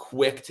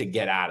quick to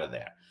get out of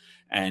there.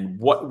 And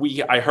what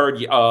I heard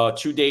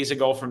 2 days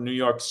ago from New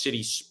York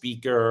City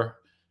Speaker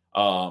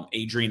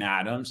Adrian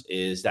Adams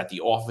is that the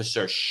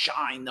officer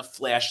shined the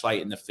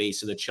flashlight in the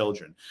face of the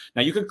children.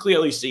 Now, you could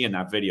clearly see in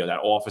that video that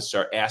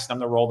officer asked them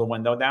to roll the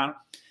window down.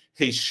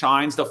 He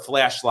shines the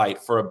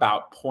flashlight for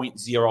about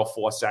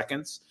 0.04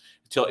 seconds.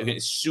 Till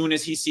as soon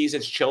as he sees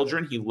his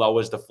children, he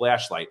lowers the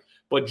flashlight.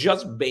 But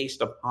just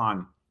based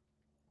upon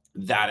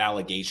that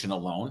allegation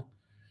alone,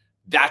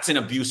 that's an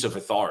abuse of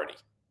authority.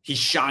 He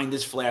shined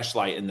his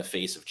flashlight in the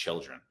face of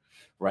children,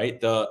 right?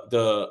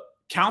 The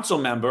council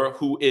member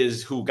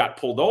who got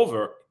pulled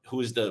over,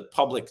 who is the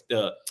public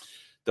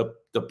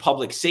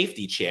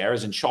safety chair,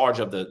 is in charge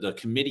of the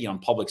Committee on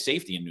Public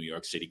Safety in New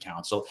York City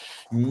Council,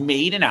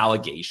 made an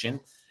allegation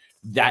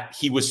that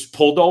he was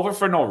pulled over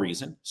for no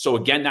reason. So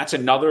again, that's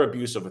another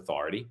abuse of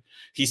authority.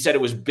 He said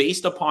it was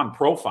based upon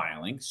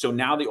profiling. So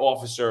now the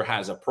officer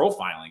has a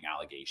profiling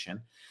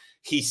allegation.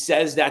 He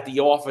says that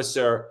the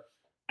officer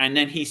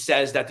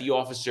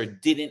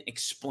didn't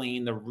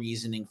explain the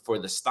reasoning for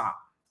the stop,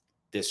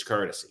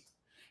 discourtesy,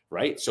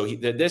 right? So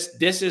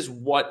this is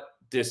what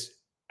this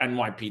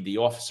NYPD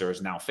officer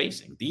is now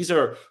facing.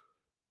 There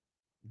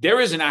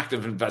is an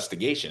active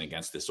investigation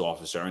against this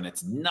officer, and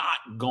it's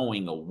not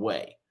going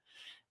away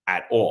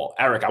at all.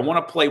 Eric, I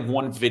want to play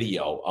one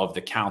video of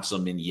the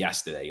councilman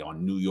yesterday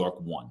on New York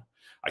One.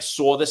 I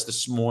saw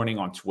this morning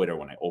on Twitter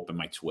when I opened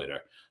my Twitter.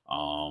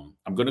 I'm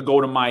going to go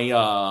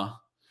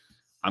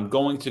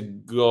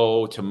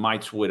to my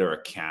Twitter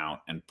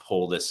account and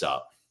pull this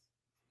up.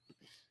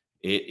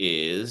 It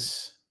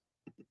is.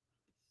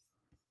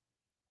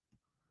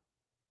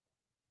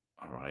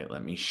 All right,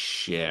 let me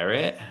share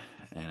it.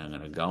 And I'm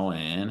going to go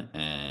in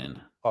and.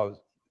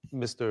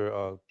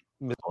 Mr.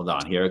 Hold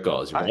on, here it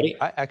goes. Ready?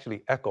 I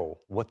actually echo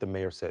what the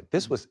mayor said.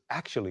 This was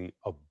actually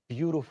a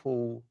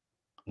beautiful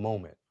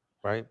moment,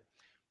 right?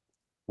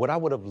 What I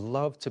would have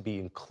loved to be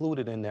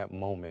included in that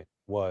moment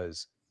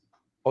was,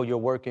 oh, you're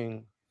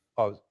working,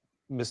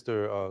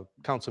 Mr.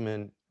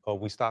 Councilman,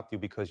 we stopped you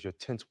because your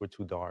tints were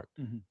too dark.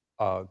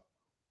 We're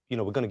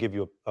going to give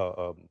you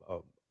our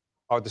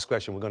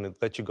discretion. We're going to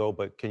let you go,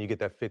 but can you get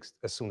that fixed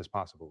as soon as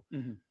possible?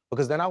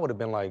 Because then I would have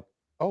been like,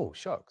 oh,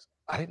 shucks,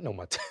 I didn't know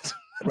my tints.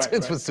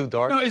 Tints was too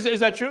dark. No, is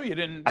that true? You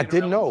didn't? I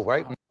didn't know,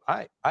 right?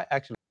 I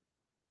actually.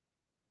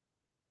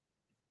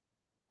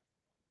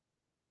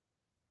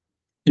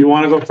 You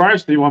want to go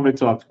first, or do you want me to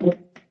talk?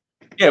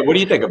 Yeah. What do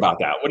you think about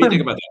that? What do you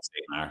think about that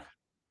statement?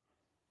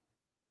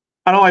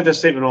 I don't like that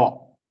statement at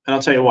all, and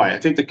I'll tell you why. I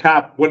think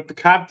what the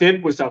cop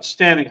did was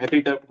outstanding. I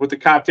think that what the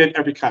cop did,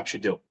 every cop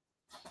should do.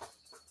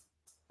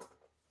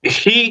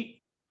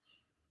 He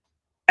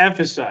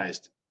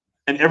emphasized,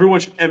 and everyone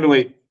should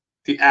emulate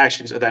the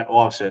actions of that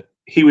officer.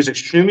 He was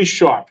extremely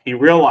sharp. He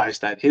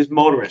realized that his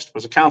motorist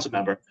was a council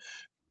member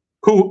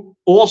who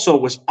also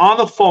was on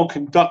the phone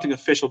conducting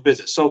official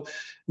business. So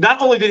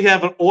not only did he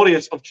have an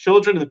audience of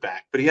children in the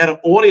back, but he had an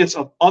audience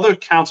of other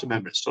council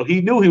members. So he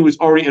knew he was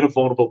already in a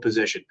vulnerable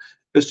position.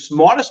 The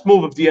smartest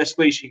move of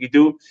de-escalation he could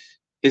do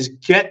is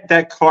get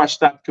that car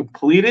stop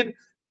completed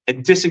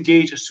and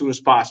disengage as soon as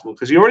possible,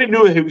 because he already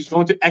knew that he was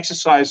going to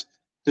exercise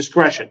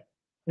discretion,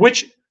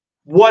 which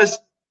was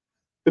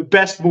the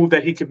best move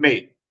that he could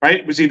make,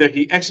 right? It was either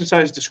he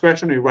exercised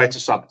discretion or he writes a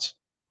summons.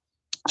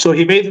 So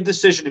he made the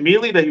decision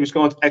immediately that he was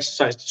going to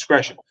exercise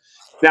discretion.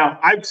 Now,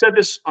 I've said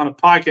this on a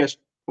podcast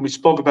when we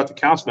spoke about the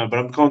councilman, but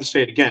I'm going to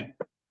say it again.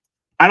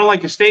 I don't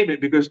like his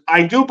statement because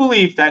I do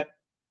believe that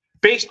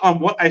based on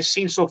what I've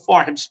seen so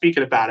far, him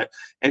speaking about it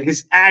and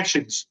his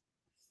actions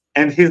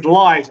and his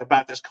lies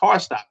about this car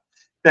stop,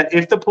 that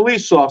if the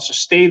police officer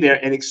stayed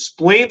there and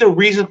explained the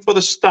reason for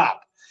the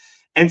stop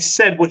and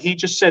said what he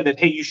just said, that,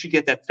 hey, you should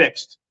get that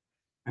fixed,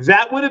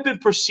 that would have been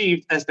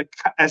perceived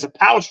as a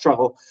power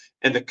struggle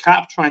and the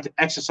cop trying to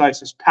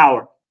exercise his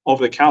power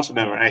over the council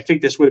member. And I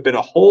think this would have been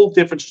a whole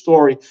different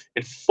story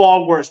and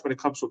far worse when it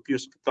comes to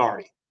abuse of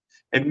authority.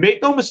 And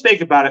make no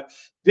mistake about it,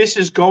 this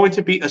is going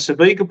to be a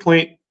civilian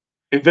complaint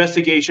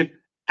investigation.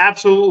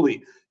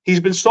 Absolutely. He's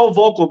been so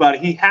vocal about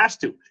it. He has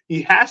to.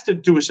 He has to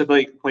do a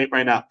civilian complaint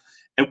right now.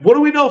 And what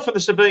do we know from the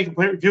Civilian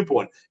Complaint Review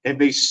Board? And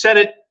they said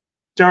it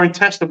during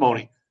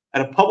testimony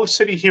at a public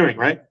city hearing,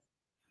 right?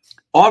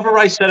 Arva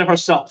Rice said it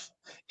herself.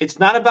 It's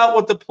not about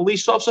what the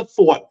police officer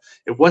thought.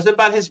 It wasn't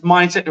about his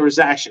mindset or his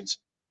actions.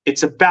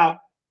 It's about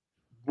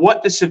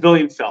what the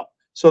civilian felt.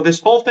 So this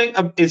whole thing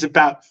is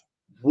about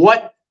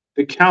what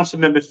the council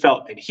member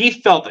felt. And he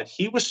felt that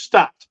he was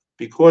stopped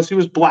because he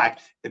was black.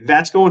 And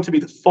that's going to be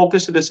the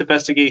focus of this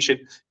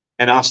investigation.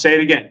 And I'll say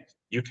it again.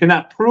 You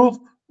cannot prove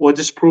or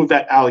disprove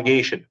that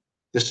allegation.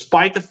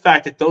 Despite the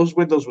fact that those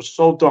windows were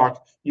so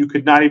dark, you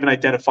could not even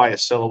identify a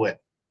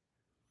silhouette.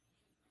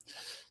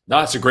 No,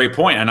 that's a great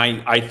point. And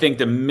I think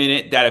the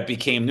minute that it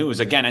became news,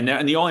 again,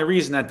 and the only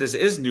reason that this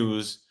is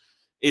news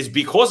is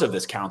because of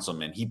this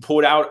councilman. He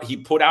put out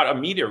a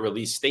media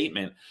release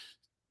statement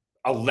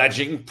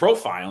alleging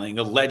profiling,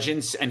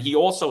 and he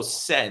also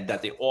said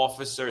that the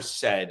officer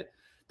said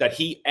that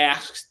he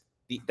asked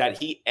the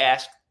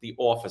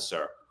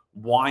officer,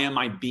 why am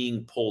I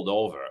being pulled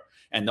over?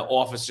 And the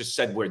officer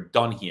said, we're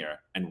done here,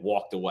 and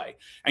walked away.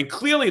 And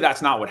clearly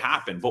that's not what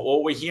happened. But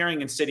what we're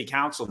hearing in city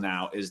council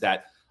now is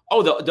that,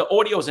 oh, the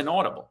audio is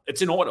inaudible.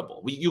 It's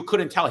inaudible. You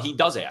couldn't tell. He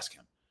does ask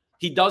him.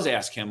 He does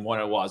ask him what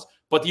it was.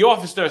 But the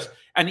officer,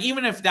 And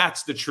even if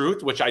that's the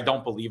truth, which I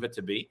don't believe it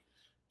to be,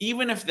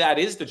 even if that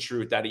is the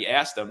truth that he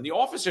asked them, the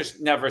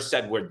officers never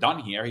said, "We're done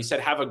here." He said,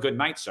 "Have a good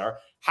night, sir."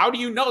 How do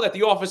you know that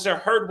the officer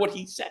heard what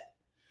he said?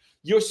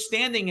 You're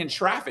standing in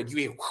traffic. You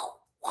hear,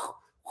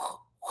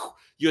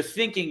 you're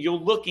thinking, you're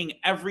looking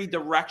every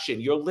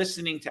direction. You're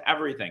listening to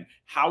everything.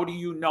 How do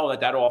you know that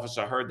that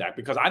officer heard that?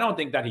 Because I don't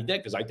think that he did,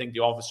 because I think the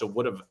officer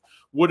would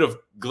have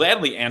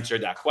gladly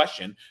answered that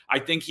question. I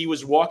think he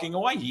was walking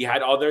away. He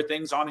had other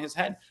things on his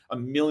head, a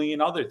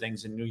million other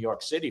things in New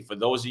York City. For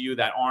those of you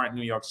that aren't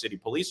New York City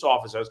police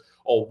officers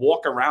or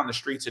walk around the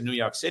streets of New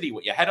York City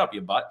with your head up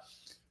your butt,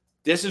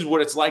 this is what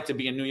it's like to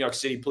be a New York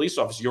City police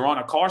officer. You're on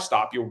a car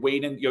stop. You're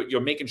waiting.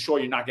 You're making sure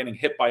you're not getting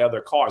hit by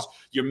other cars.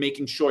 You're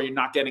making sure you're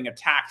not getting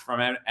attacked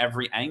from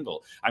every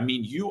angle. I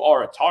mean, you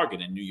are a target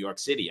in New York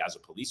City as a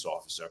police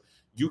officer.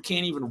 You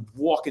can't even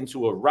walk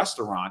into a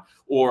restaurant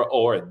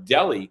or a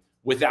deli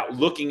without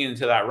looking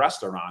into that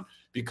restaurant,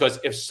 because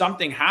if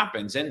something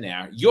happens in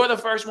there, you're the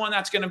first one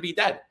that's going to be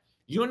dead.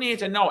 You need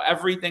to know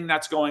everything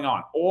that's going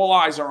on. All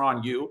eyes are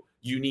on you.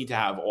 You need to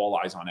have all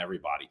eyes on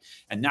everybody.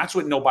 And that's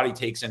what nobody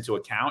takes into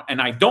account.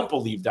 And I don't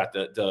believe that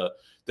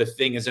the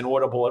thing is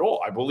inaudible at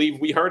all. I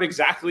believe we heard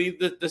exactly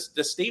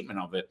the statement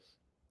of it.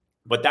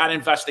 But that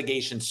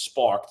investigation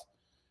sparked,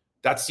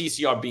 that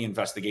CCRB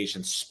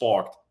investigation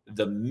sparked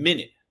the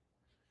minute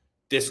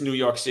this New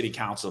York City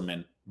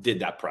councilman did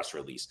that press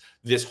release.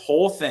 This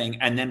whole thing.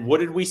 And then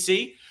what did we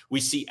see? We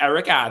see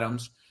Eric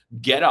Adams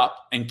get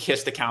up and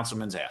kiss the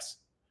councilman's ass,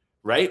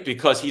 right?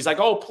 Because he's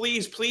like, "Oh,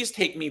 please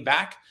take me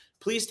back.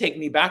 Please take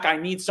me back. I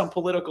need some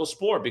political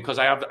support because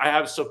I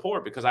have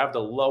support because I have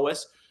the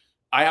lowest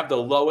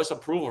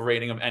approval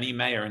rating of any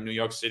mayor in New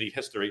York City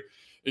history,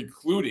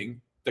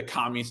 including the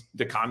communist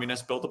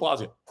Bill de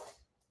Blasio."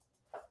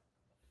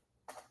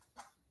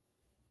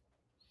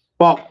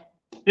 Well,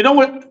 you know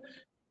what?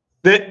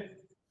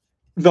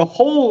 The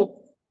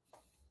whole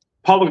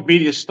public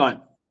media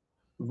stunt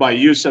by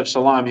Yusuf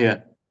Salam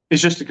here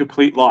is just a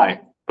complete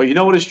lie. But you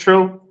know what is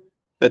true?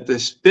 That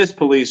this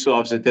police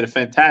officer did a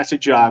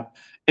fantastic job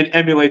and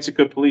emulates a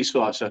good police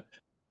officer.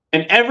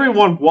 And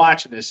everyone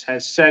watching this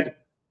has said,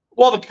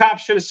 "Well, the cop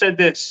should have said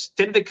this.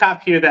 Didn't the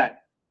cop hear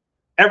that?"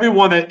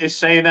 Everyone that is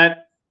saying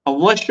that,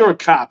 unless you're a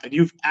cop and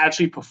you've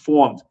actually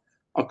performed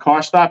a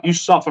car stop, you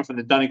suffer from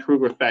the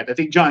Dunning-Kruger effect. I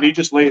think, John, you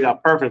just laid it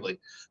out perfectly.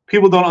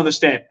 People don't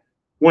understand.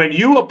 When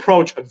you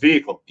approach a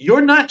vehicle,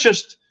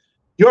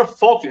 your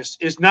focus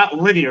is not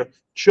linear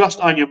just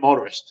on your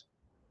motorist.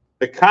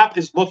 The cop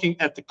is looking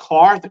at the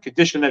car, the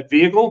condition of that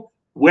vehicle,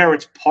 where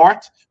it's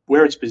parked,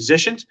 where it's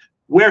positioned,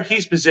 where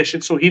he's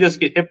positioned so he doesn't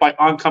get hit by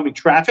oncoming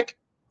traffic.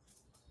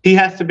 He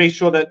has to make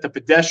sure that the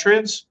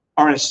pedestrians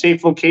are in a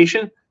safe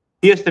location.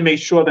 He has to make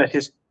sure that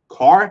his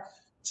car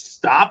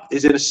stop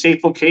is in a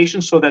safe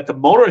location so that the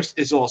motorist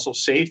is also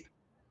safe.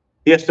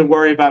 He has to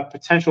worry about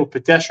potential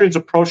pedestrians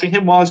approaching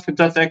him while he's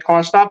conducting that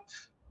car stop.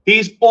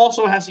 He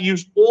also has to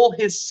use all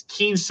his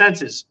keen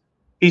senses.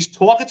 He's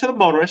talking to the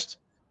motorist.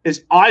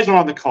 His eyes are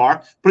on the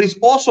car, but he's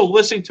also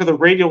listening to the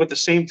radio at the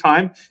same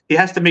time. He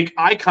has to make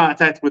eye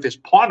contact with his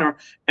partner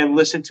and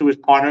listen to his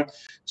partner.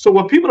 So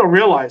what people don't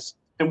realize,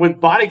 and with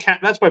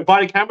that's why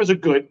body cameras are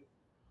good,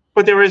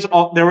 but there is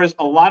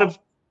a lot of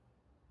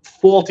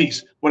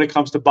faulties when it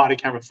comes to body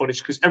camera footage,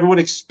 because everyone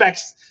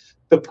expects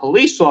the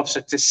police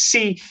officer to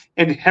see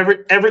and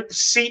hear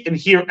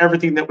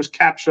everything that was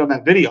captured on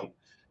that video.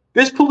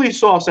 This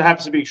police officer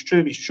happens to be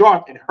extremely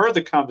sharp and heard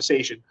the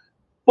conversation.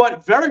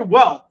 But very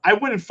well, I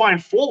wouldn't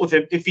find fault with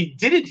him if he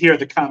didn't hear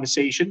the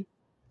conversation,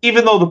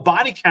 even though the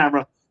body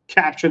camera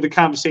captured the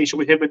conversation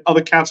with him and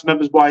other council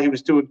members while he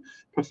was doing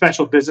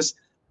professional business.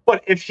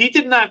 But if he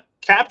did not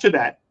capture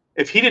that,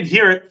 if he didn't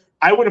hear it,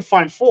 I wouldn't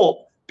find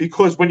fault,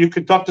 because when you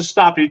conduct a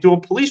stop and you're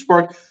doing police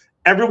work,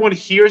 everyone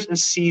hears and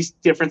sees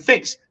different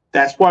things.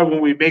 That's why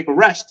when we make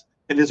arrest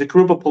and there's a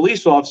group of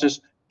police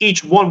officers,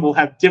 each one will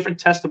have different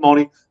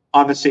testimony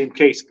on the same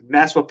case. And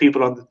that's what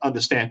people don't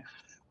understand.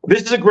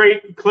 This is a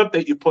great clip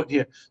that you put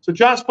here. So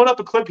John's put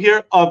up a clip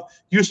here of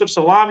Yusuf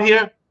Salam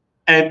here.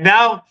 And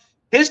now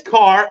his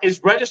car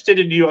is registered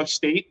in New York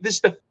State.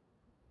 This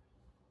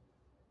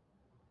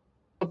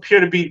appear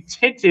to be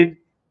tinted,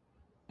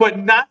 but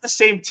not the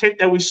same tint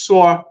that we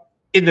saw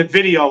in the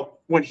video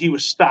when he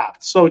was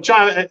stopped. So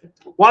John,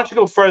 why don't you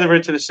go further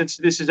into this, since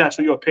this is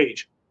actually your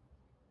page?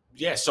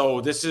 Yeah,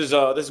 so this is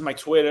my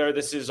Twitter.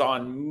 This is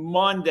on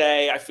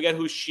Monday. I forget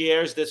who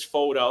shares this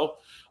photo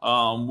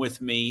with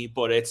me,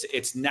 but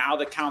it's now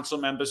the council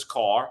member's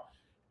car,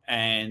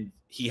 and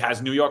he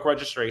has New York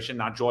registration,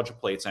 not Georgia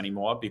plates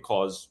anymore,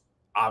 because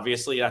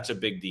obviously that's a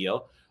big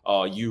deal.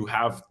 You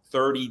have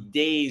 30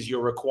 days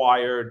you're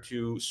required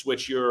to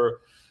switch your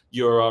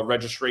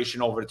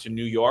registration over to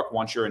New York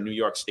once you're a New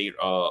York State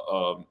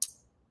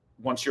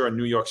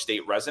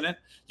resident.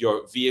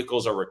 Your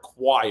vehicles are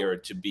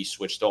required to be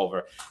switched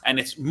over. And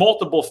it's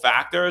multiple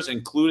factors,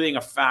 including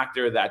a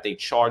factor that they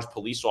charge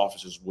police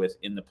officers with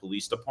in the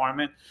police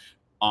department.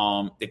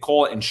 They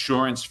call it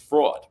insurance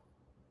fraud.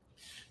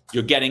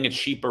 You're getting a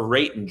cheaper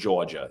rate in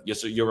Georgia.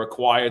 You're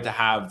required to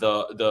have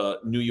the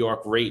New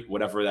York rate,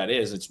 whatever that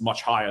is. It's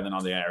much higher than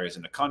other areas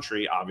in the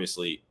country.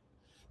 Obviously,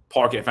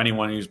 if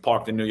anyone who's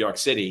parked in New York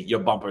City, your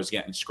bumper's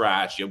getting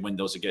scratched, your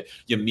windows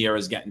your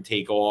mirror's getting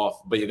taken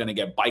off, but you're going to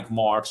get bike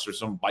marks, or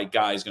some bike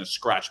guy is going to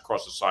scratch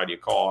across the side of your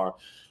car.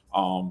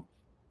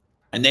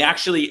 And they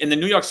actually, in the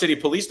New York City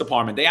Police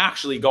Department, they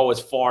actually go as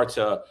far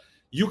to,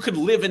 you could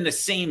live in the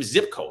same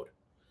zip code.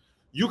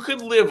 You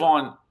could live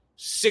on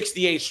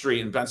 68th Street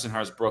in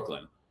Bensonhurst,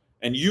 Brooklyn,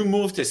 and you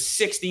move to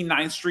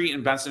 69th Street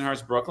in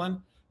Bensonhurst,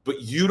 Brooklyn,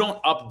 but you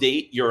don't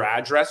update your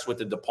address with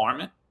the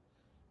department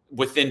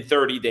within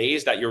 30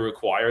 days that you're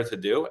required to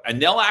do,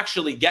 and they'll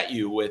actually get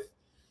you with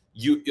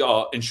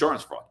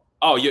insurance fraud.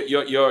 Oh,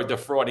 you're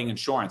defrauding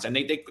insurance, and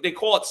they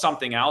call it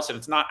something else, and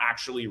it's not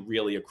actually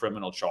really a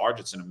criminal charge;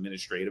 it's an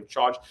administrative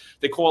charge.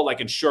 They call it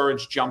like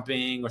insurance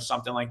jumping or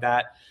something like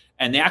that,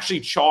 and they actually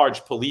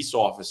charge police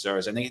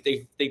officers, and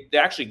they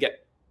actually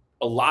get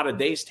a lot of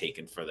days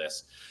taken for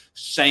this,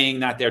 saying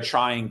that they're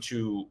trying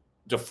to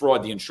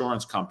defraud the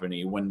insurance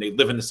company when they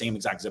live in the same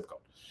exact zip code.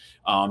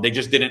 They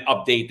just didn't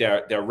update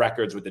their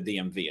records with the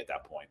DMV at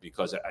that point,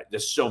 because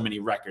there's so many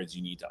records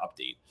you need to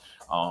update.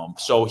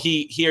 So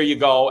here you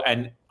go.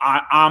 And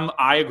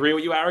I agree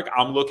with you, Eric.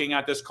 I'm looking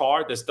at this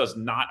car. This does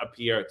not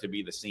appear to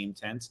be the same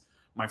tint.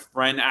 My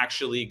friend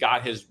actually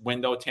got his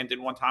window tinted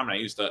one time, and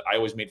I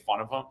always made fun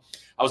of him.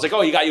 I was like,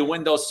 "Oh, you got your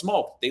windows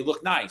smoked. They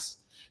look nice."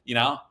 You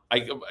know,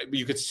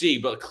 you could see,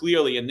 but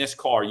clearly in this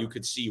car, you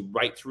could see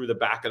right through the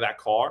back of that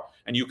car,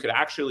 and you could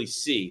actually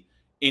see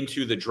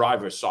into the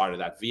driver's side of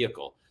that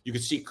vehicle. You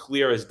could see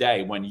clear as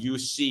day when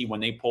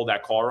they pulled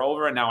that car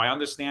over. And now I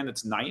understand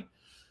it's night,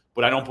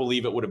 but I don't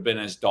believe it would have been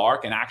as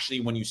dark. And actually,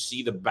 when you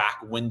see the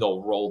back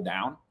window roll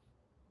down,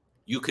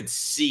 you could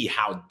see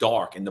how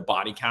dark in the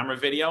body camera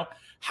video,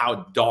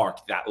 how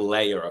dark that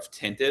layer of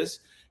tint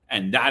is.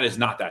 And that is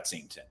not that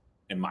same tint,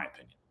 in my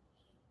opinion.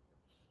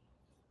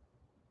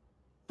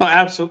 Oh,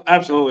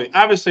 absolutely.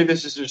 Obviously,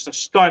 this is just a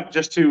stunt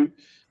just to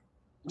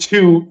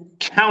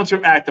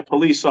counteract the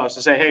police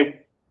officer, say,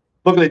 hey,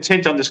 look at the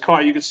tint on this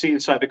car. You can see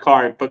inside the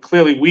car. But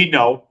clearly we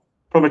know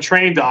from a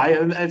trained eye,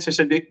 and as I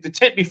said, the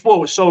tint before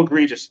was so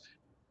egregious.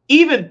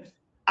 Even,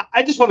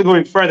 I just want to go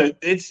even further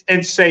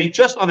and say,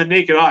 just on the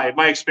naked eye,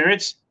 my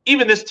experience,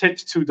 even this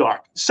tint's too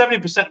dark.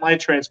 70% light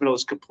transmittal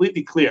is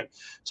completely clear.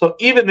 So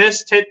even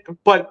this tint,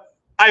 but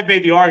I've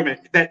made the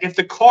argument that if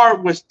the car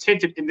was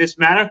tinted in this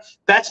manner,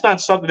 that's not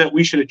something that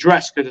we should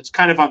address, because it's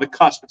kind of on the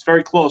cusp. It's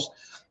very close.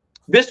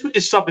 This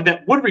is something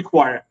that would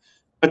require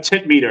a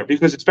tint meter,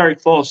 because it's very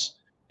close.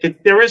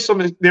 There is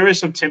some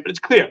tint, but it's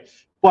clear.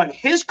 But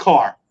his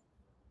car,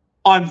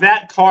 on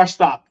that car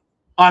stop,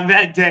 on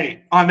that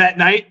day, on that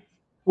night,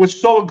 was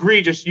so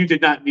egregious you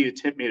did not need a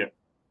tint meter.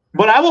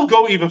 But I will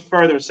go even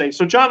further and say,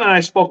 so John and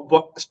I spoke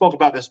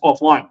about this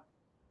offline.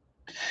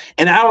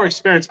 In our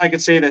experience, I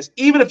could say this: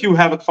 even if you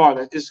have a car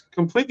that is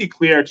completely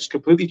clear, just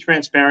completely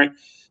transparent,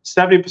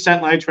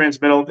 70% light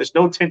transmittal, there's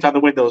no tint on the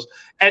windows,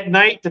 at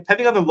night,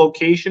 depending on the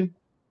location,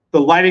 the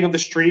lighting of the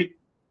street,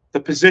 the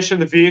position of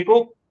the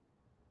vehicle,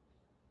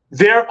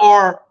 there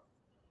are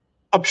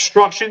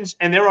obstructions,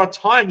 and there are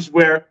times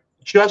where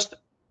just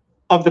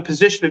of the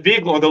position of the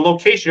vehicle or the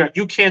location,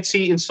 you can't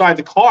see inside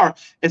the car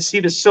and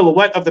see the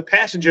silhouette of the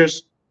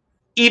passengers,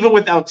 even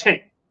without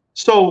tint.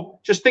 So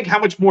just think how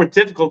much more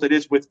difficult it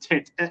is with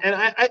tint. And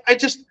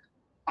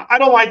I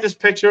don't like this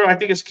picture. I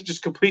think it's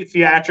just complete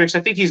theatrics.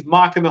 I think he's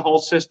mocking the whole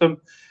system.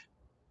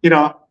 You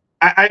know,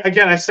 I think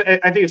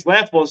it's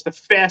laughable. It's the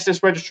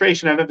fastest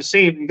registration I've ever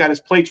seen. He got his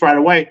plates right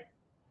away.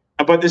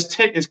 But this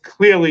tint is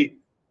clearly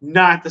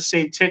not the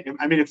same tint.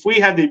 I mean, if we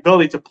had the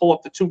ability to pull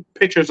up the two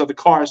pictures of the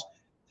cars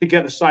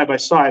together side by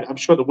side, I'm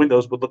sure the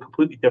windows would look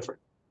completely different.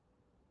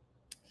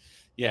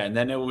 Yeah, and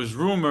then it was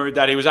rumored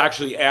that he was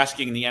actually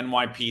asking the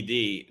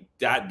NYPD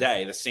that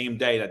day, the same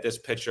day that this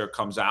picture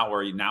comes out,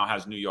 where he now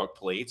has New York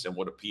plates and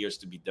what appears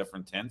to be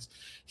different tints.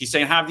 He's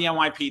saying, have the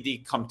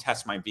NYPD come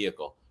test my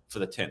vehicle for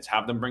the tints.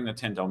 Have them bring the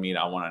tintometer.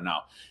 I want to know.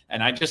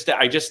 And I just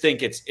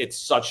think it's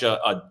such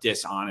a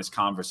dishonest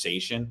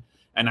conversation.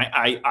 And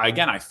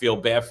I feel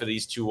bad for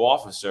these two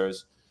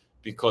officers,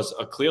 because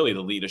clearly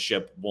the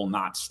leadership will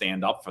not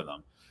stand up for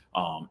them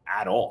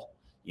at all.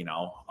 You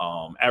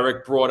know,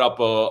 Eric brought up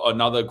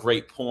another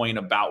great point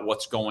about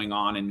what's going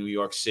on in New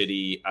York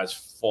City as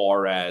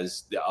far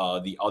as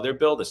the other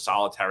bill, the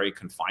solitary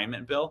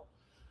confinement bill.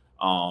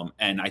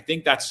 And I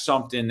think that's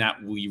something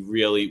that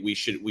we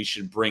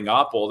should bring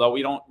up, although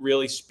we don't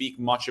really speak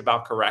much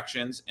about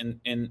corrections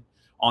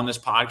on this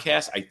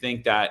podcast. I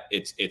think that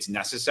it's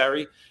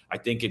necessary. I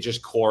think it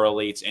just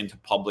correlates into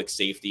public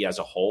safety as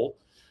a whole.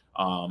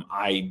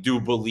 I do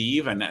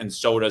believe, and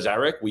so does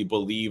Eric, we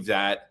believe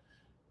that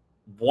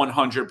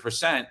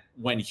 100%,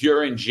 when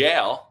you're in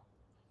jail,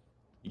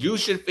 you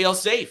should feel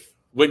safe.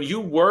 When you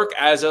work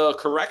as a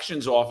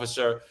corrections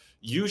officer,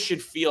 you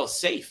should feel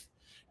safe.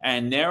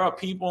 And there are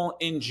people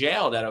in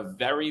jail that are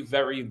very,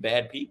 very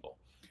bad people.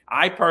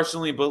 I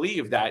personally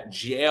believe that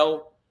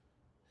jail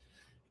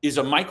is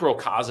a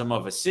microcosm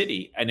of a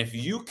city. And if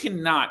you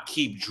cannot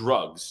keep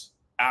drugs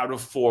out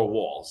of four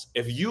walls.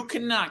 If you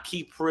cannot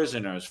keep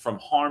prisoners from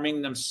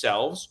harming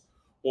themselves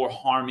or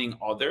harming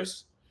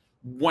others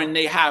when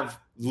they have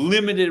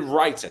limited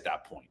rights at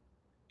that point,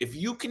 if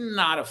you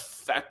cannot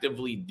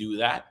effectively do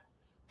that,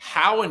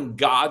 how in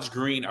God's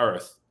green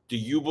earth do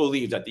you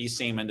believe that these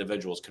same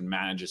individuals can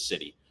manage a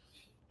city?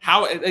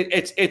 How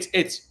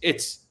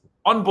it's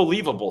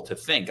unbelievable to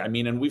think. I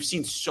mean, and we've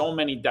seen so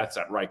many deaths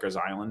at Rikers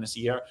Island this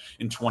year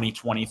in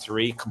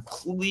 2023,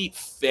 complete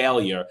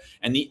failure.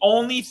 And the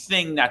only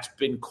thing that's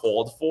been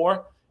called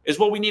for is,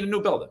 well, we need a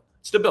new building.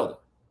 It's the building.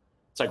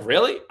 It's like,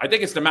 really? I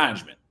think it's the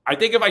management. I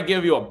think if I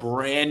give you a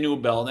brand new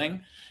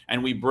building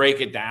and we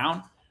break it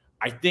down,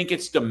 I think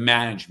it's the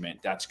management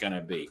that's going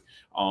to be.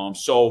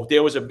 So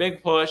there was a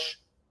big push.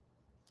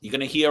 You're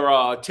going to hear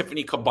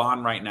Tiffany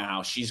Caban right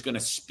now. She's going to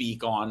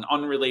speak on,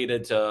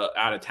 unrelated to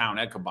out-of-town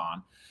Ed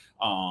Caban.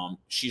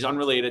 She's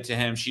unrelated to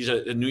him. She's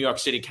a New York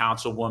City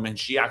councilwoman.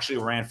 She actually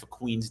ran for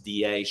Queens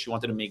DA. She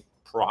wanted to make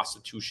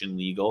prostitution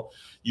legal.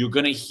 You're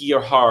going to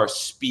hear her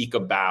speak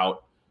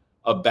about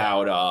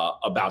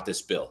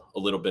this bill, a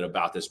little bit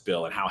about this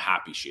bill and how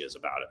happy she is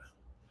about it.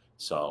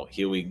 So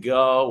here we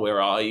go.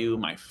 Where are you,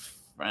 my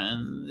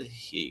friend?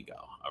 Here you go.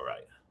 All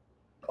right.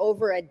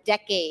 Over a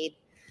decade.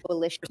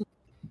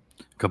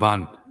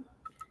 Caban.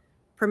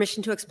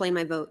 Permission to explain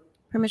my vote.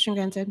 Permission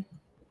granted.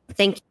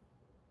 Thank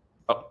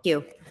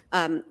you.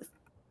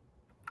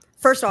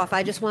 First off,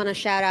 I just want to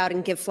shout out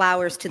and give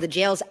flowers to the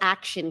Jails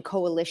Action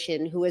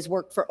Coalition, who has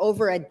worked for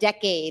over a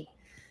decade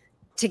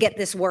to get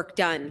this work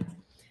done.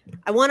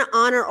 I want to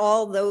honor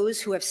all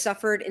those who have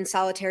suffered in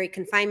solitary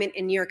confinement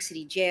in New York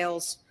City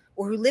jails,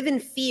 or who live in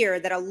fear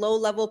that a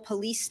low-level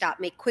police stop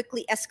may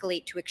quickly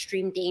escalate to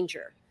extreme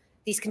danger.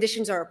 These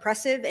conditions are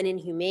oppressive and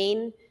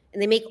inhumane,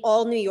 and they make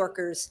all New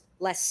Yorkers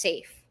less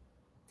safe.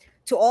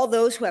 To all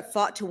those who have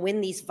fought to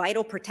win these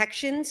vital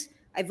protections,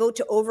 I vote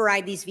to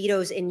override these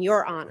vetoes in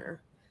your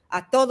honor.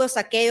 A todos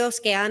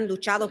aquellos que han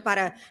luchado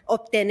para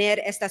obtener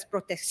estas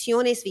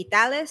protecciones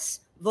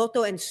vitales,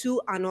 voto en su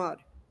honor.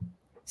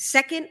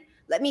 Second,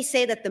 let me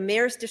say that the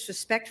mayor's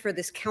disrespect for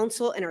this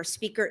council and our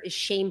speaker is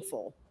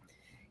shameful.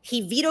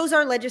 He vetoes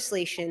our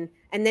legislation,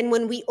 and then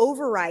when we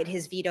override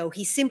his veto,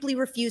 he simply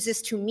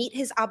refuses to meet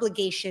his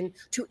obligation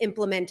to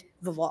implement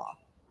the law.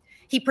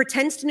 He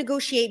pretends to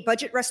negotiate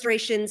budget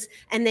restorations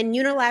and then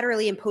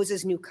unilaterally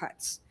imposes new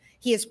cuts.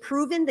 He has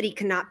proven that he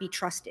cannot be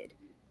trusted.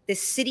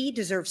 This city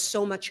deserves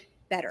so much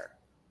better.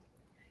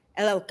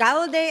 El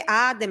alcalde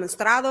ha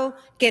demostrado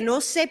que no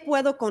se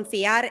puede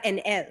confiar en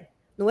él.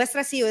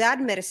 Nuestra ciudad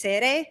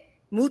merece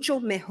mucho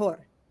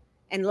mejor.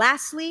 And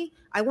lastly,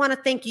 I want to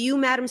thank you,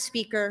 Madam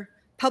Speaker,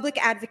 public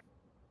advocate.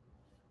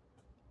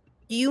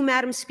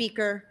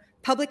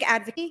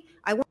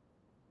 I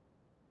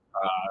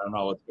don't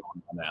know what's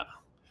going on there,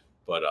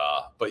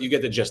 but you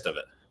get the gist of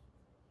it.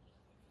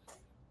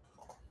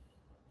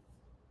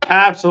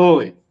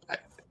 Absolutely.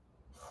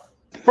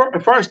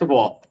 First of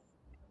all,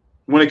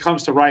 when it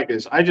comes to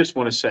Rikers, I just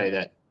want to say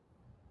that,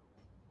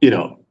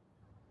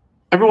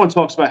 everyone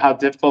talks about how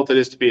difficult it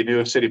is to be a New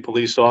York City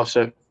police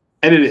officer,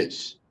 and it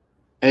is.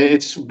 And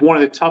it's one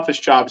of the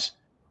toughest jobs,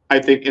 I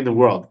think, in the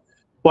world.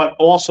 But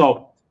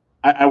also,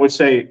 I would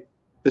say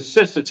the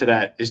sister to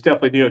that is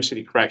definitely New York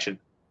City Correction.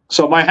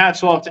 So my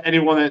hat's off to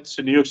anyone that's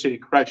a New York City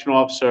Correction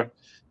officer,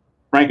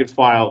 rank and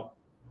file.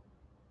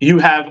 You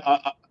have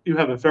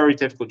a very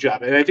difficult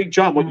job. And I think,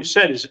 John, what you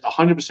said is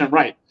 100%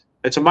 right.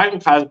 It's a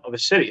microcosm of a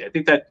city. I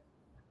think that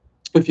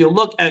if you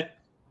look at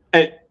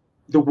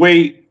the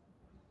way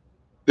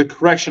the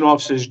correction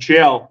officers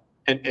jail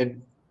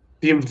and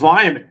the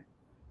environment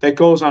that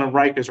goes on in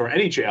Rikers or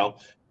any jail,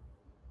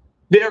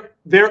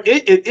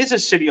 it is a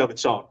city of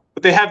its own.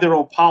 But they have their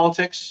own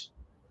politics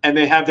and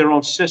they have their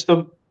own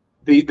system.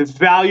 The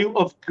value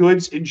of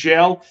goods in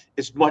jail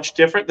is much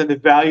different than the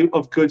value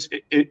of goods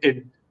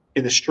in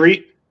the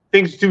street.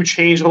 Things do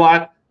change a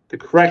lot. The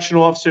correction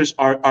officers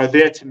are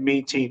there to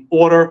maintain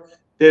order.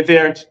 They're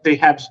there. They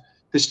have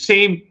the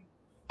same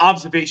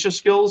observation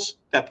skills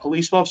that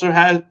police officers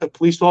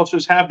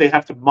have. They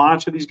have to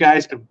monitor these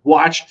guys and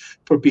watch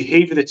for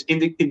behavior that's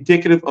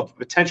indicative of a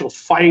potential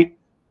fight,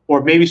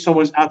 or maybe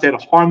someone's out there to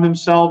harm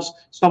themselves.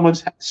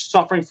 Someone's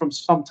suffering from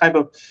some type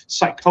of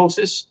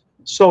psychosis.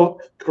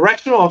 So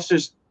correctional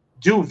officers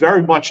do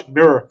very much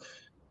mirror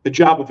the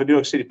job of a New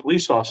York City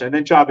police officer, and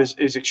that job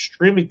is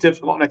extremely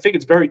difficult. And I think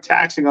it's very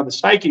taxing on the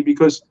psyche,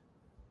 because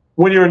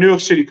when you're a New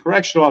York City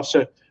correctional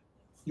officer,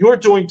 you're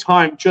doing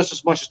time just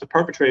as much as the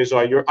perpetrators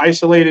are. You're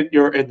isolated.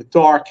 You're in the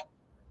dark.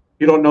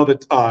 You don't know the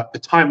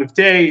time of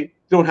day. You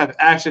don't have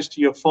access to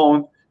your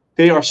phone.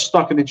 They are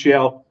stuck in the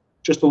jail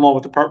just along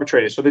with the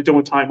perpetrators. So they're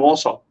doing time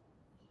also.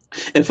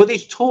 And for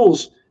these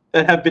tools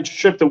that have been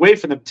stripped away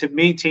from them to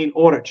maintain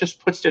order, just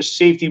puts their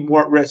safety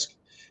more at risk.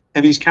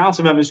 And these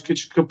council members could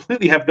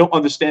completely have no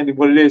understanding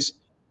what it is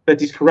that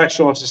these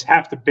correctional officers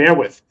have to bear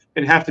with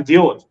and have to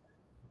deal with.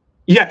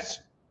 Yes.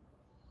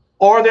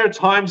 Are there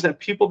times that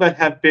people that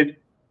have been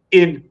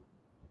in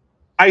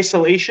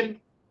isolation,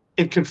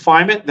 in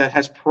confinement, that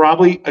has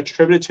probably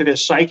attributed to their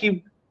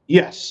psyche?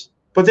 Yes.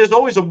 but there's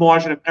always a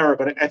margin of error.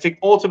 But I think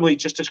ultimately,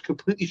 just to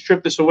completely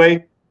strip this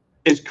away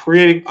is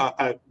creating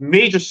a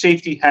major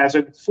safety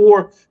hazard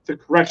for the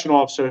correctional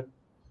officers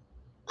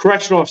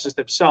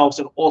themselves,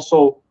 and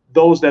also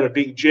those that are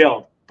being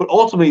jailed. But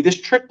ultimately, this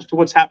trickles to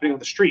what's happening on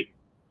the street,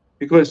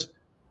 because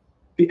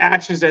the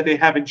actions that they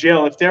have in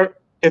jail,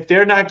 if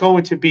they're not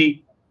going to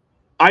be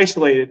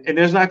isolated, and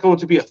there's not going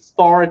to be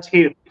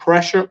authoritative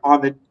pressure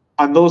on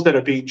those that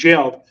are being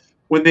jailed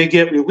when they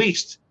get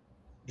released,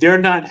 they're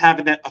not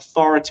having that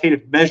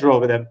authoritative measure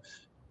over them.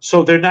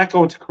 So they're not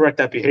going to correct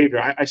that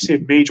behavior. I see a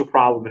major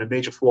problem and a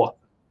major flaw.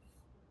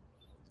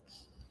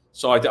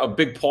 So a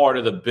big part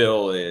of the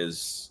bill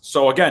is,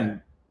 so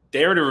again,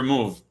 they already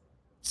removed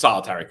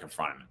solitary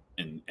confinement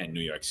in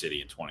New York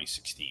City in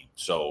 2016.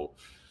 So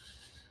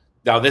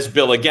now this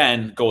bill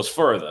again goes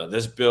further.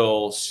 This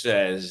bill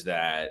says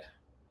that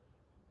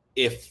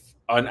if,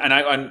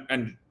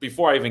 and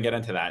before I even get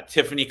into that,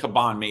 Tiffany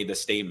Caban made the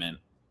statement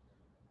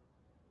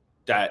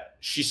that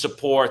she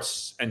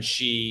supports and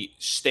she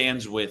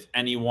stands with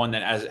anyone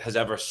that has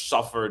ever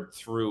suffered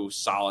through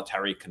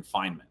solitary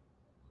confinement.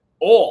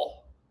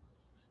 All,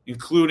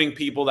 including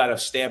people that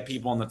have stabbed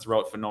people in the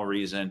throat for no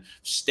reason,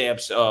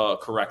 stabbed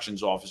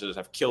corrections officers,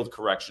 have killed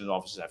corrections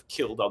officers, have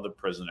killed other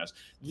prisoners.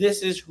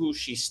 This is who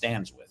she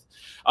stands with.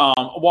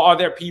 Well, are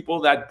there people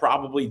that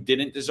probably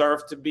didn't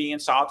deserve to be in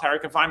solitary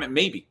confinement?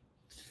 Maybe.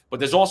 But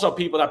there's also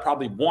people that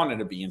probably wanted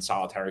to be in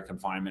solitary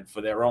confinement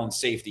for their own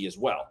safety as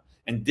well,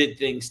 and did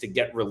things to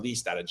get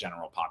released out of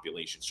general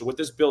population. So what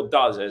this bill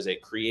does is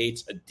it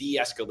creates a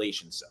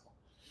de-escalation cell.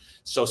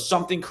 So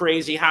something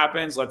crazy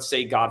happens, let's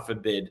say, God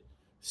forbid,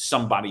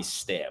 somebody's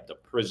stabbed, a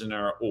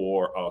prisoner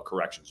or a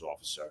corrections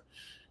officer.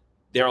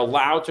 They're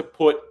allowed to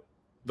put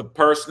the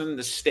person,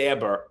 the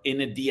stabber,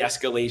 in a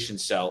de-escalation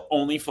cell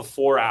only for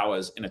 4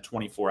 hours in a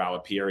 24-hour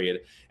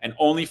period, and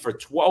only for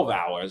 12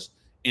 hours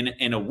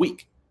in a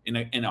week,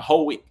 in a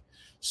whole week.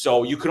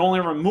 So you can only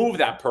remove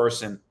that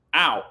person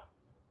out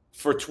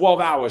for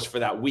 12 hours for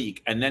that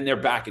week, and then they're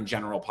back in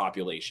general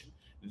population.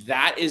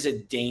 That is a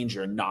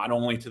danger not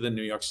only to the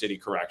New York City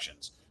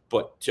corrections,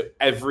 but to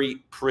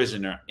every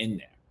prisoner in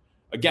there.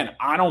 Again,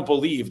 I don't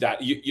believe that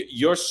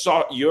you're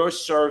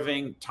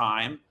serving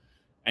time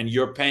and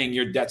you're paying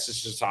your debts to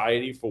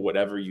society for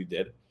whatever you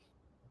did.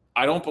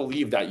 I don't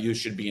believe that you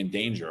should be in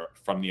danger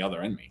from the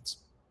other inmates.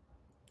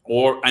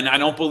 And I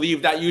don't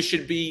believe that you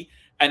should be,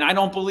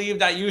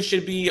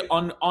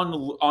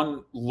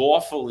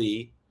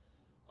 unlawfully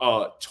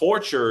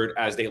tortured,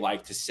 as they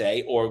like to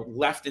say, or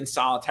left in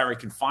solitary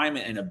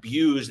confinement and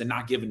abused and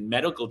not given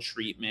medical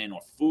treatment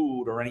or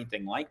food or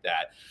anything like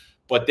that.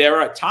 But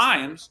there are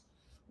times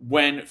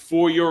when,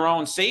 for your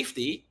own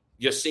safety,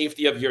 your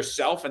safety of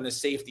yourself and the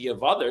safety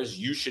of others,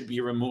 you should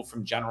be removed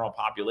from general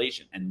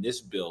population. And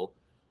this bill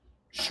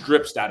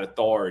strips that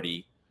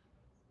authority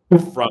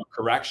from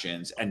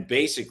corrections. And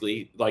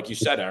basically, like you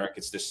said, Eric,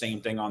 it's the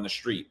same thing on the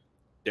street.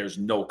 There's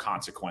no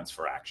consequence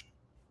for action.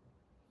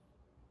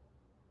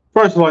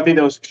 First of all, I think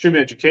that was extremely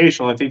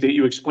educational. I think that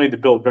you explained the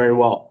bill very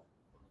well.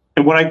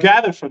 And what I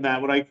gathered from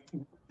that,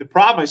 the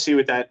problem I see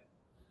with that,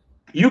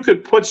 you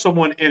could put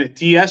someone in a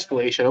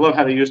de-escalation. I love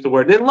how they use the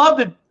word. They love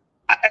it.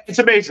 It's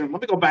amazing. Let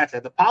me go back to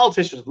that. The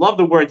politicians love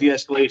the word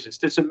de-escalation. It's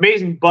this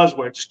amazing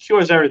buzzword. It just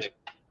cures everything.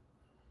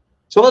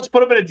 So let's put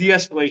them in a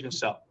de-escalation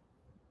cell.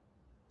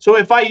 So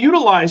if I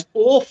utilize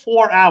all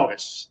 4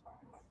 hours,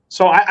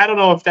 so I don't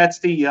know if that's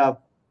the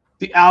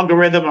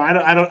algorithm.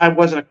 I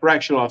wasn't a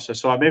correctional officer,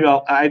 so maybe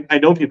I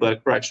know people that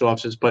are correctional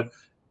officers, but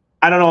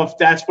I don't know if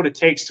that's what it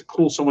takes to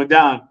cool someone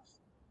down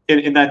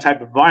in that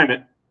type of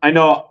environment. I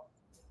know.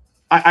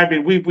 I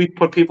mean, we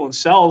put people in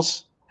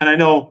cells, and I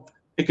know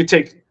it could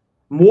take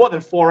more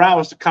than 4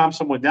 hours to calm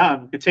someone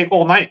down. It could take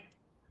all night.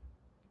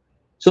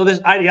 So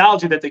this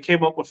ideology that they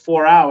came up with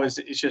 4 hours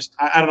is just,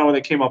 I don't know where they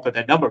came up with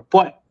that number.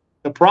 But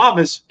the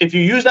problem is, if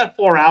you use that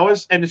 4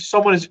 hours, and if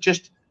someone is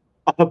just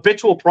a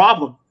habitual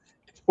problem,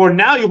 for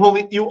now you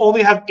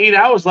only have 8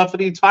 hours left for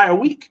the entire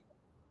week.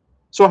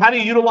 So how do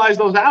you utilize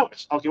those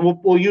hours? Okay,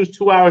 we'll use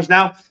 2 hours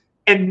now,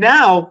 and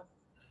now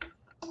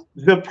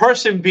the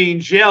person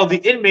being jailed, the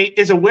inmate,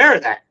 is aware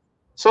of that.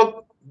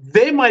 So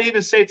they might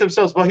even say to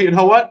themselves, well, you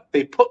know what?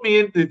 They put me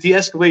in the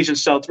de-escalation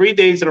cell 3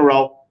 days in a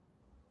row.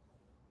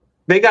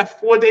 They got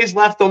 4 days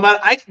left. No matter,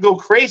 I can go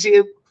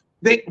crazy.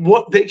 They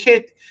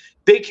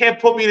can't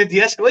put me in a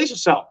de-escalation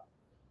cell.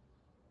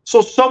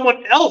 So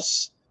someone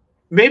else,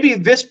 maybe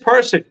this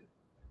person,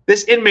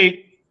 this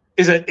inmate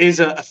is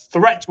a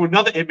threat to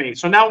another inmate.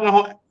 So now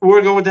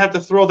we're going to have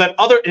to throw that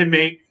other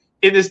inmate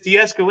in this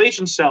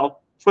de-escalation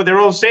cell for their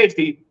own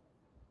safety.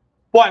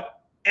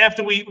 But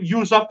after we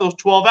use up those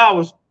 12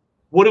 hours,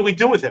 what do we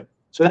do with him?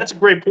 So that's a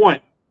great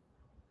point.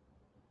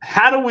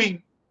 How do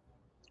we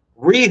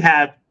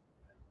rehab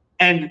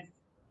and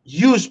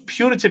use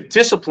punitive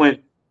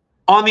discipline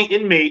on the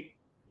inmate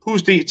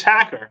who's the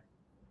attacker?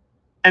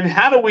 And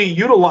how do we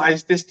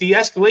utilize this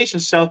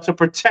de-escalation cell to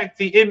protect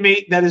the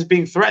inmate that is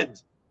being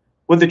threatened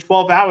when the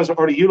 12 hours are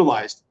already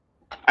utilized?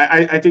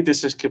 I think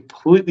this is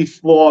completely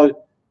flawed.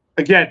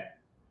 Again,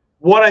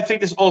 what I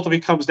think this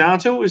ultimately comes down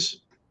to is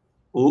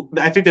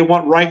I think they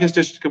want Rikers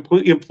just to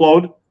completely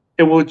implode.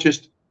 It will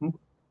just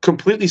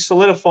completely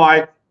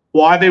solidify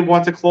why they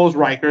want to close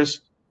Rikers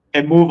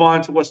and move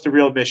on to what's the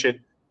real mission,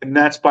 and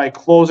that's by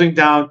closing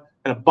down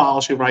and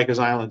abolishing Rikers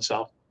Island.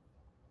 So,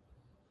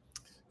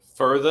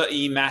 further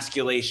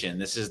emasculation.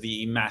 This is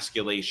the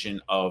emasculation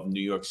of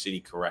New York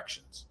City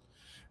corrections,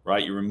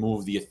 right? You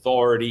remove the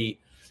authority.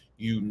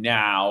 You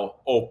now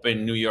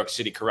open New York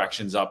City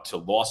corrections up to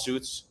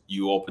lawsuits.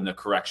 You open the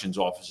corrections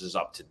officers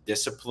up to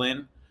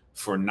discipline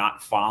for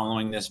not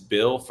following this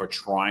bill, for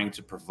trying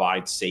to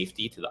provide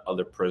safety to the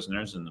other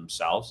prisoners and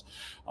themselves.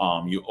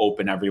 You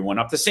open everyone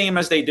up the same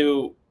as they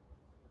do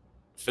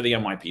for the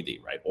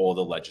NYPD, right? All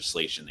the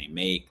legislation they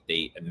make,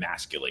 they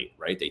emasculate,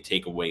 right? They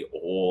take away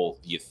all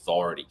the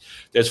authority.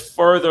 There's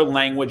further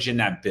language in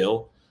that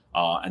bill,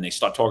 and they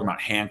start talking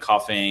about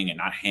handcuffing and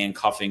not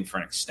handcuffing for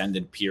an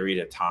extended period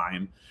of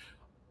time.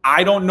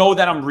 I don't know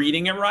that I'm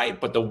reading it right,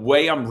 but the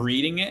way I'm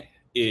reading it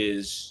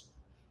is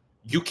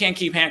you can't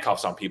keep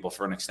handcuffs on people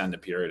for an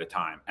extended period of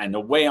time. And the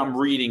way I'm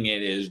reading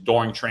it is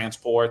during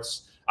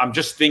transports. I'm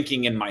just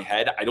thinking in my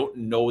head. I don't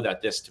know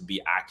that this to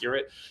be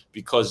accurate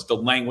because the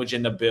language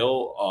in the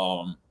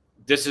bill,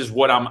 this is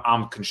what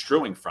I'm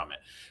construing from it,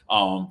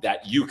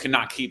 that you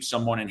cannot keep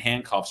someone in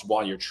handcuffs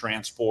while you're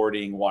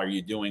transporting, while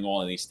you're doing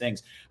all of these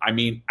things. I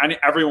mean,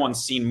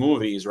 everyone's seen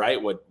movies,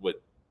 right? With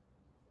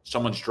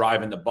someone's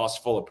driving the bus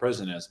full of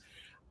prisoners.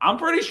 I'm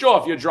pretty sure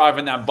if you're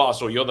driving that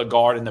bus or you're the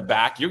guard in the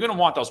back, you're going to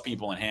want those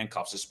people in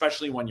handcuffs,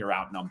 especially when you're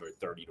outnumbered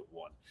 30-1.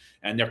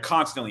 And they're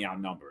constantly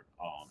outnumbered.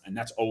 And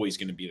that's always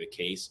going to be the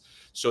case.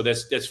 So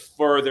there's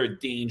further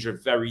danger,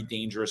 very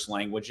dangerous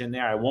language in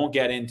there. I won't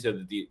get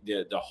into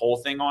the whole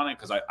thing on it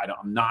because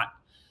I'm not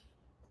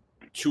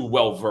too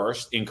well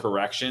versed in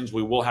corrections.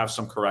 We will have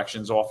some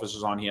corrections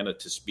officers on here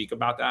to speak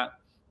about that.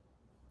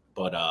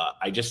 But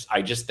I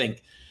just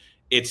think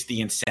it's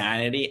the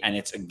insanity, and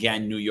it's,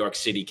 again, New York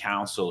City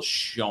Council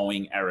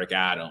showing Eric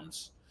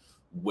Adams,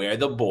 we're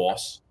the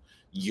boss,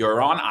 you're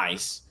on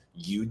ice,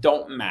 you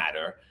don't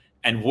matter.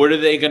 And what are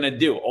they going to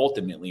do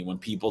ultimately when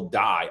people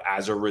die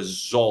as a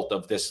result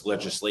of this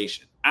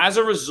legislation? As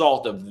a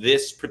result of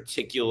this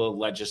particular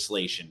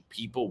legislation,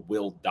 people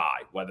will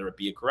die, whether it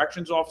be a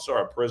corrections officer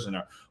or a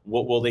prisoner.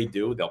 What will they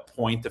do? They'll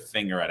point the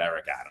finger at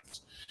Eric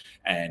Adams.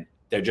 And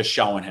they're just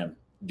showing him,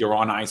 you're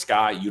on ice,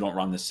 guy, you don't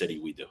run the city,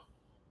 we do.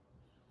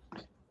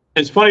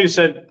 It's funny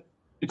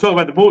you talk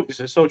about the movies.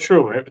 It's so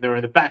true. Right? They're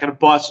in the back of the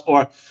bus,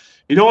 or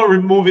you know what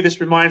movie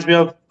this reminds me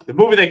of? The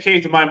movie that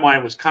came to my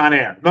mind was Con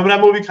Air. Remember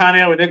that movie, Con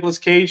Air, with Nicolas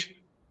Cage?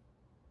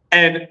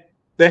 And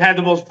they had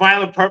the most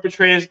violent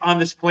perpetrators on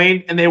this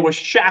plane, and they were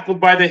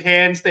shackled by the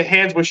hands. The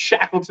hands were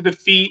shackled to the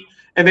feet,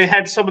 and they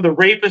had some of the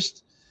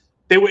rapists.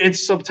 They were in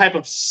some type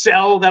of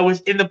cell that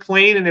was in the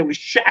plane, and they were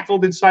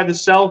shackled inside the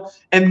cell.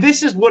 And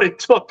this is what it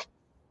took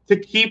to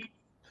keep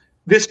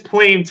this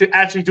plane to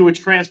actually do a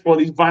transport of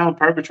these violent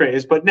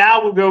perpetrators. But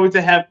now we're going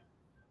to have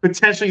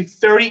potentially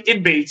 30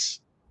 inmates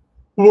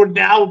who are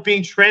now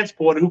being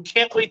transported, who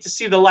can't wait to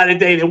see the light of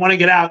day. They want to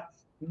get out,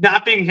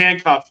 not being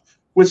handcuffed,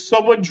 with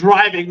someone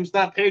driving who's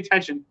not paying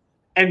attention,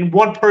 and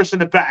one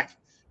person in the back.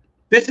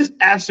 This is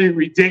absolutely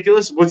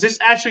ridiculous. Was this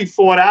actually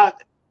thought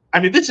out? I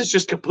mean, this is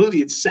just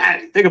completely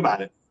insanity. Think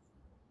about it.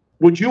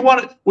 Would you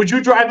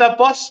drive that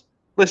bus?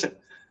 Listen,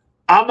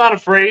 I'm not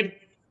afraid.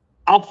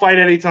 I'll fight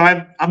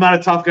anytime. I'm not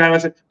a tough guy,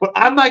 but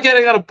I'm not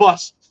getting on a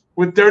bus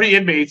with 30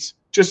 inmates,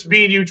 just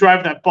me and you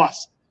driving that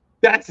bus.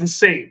 That's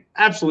insane.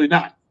 Absolutely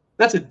not.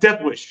 That's a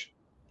death wish.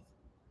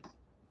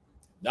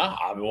 No,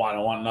 I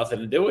don't want nothing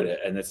to do with it.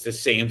 And it's the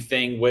same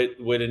thing with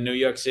a New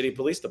York City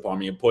Police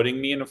Department. You're putting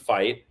me in a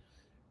fight,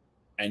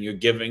 and you're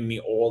giving me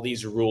all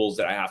these rules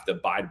that I have to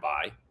abide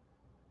by.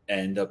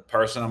 And the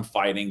person I'm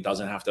fighting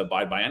doesn't have to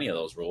abide by any of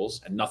those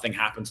rules, and nothing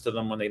happens to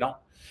them when they don't.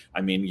 I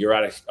mean, you're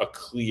at a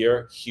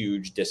clear,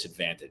 huge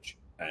disadvantage.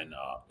 And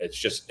it's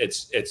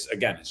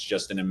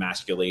just an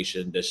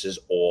emasculation. This is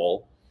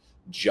all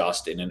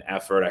just in an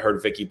effort. I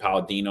heard Vicky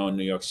Palladino in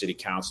New York City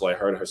Council. I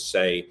heard her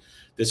say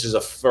this is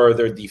a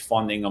further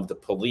defunding of the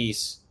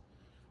police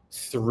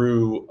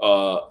through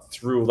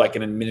like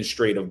an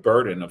administrative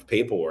burden of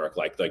paperwork,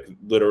 like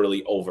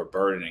literally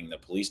overburdening the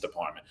police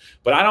department.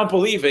 But I don't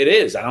believe it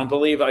is. I don't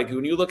believe, like,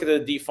 when you look at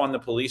the defund the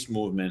police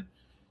movement,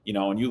 you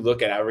know, and you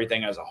look at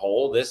everything as a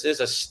whole, this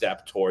is a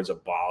step towards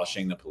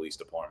abolishing the police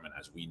department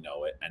as we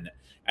know it.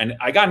 And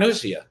I got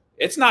news for you.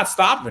 It's not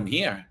stopping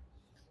here.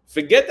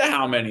 Forget the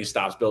how many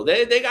stops bill.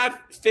 They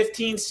got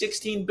 15,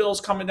 16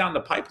 bills coming down the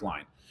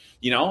pipeline,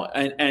 you know,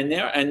 and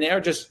they're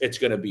just, it's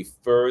going to be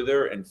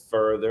further and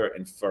further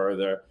and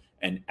further.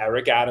 And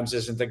Eric Adams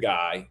isn't the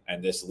guy,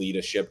 and this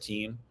leadership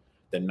team,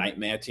 the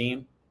nightmare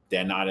team,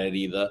 they're not it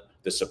either.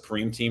 The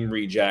Supreme Team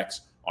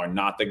rejects are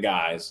not the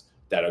guys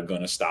that are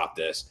going to stop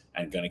this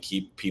and going to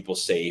keep people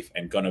safe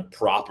and going to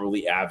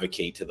properly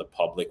advocate to the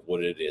public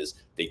what it is.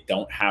 They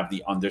don't have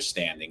the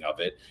understanding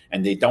of it,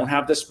 and they don't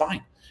have the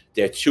spine.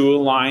 They're too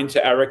aligned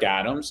to Eric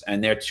Adams,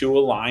 and they're too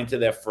aligned to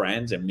their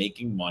friends and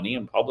making money.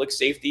 And public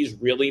safety is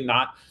really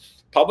not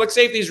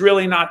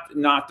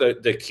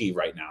the key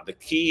right now. The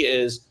key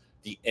is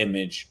the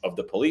image of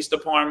the police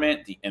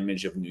department, the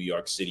image of New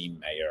York City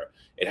mayor.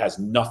 It has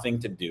nothing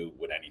to do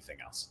with anything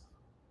else.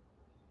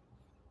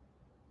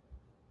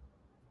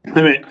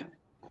 I mean,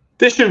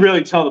 this should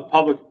really tell the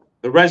public,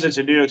 the residents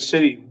of New York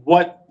City,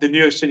 what the New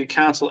York City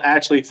Council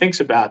actually thinks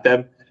about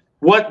them,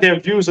 what their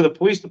views of the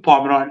police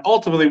department are, and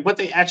ultimately what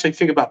they actually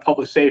think about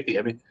public safety.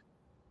 I mean,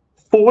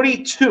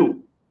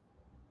 42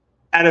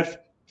 out of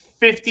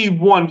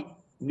 51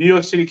 New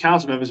York City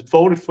council members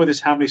voted for this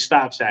How Many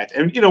Stops Act.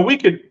 And, you know, we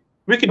could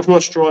draw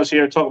straws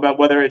here and talk about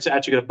whether it's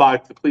actually going to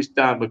bog the police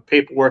down with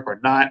paperwork or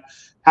not,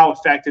 how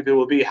effective it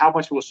will be, how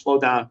much it will slow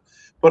down.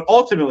 But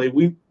ultimately,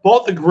 we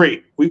all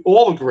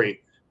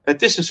agree that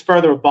this is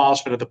further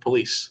abolishment of the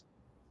police.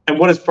 And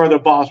what is further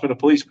abolishment of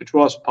police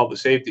patrols for public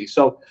safety?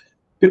 So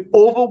the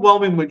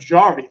overwhelming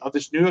majority of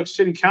this New York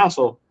City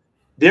Council,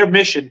 their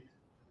mission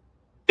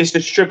is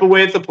to strip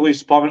away the police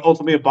department,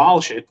 ultimately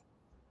abolish it,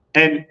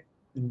 and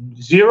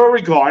zero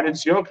regard and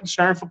zero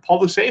concern for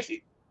public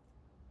safety.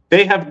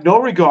 They have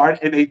no regard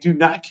and they do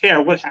not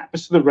care what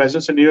happens to the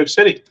residents of New York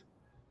City.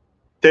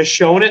 They're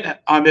showing it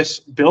on this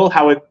bill,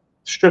 how it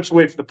strips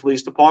away from the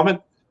police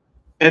department,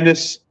 and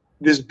this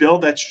bill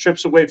that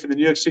strips away from the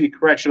New York City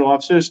correctional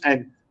officers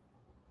and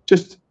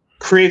just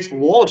creates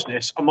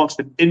lawlessness amongst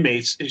the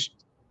inmates.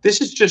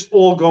 This is just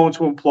all going to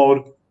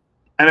implode.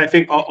 And I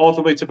think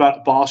ultimately it's about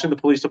abolishing the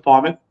police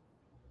department.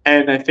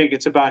 And I think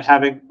it's about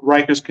having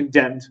Rikers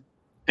condemned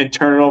and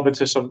turn it over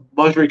to some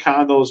luxury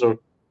condos or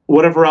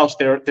whatever else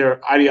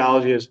their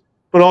ideology is.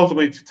 But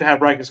ultimately to have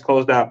Rikers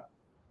closed down.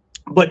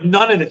 But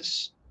none of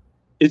this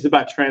is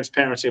about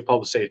transparency and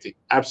public safety.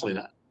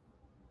 Absolutely not.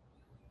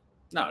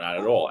 No, not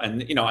at all.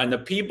 And, you know, and the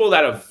people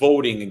that are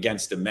voting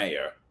against the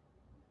mayor,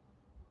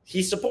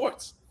 he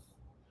supports.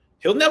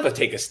 He'll never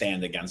take a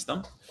stand against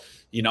them.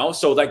 You know,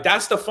 so like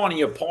that's the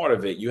funnier part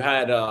of it. You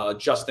had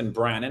Justin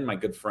Brannan, my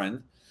good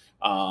friend,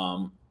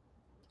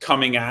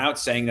 coming out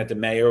saying that the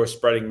mayor was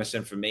spreading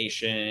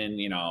misinformation,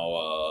 you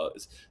know,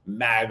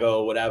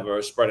 MAGA,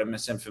 whatever, spreading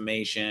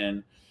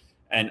misinformation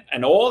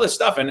and all this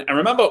stuff. And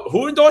remember,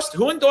 who endorsed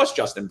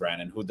Justin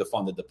Brannan, who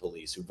defunded the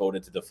police, who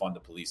voted to defund the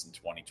police in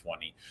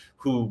 2020,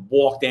 who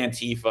walked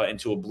Antifa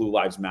into a Blue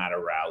Lives Matter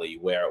rally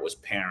where it was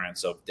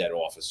parents of dead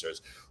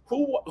officers.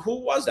 Who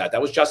was that?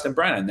 That was Justin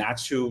Brannan.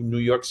 That's who New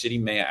York City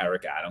Mayor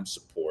Eric Adams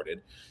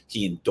supported.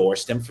 He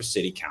endorsed him for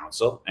city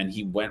council, and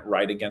he went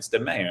right against the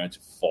mayor into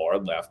far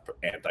left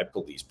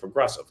anti-police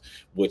progressive,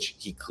 which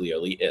he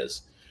clearly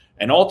is.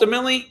 And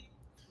ultimately,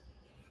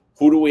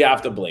 who do we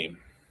have to blame?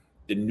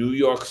 The New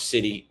York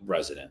City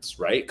residents,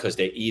 right? Because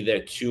they're either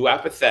too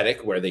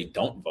apathetic where they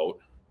don't vote,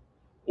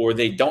 or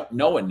they don't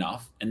know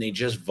enough and they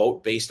just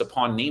vote based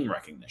upon name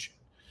recognition.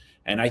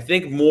 And I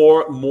think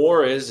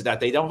more is that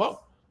they don't vote.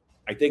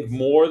 I think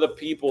more the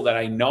people that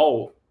I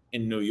know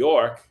in New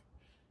York,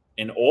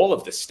 in all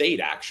of the state,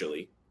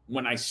 actually,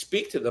 when I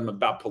speak to them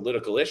about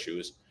political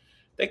issues,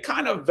 they're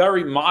kind of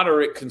very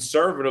moderate,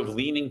 conservative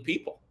leaning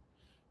people.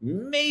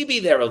 Maybe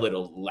they're a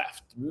little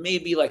left,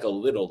 maybe like a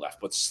little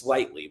left, but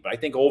slightly. But I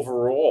think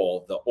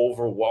overall, the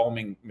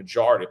overwhelming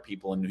majority of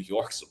people in New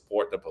York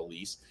support the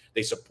police.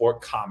 They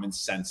support common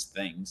sense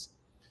things.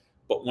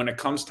 But when it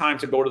comes time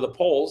to go to the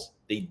polls,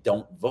 they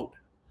don't vote.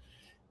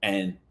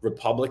 And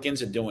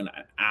Republicans are doing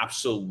an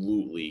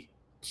absolutely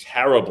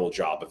terrible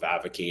job of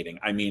advocating.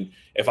 I mean,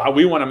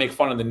 we want to make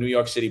fun of the New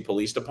York City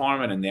Police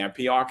Department and their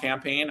PR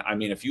campaign, I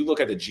mean, if you look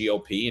at the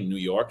GOP in New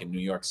York and New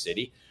York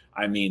City,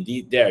 I mean,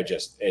 they're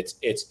just,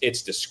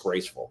 it's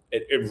disgraceful.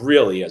 It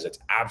really is. It's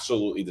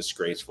absolutely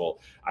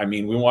disgraceful. I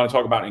mean, we want to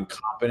talk about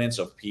incompetence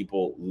of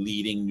people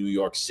leading New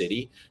York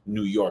City,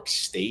 New York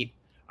State.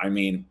 I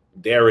mean,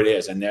 there it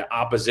is. And their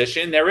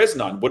opposition, there is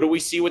none. What do we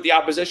see with the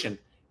opposition?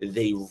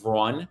 They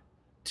run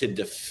to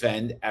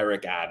defend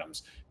Eric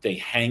Adams. They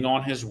hang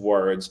on his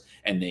words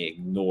and they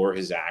ignore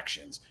his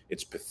actions.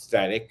 It's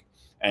pathetic.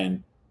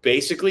 And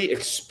basically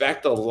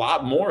expect a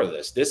lot more of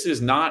this. This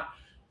is not,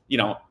 you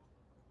know,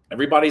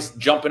 everybody's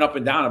jumping up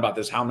and down about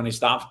this How Many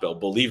Stops bill.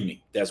 Believe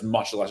me, there's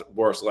much less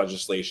worse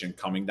legislation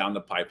coming down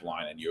the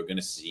pipeline, and you're going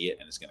to see it,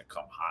 and it's going to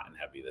come hot and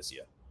heavy this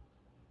year.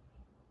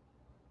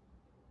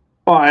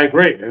 Well, I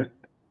agree.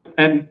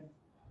 And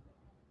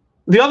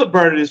the other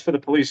burden is for the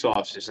police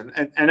officers. And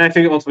I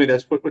think ultimately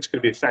that's what's going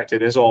to be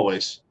affected, as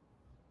always.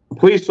 The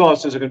police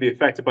officers are going to be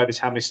affected by this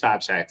How Many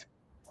Stops Act.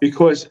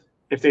 Because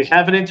if they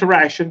have an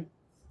interaction,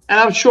 and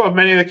I'm sure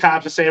many of the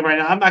cops are saying right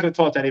now, I'm not going to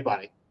talk to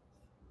anybody.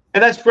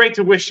 And that's great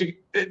to wish.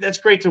 That's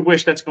great to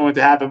wish that's going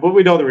to happen. But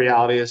we know the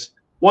reality is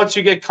once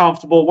you get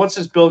comfortable, once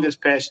this bill gets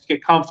passed, you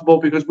get comfortable,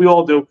 because we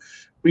all do.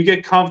 We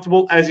get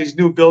comfortable as these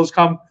new bills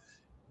come.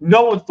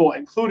 No one thought,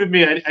 including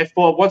me, I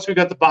thought once we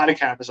got the body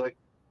cameras, like,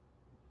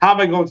 how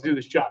am I going to do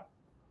this job?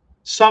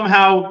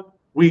 Somehow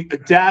we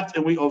adapt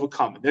and we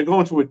overcome it. They're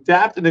going to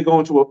adapt and they're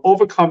going to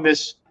overcome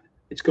this.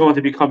 It's going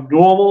to become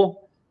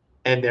normal,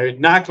 and they're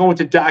not going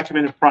to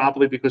document it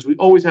properly because we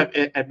always have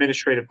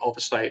administrative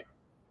oversight.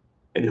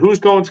 And who's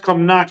going to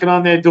come knocking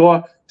on their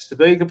door?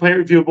 Civilian Complaint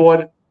Review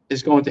Board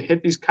is going to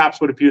hit these cops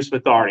with abuse of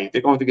authority.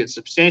 They're going to get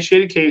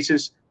substantiated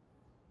cases,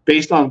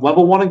 based on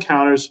level 1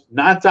 encounters,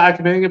 not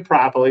documenting it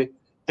properly.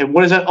 And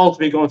what is that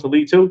ultimately going to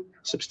lead to?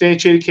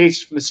 Substantiated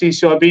cases from the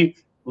CCRB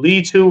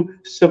lead to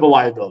civil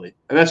liability.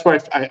 And that's why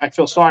I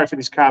feel sorry for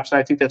these cops.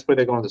 I think that's where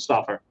they're going to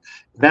suffer.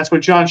 And that's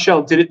what John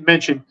Schell didn't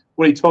mention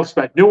when he talks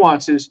about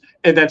nuances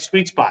and that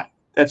sweet spot.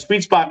 That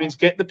sweet spot means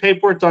getting the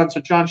paperwork done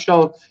so John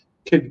Schell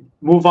can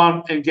move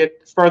on and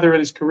get further in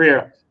his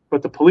career.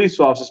 But the police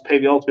officers pay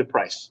the ultimate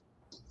price.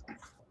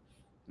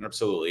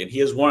 Absolutely, and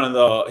he is one of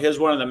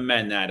the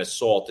men that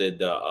assaulted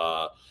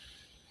the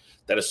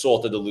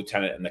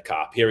lieutenant and the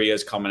cop. Here he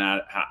is coming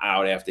out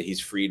after he's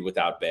freed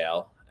without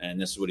bail, and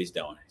this is what he's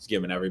doing. He's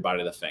giving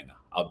everybody the finger.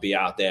 I'll be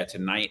out there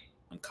tonight.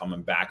 I'm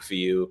coming back for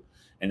you.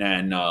 And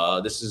then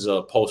this is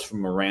a post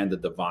from Miranda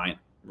Devine.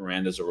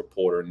 Miranda's a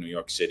reporter in New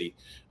York City.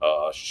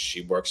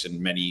 She works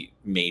in many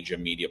major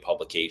media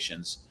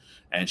publications.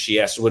 And she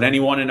asked, would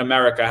anyone in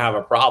America have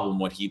a problem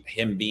with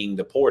him being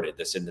deported,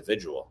 this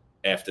individual,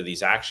 after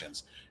these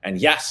actions? And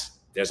yes,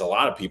 there's a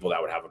lot of people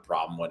that would have a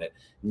problem with it,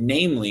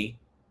 namely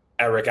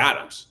Eric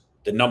Adams,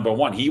 the number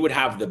one. He would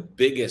have the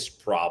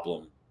biggest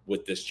problem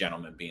with this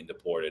gentleman being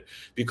deported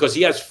because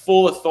he has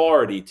full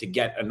authority to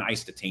get an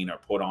ICE detainer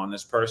put on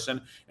this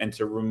person and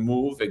to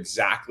remove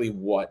exactly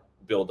what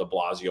Bill de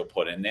Blasio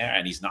put in there,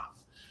 and he's not.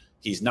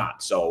 He's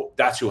not. So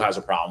that's who has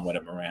a problem with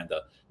it,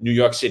 Miranda. New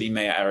York City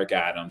Mayor Eric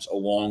Adams,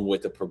 along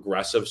with the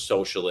progressive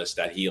socialist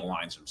that he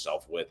aligns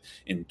himself with,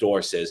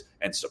 endorses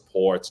and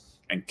supports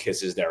and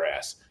kisses their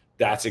ass.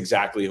 That's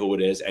exactly who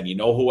it is. And you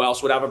know who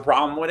else would have a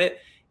problem with it?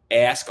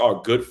 Ask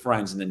our good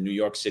friends in the New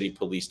York City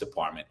Police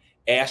Department.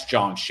 Ask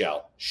John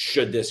Schell,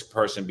 should this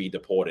person be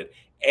deported?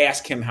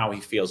 Ask him how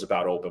he feels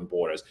about open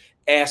borders.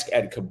 Ask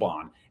Ed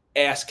Caban.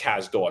 Ask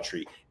Kaz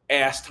Daughtry.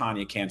 Ask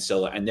Tanya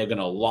Cancilla, and they're going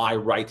to lie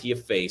right to your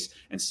face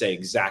and say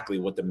exactly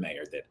what the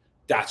mayor did.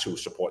 That's who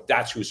support.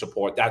 That's who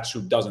support. That's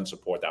who doesn't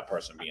support that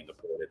person being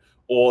deported.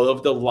 All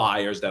of the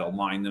liars that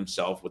align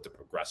themselves with the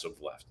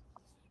progressive left.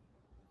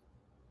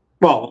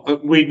 Well,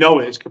 we know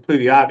it's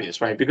completely obvious,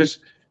 right? Because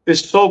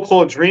this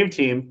so-called dream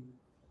team,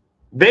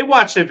 they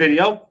watch the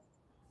video.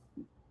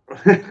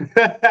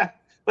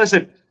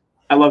 Listen,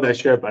 I love that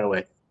shirt, by the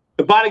way.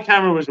 The body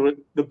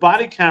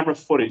camera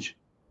footage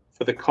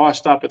for the car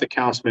stop at the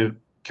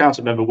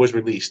council member was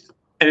released,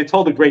 and it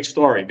told a great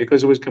story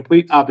because it was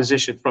complete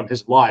opposition from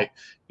his lie,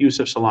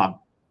 Yusuf Salam.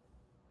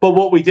 But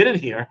what we didn't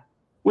hear,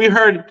 we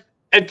heard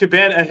Ed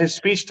Caban at his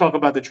speech talk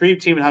about the dream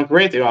team and how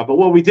great they are. But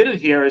what we didn't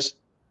hear is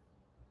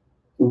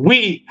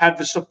we have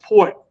the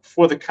support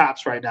for the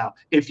cops right now.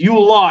 If you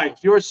lie,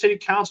 if you're a city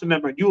council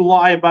member and you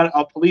lie about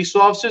our police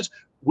officers,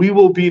 we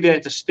will be there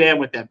to stand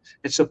with them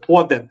and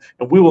support them.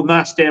 And we will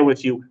not stand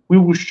with you. We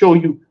will show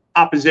you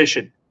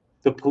opposition.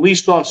 The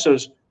police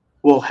officers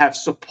will have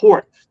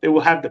support. They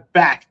will have the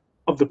back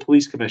of the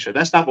police commissioner.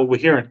 That's not what we're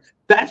hearing.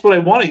 That's what I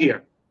want to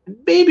hear.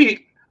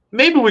 Maybe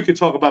we could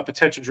talk about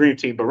potential dream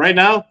team, but right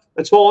now,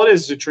 that's all it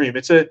is a dream.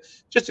 It's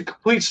just a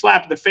complete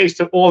slap in the face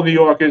to all New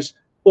Yorkers,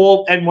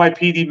 all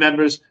NYPD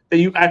members, that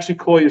you actually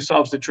call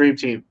yourselves the dream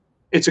team.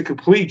 It's a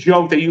complete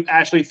joke that you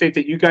actually think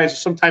that you guys are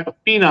some type of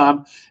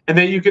phenom and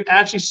that you can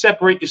actually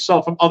separate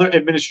yourself from other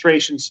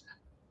administrations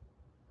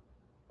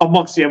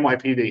amongst the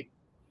NYPD.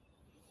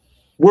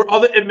 Were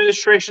other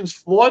administrations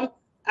flawed?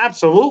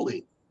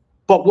 Absolutely.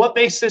 But what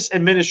makes this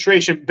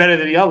administration better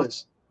than the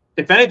others?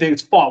 If anything,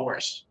 it's far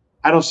worse.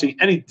 I don't see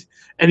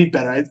any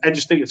better. I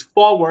just think it's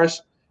far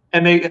worse.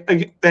 And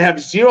they have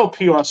zero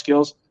PR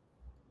skills.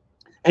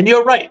 And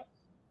you're right.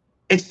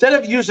 Instead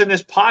of using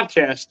this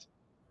podcast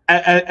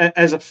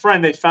as a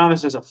friend, they found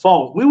us as a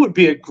foe. We would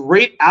be a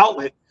great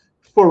outlet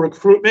for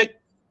recruitment.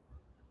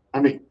 I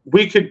mean,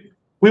 we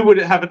would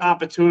have an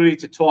opportunity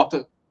to talk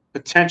to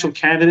potential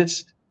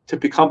candidates to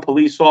become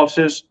police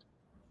officers.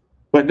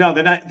 But no,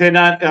 they're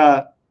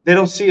not. They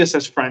don't see us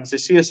as friends. They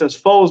see us as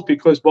foes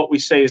because what we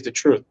say is the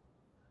truth.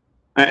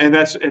 And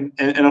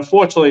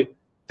unfortunately,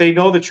 they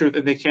know the truth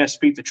and they can't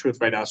speak the truth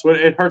right now. So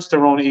it hurts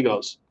their own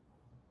egos.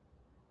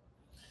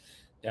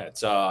 Yeah,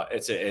 it's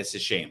a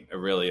shame. It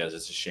really is.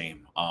 It's a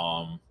shame.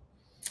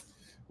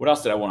 What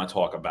else did I want to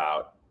talk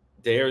about?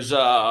 There's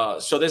a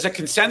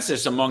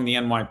consensus among the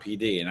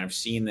NYPD, and I've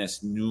seen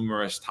this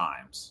numerous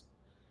times.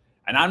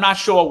 And I'm not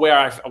sure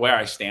where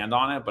I stand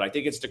on it, but I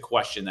think it's the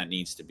question that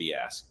needs to be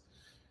asked.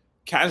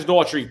 Kaz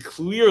Daughtry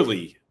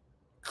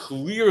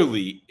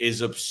clearly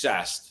is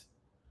obsessed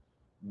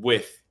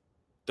with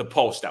the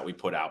post that we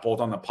put out,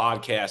 both on the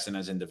podcast and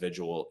as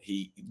individual.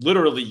 He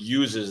literally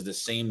uses the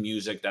same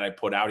music that I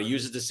put out. He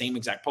uses the same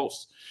exact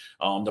posts.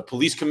 The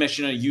police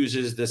commissioner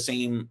uses the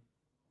same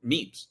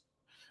memes.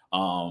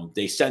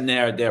 They send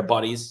their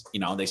buddies,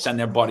 they send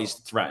their buddies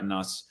to threaten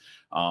us.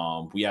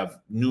 We have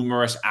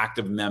numerous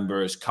active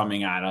members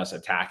coming at us,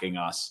 attacking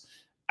us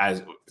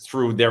as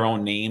through their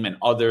own name, and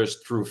others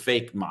through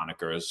fake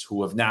monikers,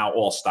 who have now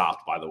all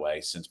stopped, by the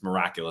way, since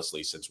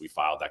we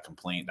filed that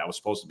complaint. That was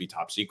supposed to be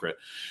top secret.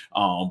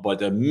 But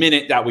the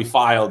minute that we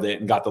filed it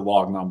and got the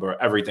log number,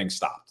 everything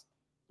stopped.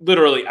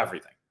 Literally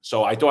everything.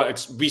 So I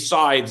thought,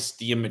 besides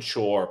the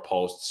immature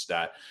posts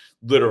that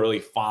literally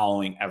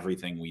following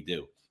everything we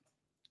do.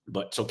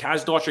 But so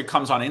Kaz Daughtry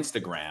comes on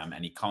Instagram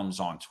and he comes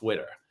on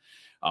Twitter.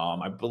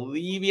 I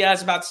believe he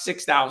has about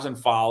 6,000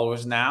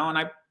 followers now, and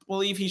I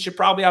believe he should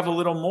probably have a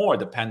little more,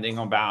 depending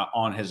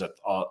on his.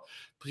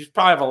 He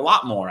probably have a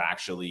lot more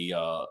actually,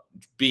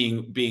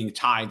 being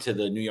tied to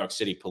the New York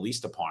City Police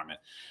Department.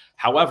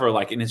 However,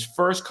 like in his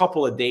first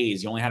couple of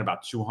days, he only had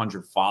about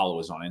 200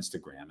 followers on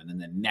Instagram, and then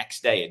the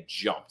next day it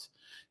jumped.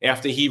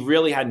 After he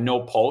really had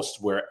no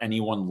posts where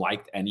anyone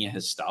liked any of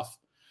his stuff,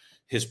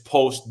 his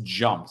post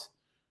jumped.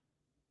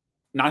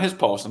 Not his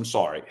post, I'm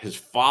sorry. His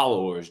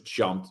followers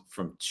jumped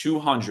from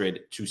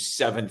 200 to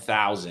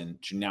 7,000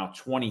 to now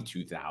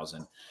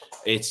 22,000.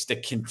 It's the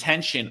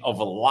contention of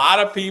a lot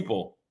of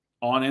people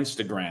on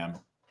Instagram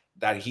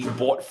that he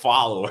bought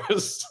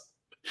followers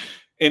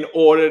in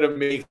order to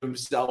make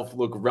himself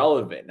look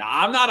relevant. Now,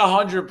 I'm not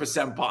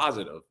 100%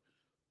 positive,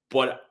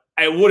 but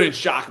it wouldn't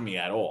shock me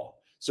at all.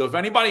 So if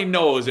anybody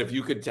knows if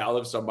you could tell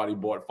if somebody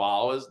bought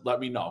followers, let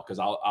me know, because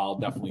I'll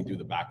definitely do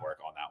the back work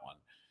on that one.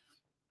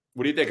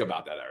 What do you think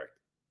about that, Eric?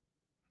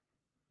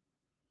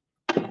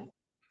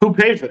 Who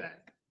paid for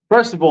that?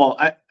 First of all,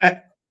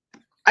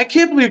 I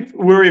can't believe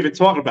we're even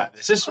talking about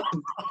this.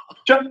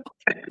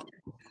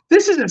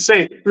 This is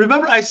insane.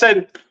 Remember, I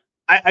said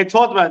I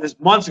talked about this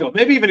months ago,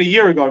 maybe even a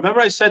year ago. Remember,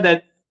 I said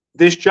that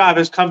this job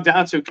has come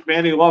down to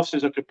commanding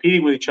officers are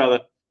competing with each other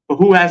for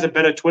who has a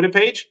better Twitter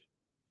page,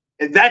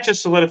 and that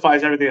just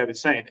solidifies everything I've been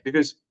saying,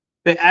 because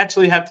they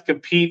actually have to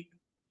compete,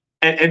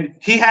 and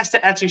he has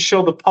to actually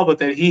show the public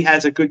that he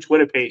has a good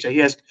Twitter page, that he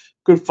has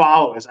good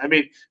followers. I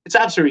mean, it's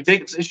absolutely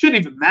ridiculous. It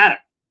shouldn't even matter.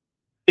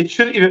 It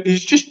shouldn't even. You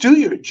just do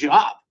your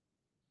job.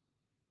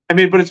 I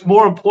mean, but it's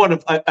more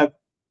important.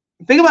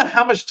 Think about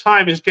how much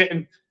time is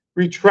getting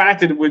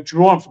retracted and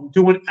withdrawn from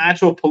doing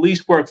actual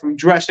police work, from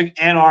dressing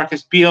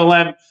anarchists,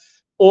 BLM,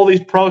 all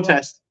these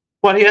protests.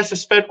 But he has to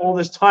spend all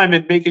this time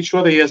in making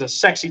sure that he has a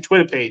sexy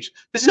Twitter page.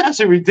 This is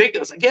absolutely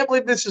ridiculous. I can't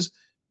believe this is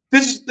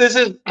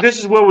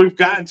where we've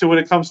gotten to when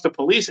it comes to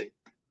policing.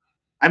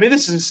 I mean,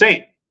 this is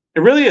insane. It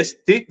really is.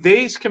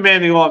 These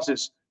commanding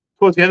officers,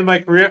 towards the end of my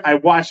career, I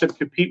watched them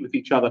compete with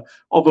each other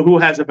over who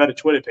has a better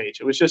Twitter page.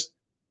 It was just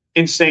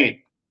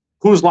insane.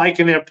 Who's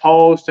liking their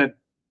post and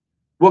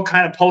what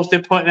kind of post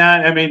they're putting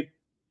out. I mean,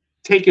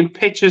 taking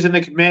pictures in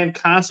the command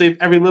constantly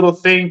of every little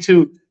thing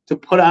to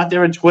put out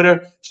there on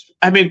Twitter.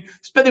 I mean,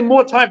 spending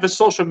more time for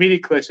social media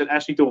clicks than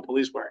actually doing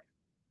police work.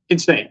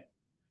 Insane.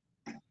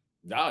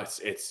 No,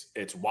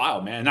 it's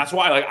wild, man. And that's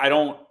why, like, I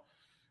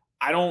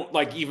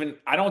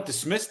don't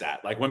dismiss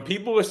that. Like, when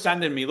people were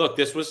sending me, look,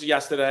 this was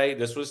yesterday,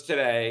 this was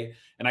today,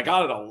 and I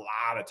got it a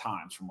lot of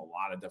times from a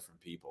lot of different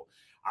people.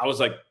 I was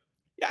like,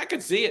 yeah, I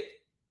could see it.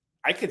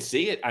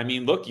 I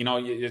mean, look,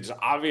 it's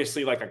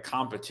obviously like a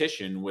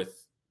competition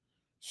with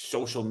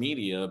social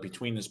media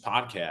between this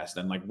podcast.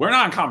 And like, we're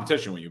not in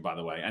competition with you, by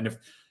the way. And if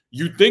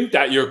you think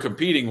that you're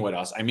competing with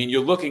us, I mean,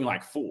 you're looking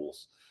like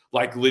fools,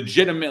 like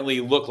legitimately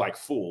look like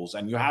fools.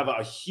 And you have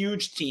a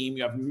huge team.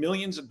 You have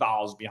millions of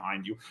dollars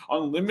behind you,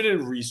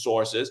 unlimited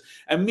resources.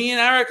 And me and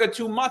Eric are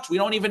too much. We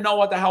don't even know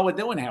what the hell we're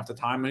doing half the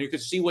time. And you can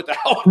see what the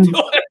hell we're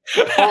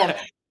doing.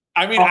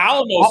 I mean,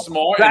 Alamo's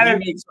smart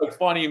and he makes like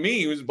funny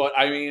memes, but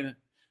I mean,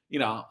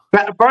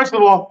 First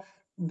of all,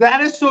 that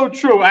is so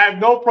true. I have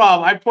no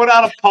problem. I put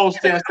out a post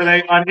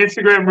yesterday on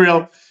Instagram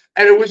Reel,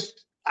 and it was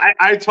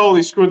I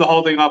totally screwed the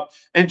whole thing up.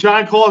 And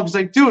John Cole was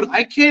like, "Dude,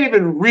 I can't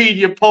even read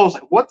your post.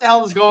 Like, what the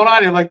hell is going on?"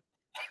 And I'm like,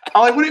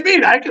 "What do you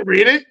mean? I can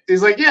read it."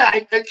 He's like, "Yeah, I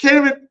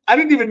can't even. I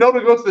didn't even know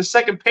to go to the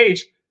second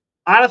page."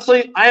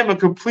 Honestly, I am a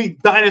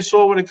complete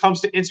dinosaur when it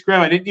comes to Instagram.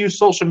 I didn't use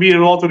social media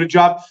at all to the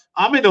job.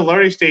 I'm in the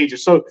learning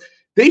stages, so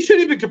they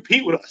shouldn't even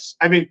compete with us.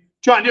 I mean,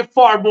 John, you're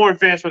far more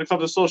advanced when it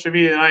comes to social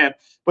media than I am.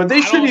 But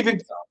they shouldn't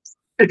even.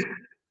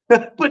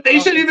 But they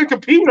shouldn't even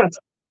compete with us.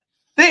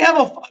 They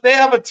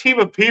have a team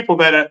of people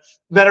that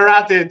are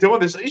out there doing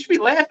this. You should be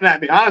laughing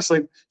at me,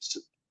 honestly.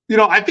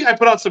 I think I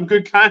put out some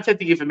good content,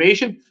 the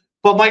information,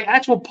 but my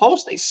actual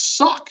posts, they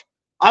suck.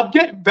 I'm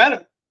getting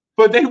better,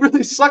 but they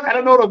really suck. I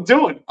don't know what I'm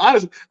doing.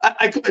 Honestly,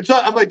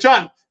 I'm like,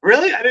 John,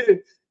 really?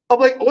 I'm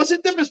like, what's the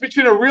difference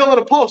between a reel and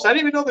a post? I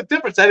didn't even know the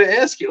difference. I didn't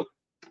ask you.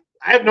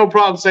 I have no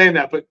problem saying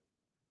that, but.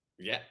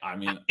 Yeah, I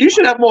mean, you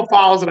should have more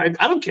followers than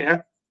I don't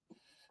care.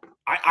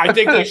 I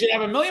think they should have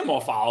 1 million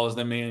more followers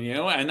than me and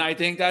you, and I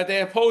think that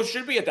their post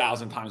should be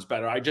 1,000 times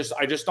better. I just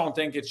don't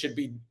think it should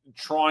be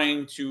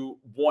trying to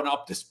one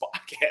up this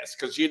podcast,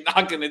 because you're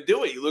not going to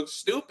do it. You look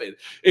stupid.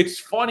 It's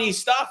funny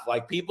stuff.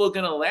 Like, people are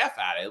going to laugh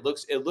at it.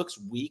 It looks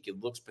weak. It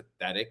looks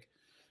pathetic.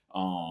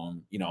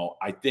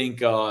 I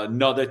think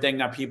another thing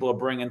that people are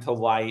bringing to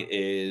light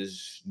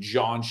is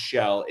John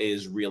Schell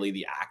is really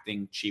the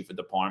acting chief of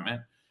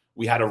department.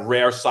 We had a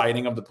rare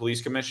sighting of the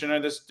police commissioner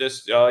this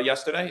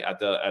yesterday at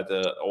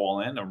the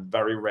All-In, a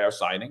very rare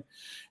sighting.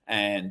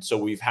 And so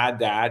we've had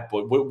that.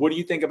 But what do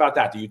you think about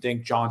that? Do you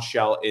think John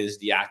Schell is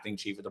the acting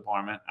chief of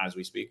department as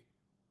we speak?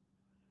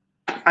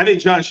 I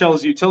think John Schell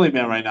is a utility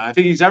man right now. I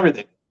think he's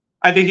everything.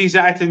 I think he's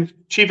acting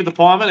chief of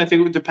department. I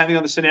think depending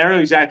on the scenario,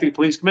 he's acting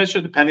police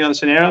commissioner. Depending on the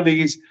scenario, I think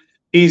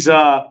he's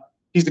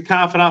the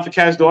confidant for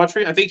Kaz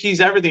Daughtry. I think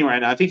he's everything right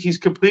now. I think he's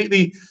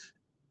completely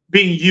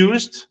being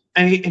used,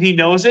 and he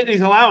knows it, and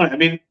he's allowing it. I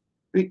mean,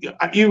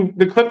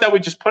 the clip that we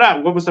just put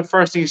out, what was the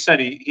first thing he said?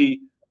 He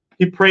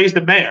praised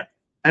the mayor.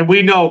 And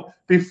we know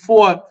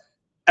before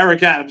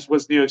Eric Adams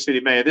was New York City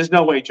mayor, there's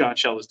no way John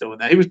Shell was doing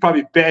that. He was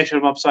probably bashing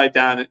him upside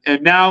down.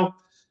 And now,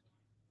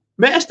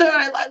 Master,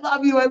 I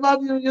love you. I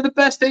love you. You're the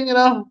best thing, you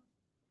know.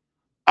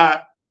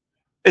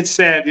 It's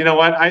sad. You know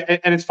what?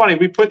 And it's funny.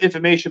 We put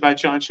information about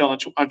John Shell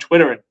on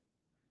Twitter and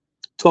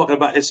talking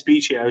about his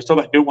speech here. I was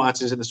talking about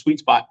nuances in the sweet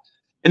spot.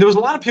 And there was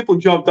a lot of people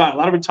who jumped on, a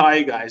lot of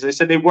retired guys. They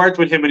said they worked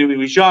with him when he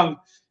was young. And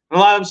a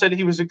lot of them said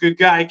he was a good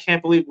guy. I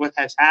can't believe what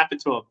has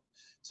happened to him.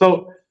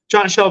 So,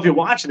 John Shell, if you're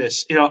watching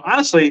this, you know,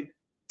 honestly,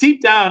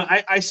 deep down,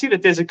 I see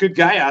that there's a good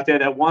guy out there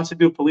that wants to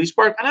do police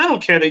work. And I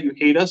don't care that you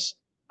hate us.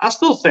 I'll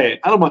still say it.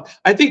 I don't want.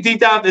 I think deep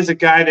down there's a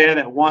guy there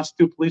that wants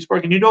to do police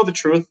work, and you know the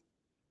truth.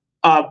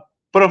 But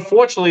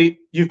unfortunately,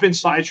 you've been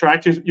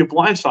sidetracked. You're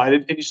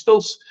blindsided, and you're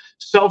still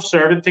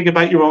self-serving, thinking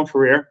about your own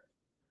career.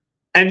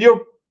 And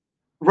you're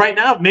right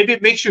now, maybe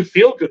it makes you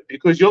feel good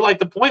because you're like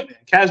the point man.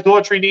 Kaz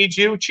Daughtry needs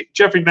you.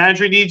 Jeffrey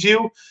Mandry needs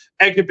you.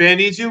 Edgar Bear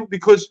needs you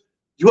because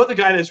you're the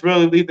guy that's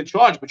really leading the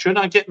charge, but you're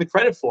not getting the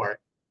credit for it.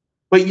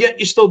 But yet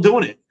you're still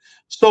doing it.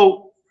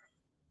 So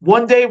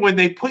one day when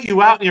they put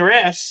you out in your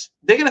ass,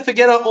 they're going to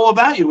forget all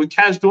about you. When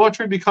Kaz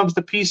Daughtry becomes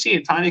the PC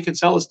and Tiny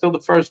Kinsella is still the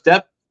first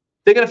step,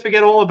 they're going to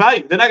forget all about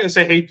you. They're not going to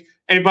say, hey,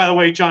 by the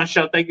way, John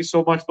Shell, thank you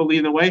so much for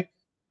leading the way.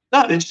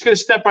 No, they're just going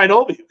to step right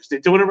over you because they're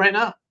doing it right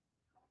now.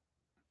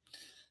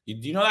 Do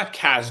you know that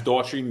Kaz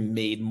Daughtry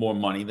made more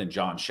money than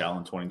John Shell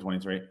in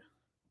 2023?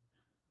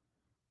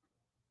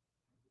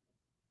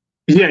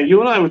 Yeah, you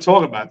and I were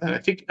talking about that. I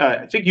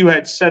think you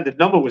had said the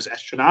number was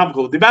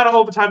astronomical. The amount of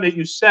overtime that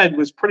you said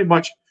was pretty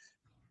much,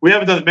 we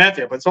haven't done the math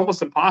yet, but it's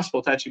almost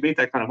impossible to actually make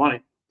that kind of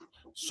money.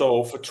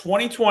 So for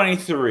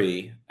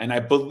 2023, and I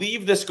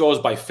believe this goes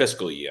by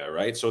fiscal year,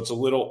 right? So it's a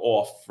little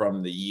off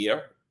from the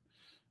year.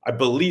 I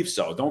believe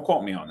so. Don't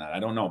quote me on that. I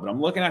don't know. But I'm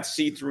looking at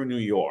See-Through New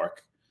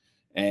York,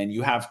 and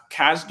you have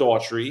Kaz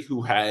Daughtry,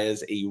 who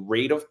has a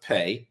rate of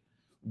pay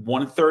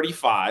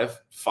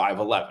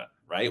 $135,511,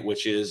 right?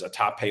 Which is a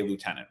top pay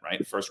lieutenant,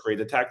 right? First grade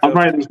detective. I'm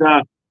writing this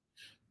down.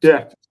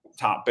 Yeah.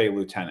 Top pay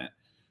lieutenant.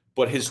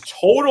 But his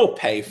total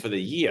pay for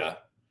the year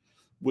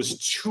was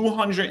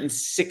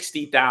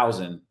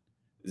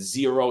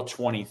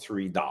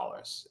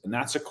 $260,023. And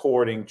that's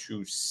according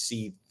to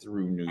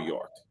See-Through New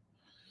York.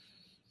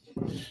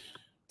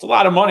 It's a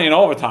lot of money in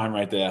overtime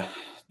right there.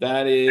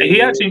 That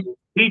is.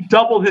 He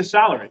doubled his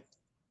salary.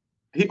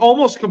 He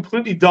almost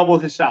completely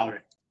doubled his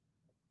salary.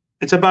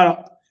 It's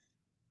about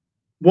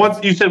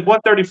you said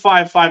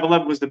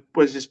 135,511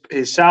 was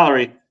his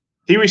salary.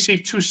 He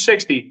received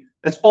 260.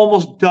 That's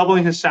almost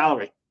doubling his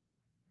salary.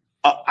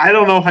 I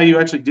don't know how you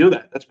actually do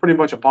that. That's pretty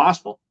much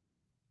impossible.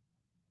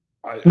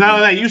 Now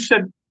that you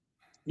said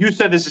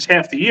this is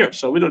half the year,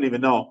 so we don't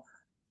even know.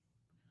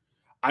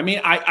 I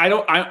mean, I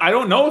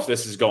don't know if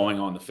this is going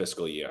on the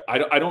fiscal year.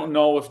 I don't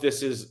know if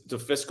this is the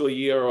fiscal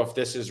year or if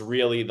this is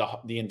really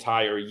the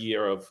entire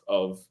year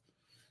of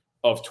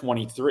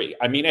 23.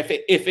 I mean, if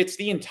it's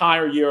the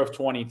entire year of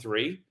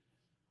 23,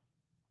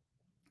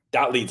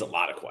 that leads a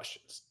lot of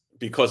questions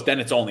because then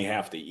it's only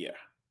half the year.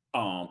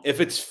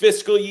 If it's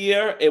fiscal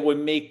year, it would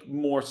make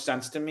more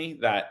sense to me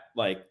that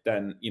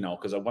then, you know,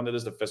 because when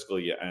does the fiscal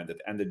year end? At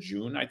the end of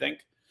June, I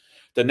think.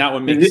 Then that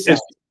would make sense.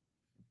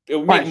 It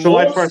would make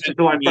more sense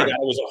to me that it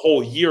was a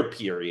whole year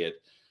period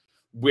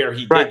where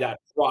he did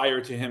that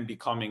prior to him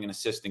becoming an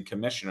assistant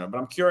commissioner. But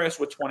I'm curious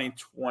what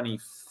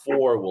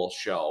 2024 will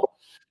show,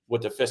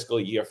 what the fiscal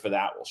year for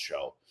that will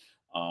show.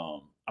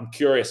 I'm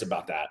curious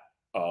about that,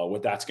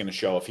 what that's going to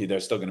show, if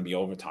there's still going to be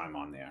overtime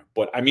on there.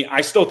 But, I mean,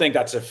 I still think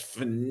that's a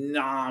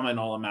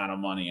phenomenal amount of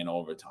money in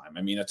overtime.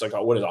 I mean, it's like,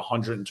 what is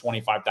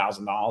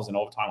 $125,000 in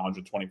overtime,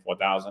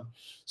 $124,000,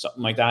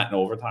 something like that in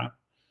overtime.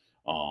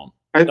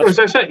 As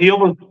I said, he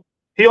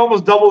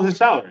almost doubled his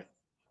salary.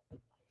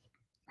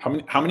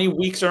 How many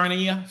weeks are in a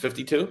year?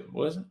 52?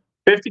 What is it?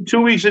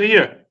 52 weeks in a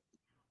year.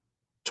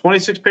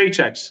 26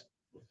 paychecks.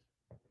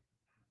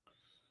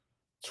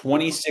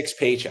 26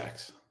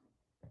 paychecks.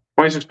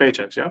 26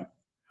 paychecks, yeah.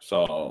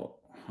 So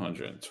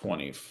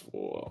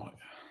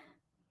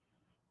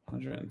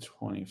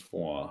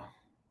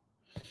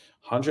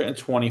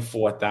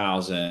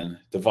 124,000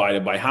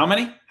 divided by how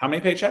many? How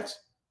many paychecks?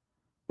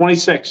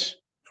 26.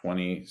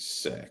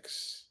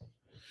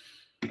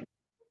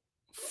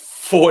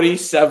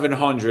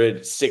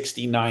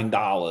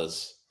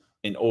 $4,769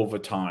 in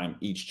overtime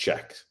each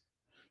check.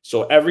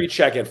 So every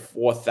check at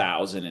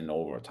 $4,000 in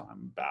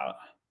overtime. About.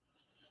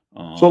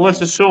 So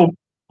let's assume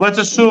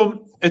it's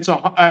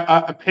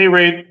a pay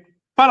rate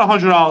about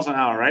 $100 an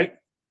hour, right?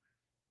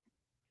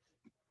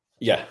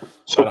 Yeah,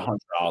 so about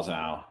 $100 an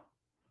hour.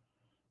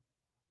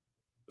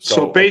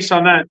 So based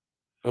on that,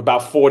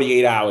 about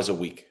 48 hours a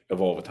week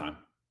of overtime.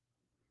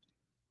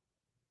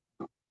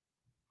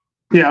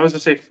 Yeah, I was going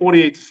to say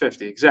 48 to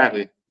 50,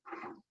 exactly.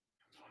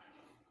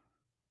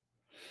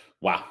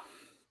 Wow.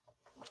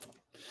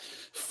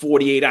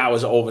 48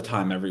 hours of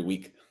overtime every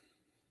week.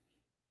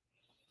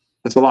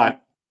 That's a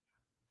lot.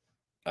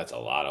 That's a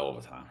lot of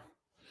overtime,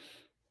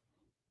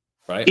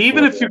 right?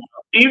 Even if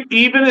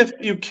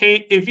you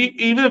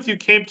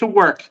came to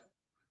work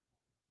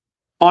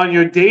on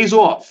your days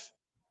off,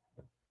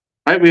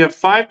 right? We have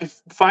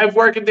five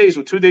working days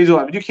with 2 days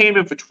off. If you came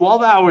in for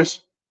 12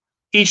 hours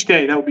each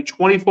day, that would be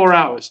 24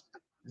 hours.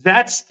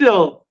 That's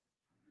still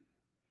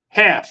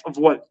half of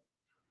what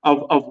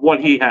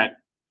he had.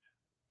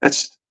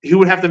 He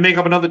would have to make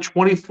up another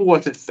 24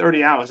 to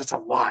 30 hours. That's a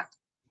lot.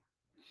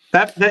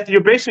 That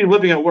you're basically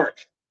living at work.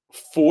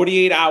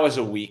 48 hours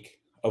a week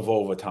of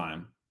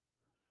overtime,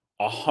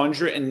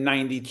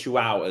 192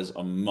 hours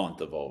a month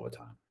of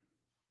overtime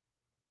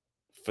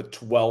for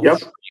 12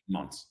 straight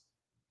months.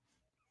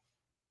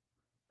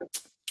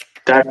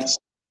 That's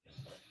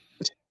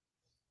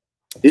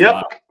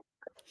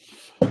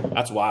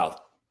That's wild.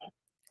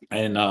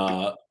 And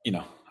I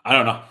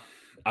don't know.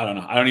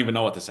 I don't even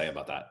know what to say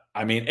about that.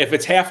 I mean, if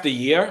it's half the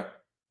year,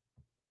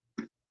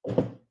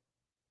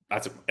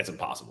 it's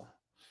impossible.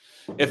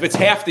 If it's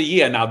half the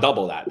year, now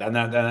double that. Then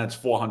it's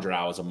 400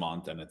 hours a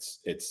month, and it's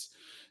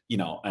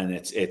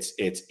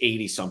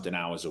 80 something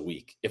hours a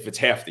week. If it's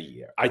half the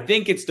year, I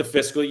think it's the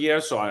fiscal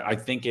year, so I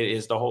think it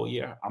is the whole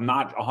year. I'm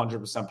not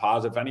 100%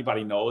 positive. If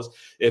anybody knows,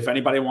 if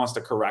anybody wants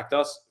to correct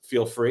us,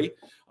 feel free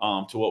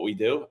to what we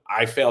do.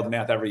 I failed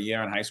math every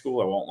year in high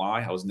school. I won't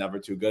lie. I was never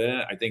too good in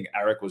it. I think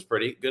Eric was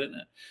pretty good in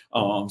it.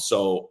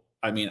 So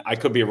I mean, I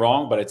could be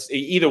wrong, but it's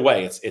either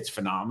way, it's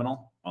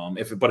phenomenal.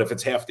 If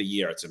it's half the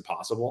year, it's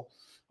impossible.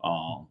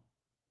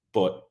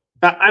 But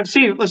I've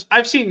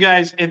seen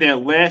guys in their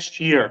last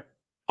year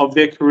of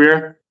their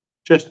career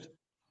just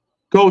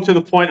go to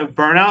the point of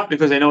burnout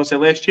because they know it's their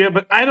last year.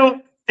 But I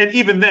don't, and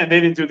even then, they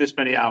didn't do this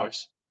many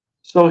hours.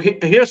 So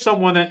here's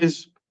someone that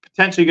is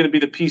potentially going to be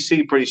the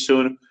PC pretty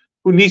soon,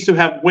 who needs to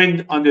have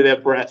wind under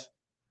their breath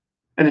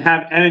and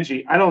have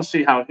energy. I don't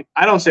see how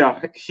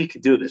he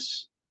could do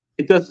this.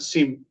 It doesn't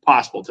seem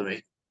possible to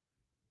me,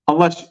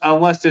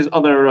 unless there's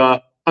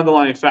other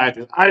underlying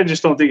factors. I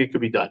just don't think it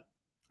could be done.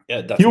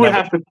 Yeah, you would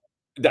have to.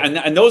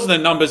 And those are the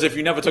numbers if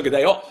you never took a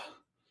day off.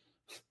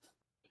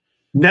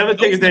 Never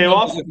take a day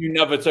off? If you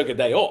never took a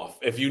day off.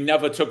 If you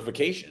never took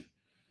vacation.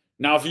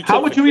 Now, if you took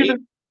how would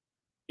vacation,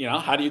 you even?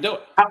 How do you do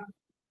it?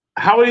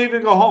 How would you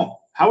even go home?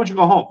 How would you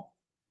go home?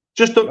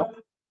 Just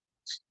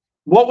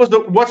what's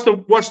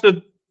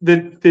the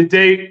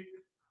day?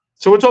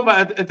 So we're talking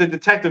about at the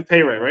detective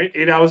pay rate, right?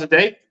 8 hours a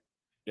day.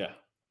 Yeah.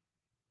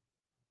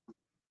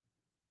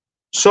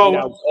 So 8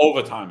 hours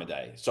overtime a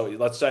day. So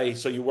let's say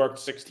you work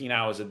 16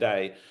 hours a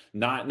day,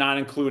 not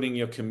including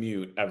your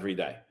commute every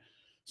day.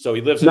 So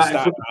he lives in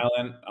Staten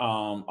Island.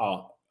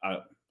 I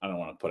don't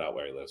want to put out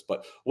where he lives,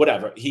 but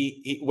whatever.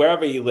 He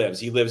wherever he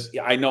lives.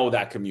 I know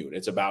that commute.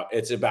 It's about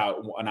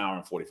 1 hour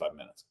and 45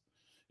 minutes.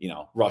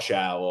 Rush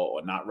hour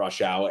or not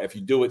rush hour. If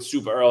you do it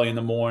super early in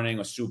the morning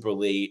or super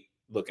late,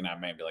 looking at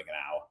maybe like an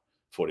hour,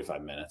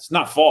 45 minutes.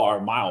 Not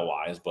far mile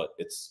wise, but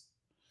it's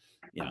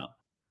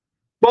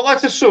Well,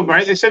 let's assume,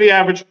 right? They said the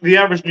average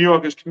New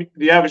Yorkers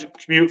the average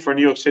commute for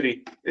New York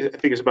City, I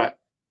think, is about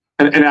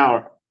an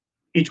hour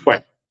each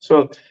way.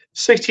 So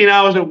 16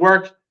 hours at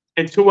work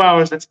and 2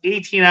 hours, that's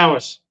 18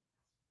 hours.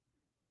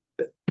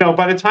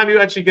 By the time you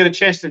actually get a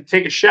chance to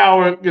take a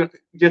shower,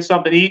 get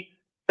something to eat,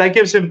 that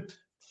gives him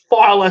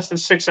far less than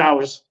 6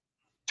 hours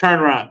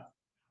turnaround.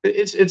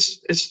 It's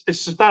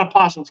just not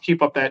possible to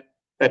keep up that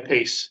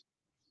pace.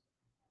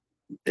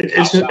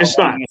 It's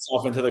not.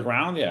 Itself into the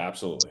ground. Yeah,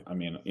 absolutely. I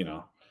mean,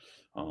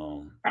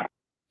 so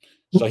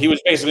he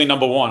was basically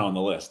number one on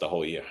the list the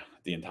whole year,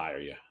 the entire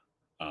year.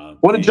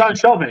 What did John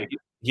Shell make?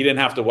 He didn't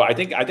have to. I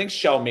think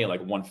Shell made like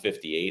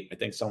 158. I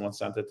think someone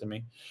sent it to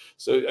me.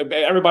 So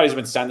everybody's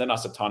been sending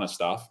us a ton of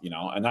stuff,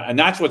 and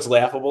that's what's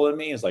laughable to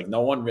me is like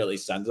no one really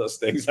sends us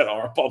things that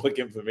aren't public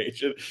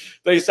information.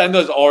 They send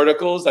us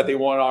articles that they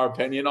want our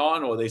opinion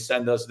on, or they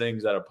send us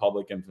things that are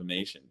public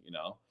information,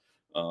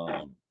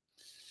 But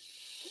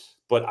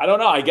I don't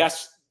know. I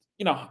guess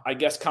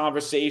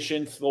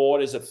conversation,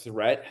 thought is a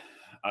threat.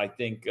 I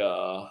think,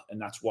 and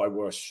that's why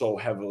we're so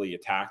heavily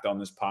attacked on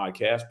this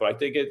podcast. But I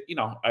think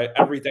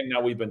everything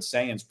that we've been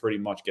saying pretty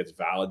much gets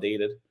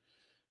validated.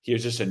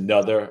 Here's just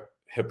another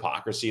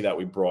hypocrisy that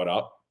we brought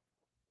up.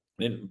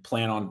 I didn't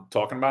plan on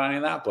talking about any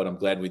of that, but I'm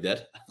glad we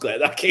did. I'm glad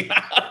that came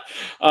out.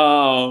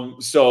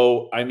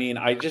 So, I mean,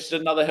 just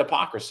another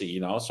hypocrisy,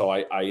 So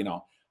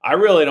I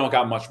really don't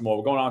got much more.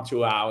 We're going on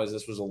 2 hours.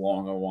 This was a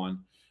longer one.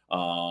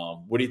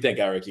 What do you think,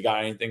 Eric? You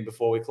got anything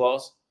before we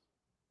close?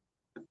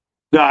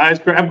 No,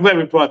 I'm glad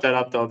we brought that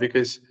up, though,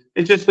 because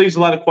it just leaves a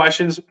lot of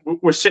questions.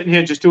 We're sitting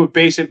here just doing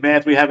basic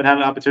math. We haven't had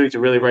an opportunity to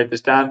really write this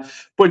down.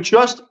 But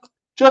just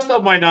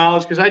of my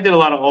knowledge, because I did a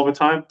lot of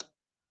overtime,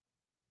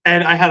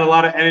 and I had a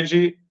lot of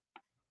energy,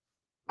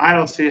 I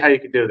don't see how you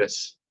could do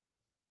this.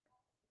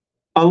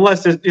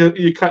 Unless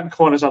you're cutting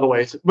corners other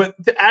ways. But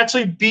to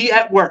actually be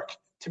at work,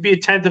 to be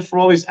attentive for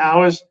all these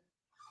hours,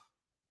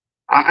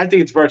 I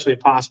think it's virtually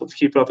impossible to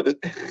keep up with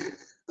it.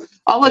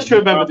 Unless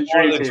you're a member of the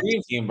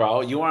dream team,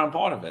 bro. You weren't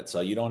part of it,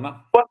 so you don't know.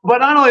 But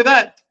not only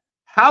that,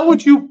 how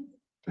would you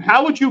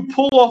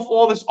pull off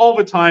all this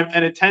overtime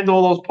and attend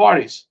all those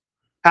parties?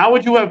 How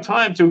would you have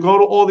time to go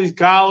to all these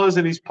galas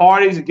and these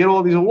parties and get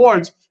all these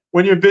awards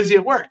when you're busy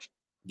at work?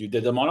 You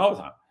did them on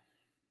overtime.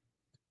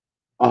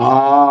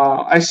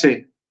 I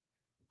see.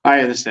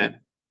 I understand.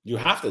 You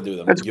have to do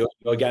them.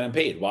 You're getting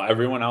paid. While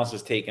everyone else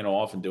is taking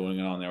off and doing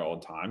it on their own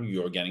time,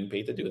 you're getting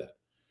paid to do that.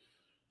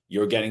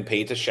 You're getting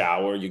paid to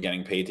shower. You're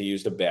getting paid to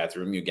use the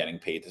bathroom. You're getting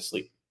paid to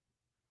sleep.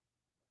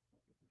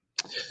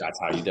 That's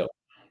how you do it.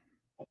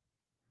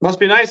 Must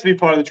be nice to be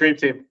part of the dream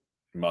team.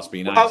 Must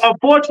be nice.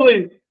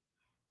 Unfortunately,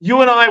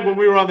 you and I, when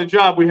we were on the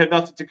job, we had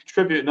nothing to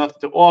contribute,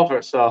 nothing to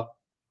offer. So,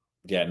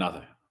 yeah,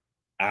 nothing.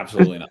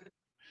 Absolutely nothing.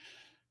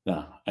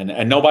 No,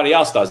 and nobody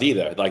else does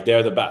either. Like,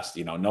 they're the best,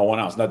 no one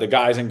else. Not the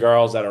guys and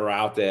girls that are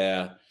out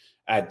there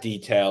at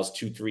details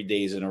 2-3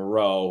 days in a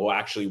row, who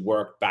actually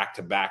work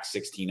back-to-back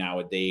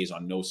 16-hour days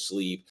on no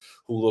sleep,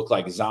 who look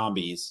like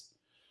zombies.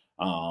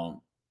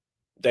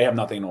 They have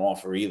nothing to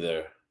offer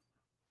either,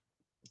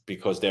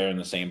 because they're in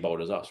the same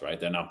boat as us, right?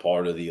 They're not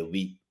part of the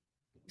elite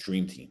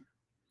dream team.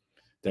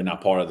 They're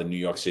not part of the New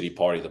York City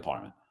party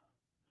department.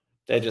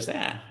 They're just,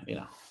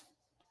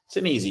 it's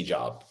an easy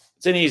job.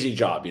 It's an easy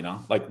job,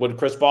 Like, what did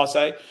Chris Paul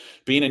say?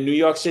 Being a New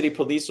York City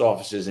police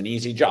officer is an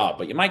easy job,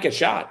 but you might get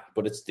shot,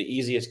 but it's the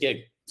easiest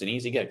gig. It's an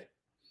easy gig.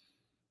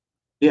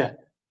 Yeah.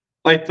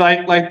 Like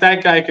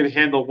that guy could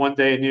handle one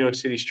day in New York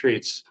City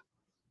streets.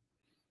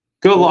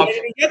 Good luck. Where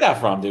did he get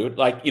that from, dude?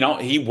 Like,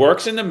 he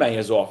works in the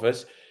mayor's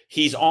office.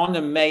 He's on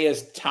the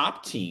mayor's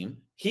top team.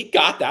 He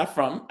got that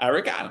from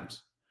Eric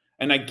Adams.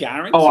 And I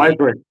guarantee I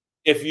agree.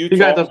 If you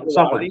talk to a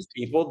lot of these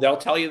people, they'll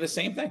tell you the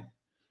same thing.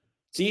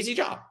 It's an easy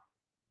job.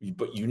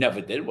 But you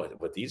never did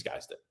what these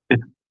guys did.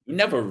 You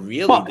never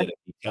really did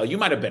a detail. You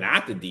might have been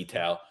at the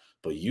detail,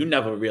 but you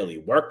never really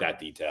worked that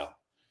detail.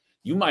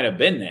 You might have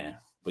been there,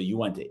 but you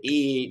went to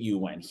eat, you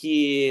went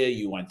here,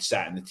 you went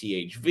sat in the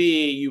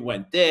THV, you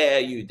went there,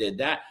 you did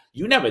that.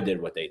 You never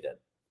did what they did.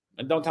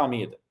 And don't tell me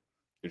you did,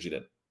 because you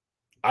did.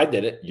 I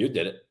did it. You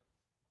did it.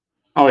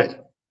 Oh, yeah.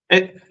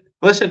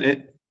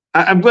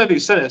 I'm glad that you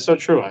said it. It's so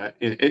true.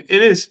 It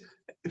is,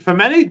 for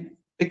many,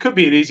 it could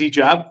be an easy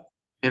job.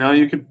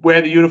 You could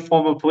wear the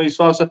uniform of a police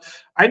officer.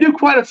 I knew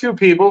quite a few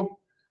people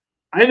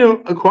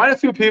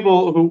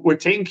who were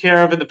taken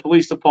care of in the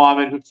police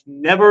department who've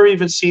never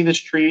even seen the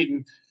street,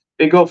 and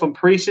they go from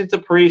precinct to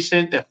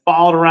precinct. They're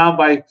followed around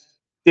by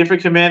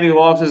different commanding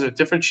officers and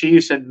different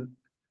chiefs, and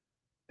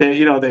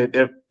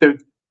they're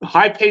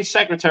high-paid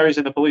secretaries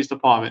in the police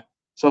department.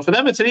 So for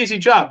them, it's an easy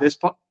job.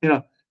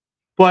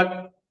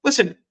 But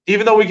listen,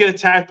 even though we get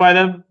attacked by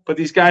them, but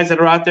these guys that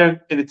are out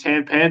there in the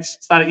tan pants,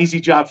 it's not an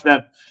easy job for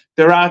them.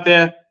 They're out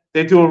there.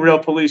 They're doing real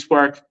police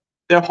work.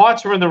 Their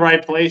hearts are in the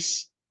right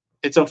place.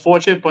 It's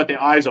unfortunate, but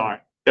their eyes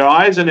aren't. Their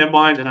eyes and their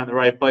minds are not in the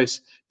right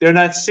place. They're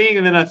not seeing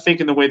and they're not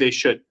thinking the way they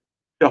should.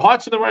 Their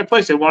hearts are in the right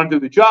place. They want to do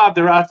the job.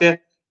 They're out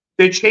there.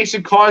 They're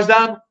chasing cars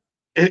down.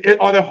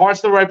 Are their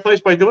hearts in the right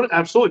place by doing it?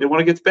 Absolutely. They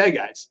want to get the bad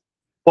guys.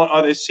 But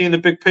are they seeing the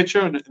big picture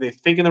and are they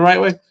thinking the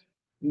right way?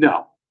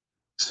 No.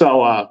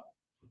 So,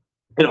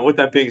 with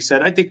that being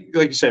said, I think,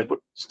 like you said,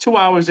 it's 2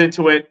 hours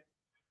into it.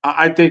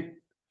 I think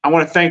I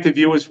want to thank the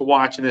viewers for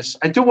watching this.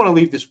 I do want to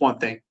leave this one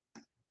thing.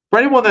 For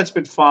anyone that's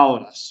been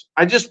following us,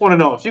 I just want to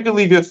know if you can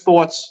leave your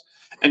thoughts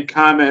and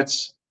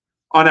comments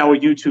on our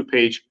YouTube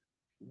page.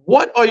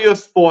 What are your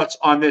thoughts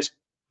on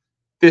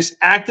this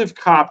active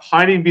cop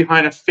hiding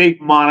behind a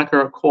fake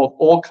moniker called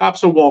All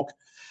Cops Are Woke,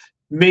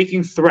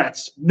 making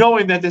threats,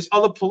 knowing that there's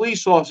other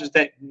police officers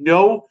that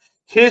know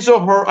his or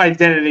her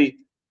identity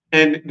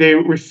and they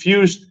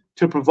refuse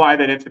to provide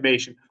that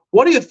information?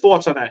 What are your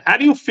thoughts on that? How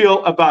do you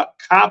feel about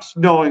cops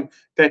knowing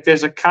that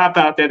there's a cop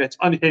out there that's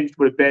unhinged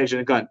with a badge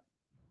and a gun?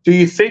 Do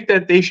you think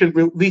that they should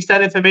release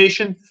that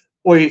information,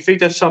 or do you think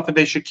that's something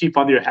they should keep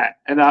under your hat?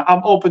 And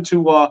I'm open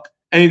to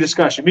any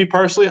discussion. Me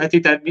personally, I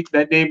think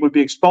that name would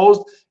be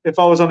exposed if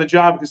I was on the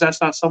job, because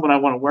that's not someone I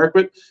want to work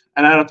with,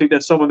 and I don't think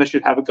that's someone that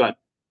should have a gun.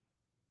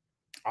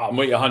 I'm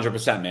with you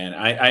 100%, man.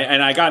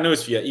 I got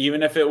news for you.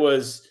 Even if it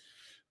was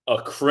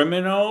a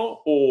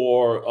criminal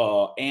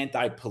or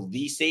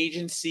anti-police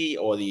agency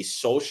or these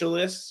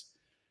socialists,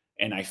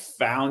 and I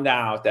found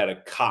out that a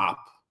cop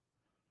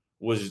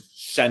was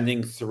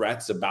sending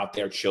threats about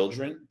their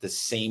children the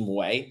same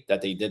way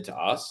that they did to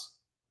us,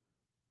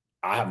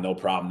 I have no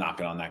problem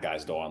knocking on that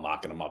guy's door and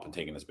locking him up and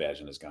taking his badge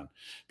and his gun,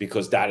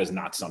 because that is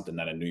not something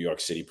that a New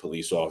York City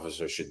police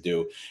officer should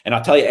do. And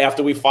I'll tell you,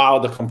 after we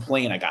filed the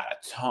complaint, I got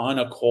a ton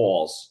of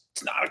calls.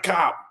 It's not a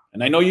cop.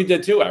 And I know you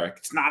did too, Eric.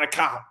 It's not a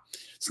cop.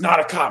 It's not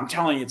a cop. I'm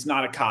telling you, it's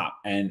not a cop.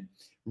 And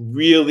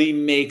really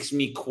makes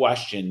me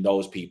question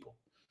those people.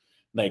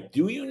 Like,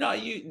 do you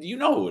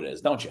know who it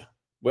is, don't you?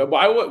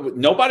 Why would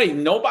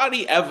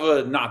nobody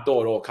ever not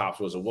thought All Cops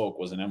Was Woke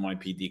was an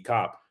NYPD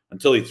cop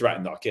until he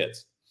threatened our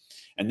kids.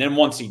 And then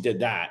once he did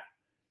that,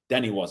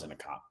 then he wasn't a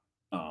cop.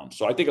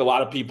 So I think a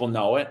lot of people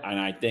know it, and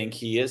I think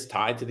he is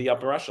tied to the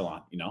upper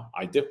echelon.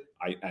 I do.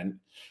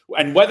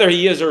 And whether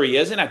he is or he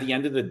isn't, at the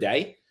end of the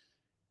day,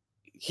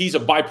 he's a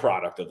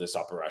byproduct of this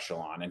upper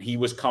echelon, and he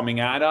was coming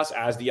at us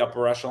as the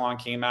upper echelon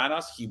came at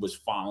us. He was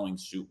following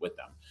suit with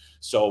them.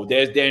 So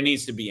there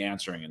needs to be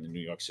answering in the New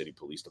York City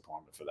Police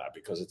Department for that,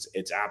 because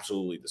it's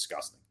absolutely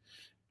disgusting.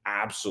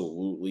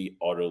 Absolutely,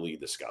 utterly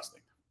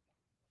disgusting.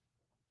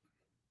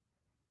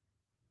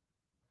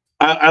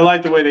 I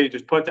like the way they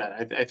just put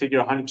that. I think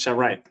you're 100%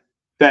 right.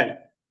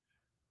 That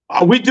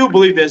we do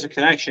believe there's a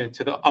connection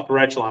to the upper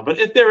echelon, but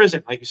if there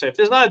isn't, like you said, if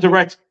there's not a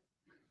direct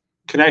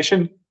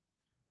connection,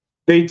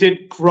 they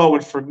did grow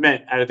and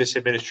ferment out of this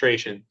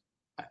administration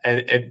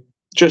and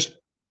just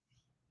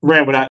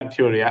ran without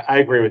impunity. I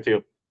agree with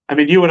you. I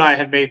mean, you and I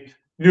had made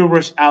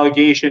numerous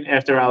allegation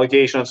after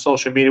allegation on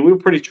social media. We were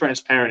pretty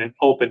transparent and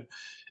open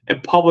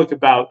and public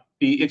about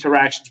the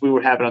interactions we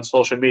were having on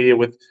social media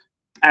with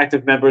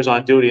active members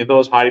on duty and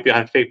those hiding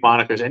behind fake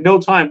monikers. And no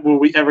time were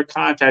we ever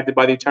contacted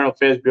by the Internal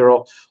Affairs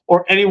Bureau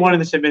or anyone in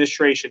this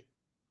administration.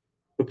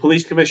 The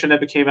police commissioner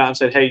never came out and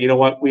said, hey, you know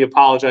what? We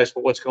apologize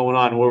for what's going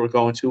on. We're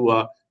going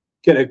to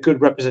get a good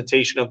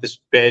representation of this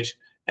badge.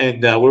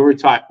 And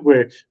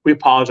we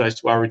apologize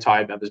to our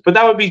retired members. But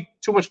that would be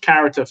too much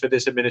character for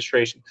this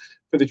administration,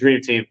 for the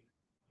Dream Team.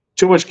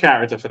 Too much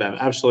character for them.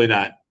 Absolutely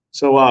not.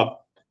 So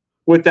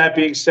with that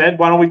being said,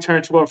 why don't we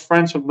turn to our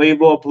friends from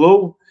Laidlaw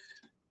Blue?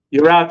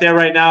 You're out there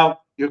right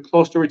now. You're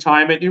close to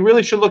retirement. You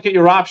really should look at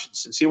your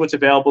options and see what's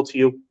available to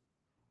you.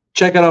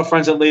 Check out our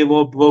friends at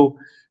Laidlaw Blue.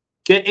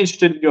 Get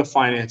interested in your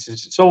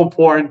finances. It's so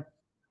important.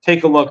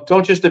 Take a look.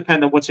 Don't just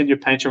depend on what's in your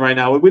pension right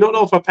now. We don't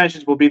know if our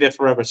pensions will be there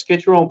forever. So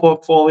get your own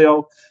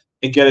portfolio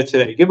and get it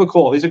today. Give them a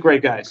call. These are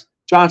great guys.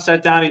 John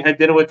sat down. He had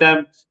dinner with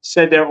them.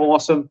 Said they're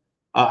awesome.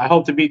 I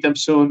hope to meet them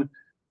soon.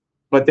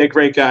 But they're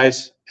great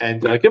guys. And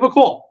give them a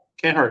call.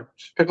 Can't hurt.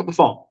 Just pick up the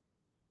phone.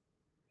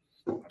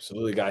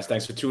 Absolutely, guys.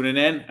 Thanks for tuning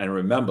in. And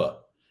remember,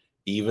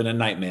 even a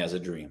nightmare's a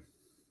dream.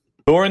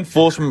 Law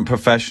enforcement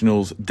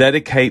professionals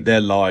dedicate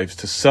their lives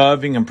to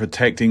serving and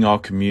protecting our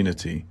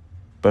community.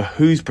 But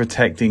who's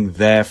protecting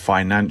their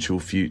financial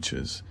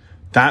futures?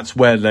 That's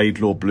where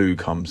Laidlaw Blue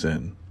comes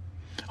in.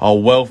 Our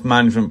wealth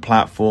management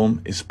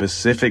platform is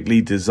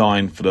specifically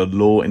designed for the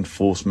law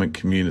enforcement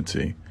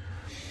community.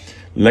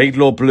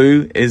 Laidlaw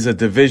Blue is a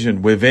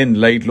division within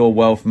Laidlaw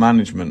Wealth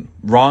Management,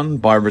 run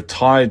by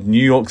retired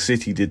New York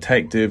City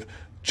detective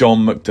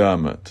John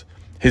McDermott.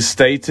 His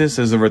status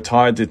as a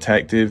retired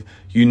detective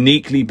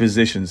uniquely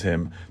positions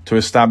him to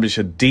establish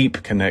a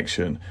deep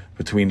connection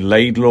between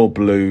Laidlaw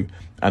Blue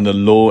and the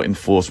law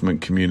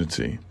enforcement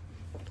community.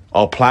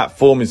 Our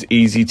platform is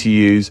easy to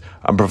use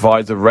and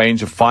provides a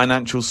range of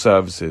financial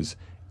services,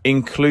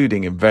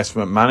 including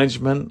investment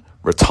management,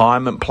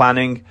 retirement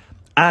planning,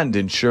 and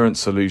insurance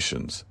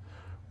solutions.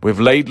 With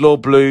Laidlaw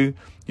Blue,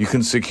 you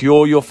can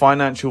secure your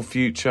financial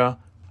future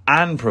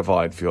and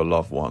provide for your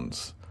loved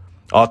ones.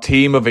 Our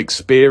team of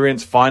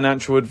experienced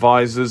financial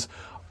advisors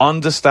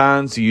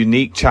understands the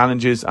unique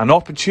challenges and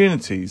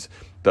opportunities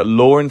that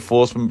law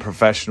enforcement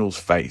professionals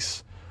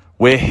face.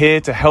 We're here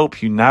to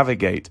help you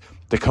navigate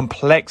the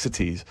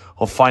complexities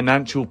of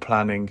financial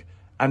planning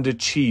and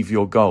achieve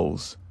your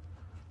goals.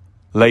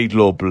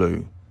 Laidlaw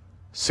Blue.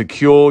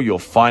 Secure your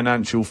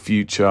financial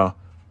future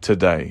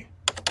today.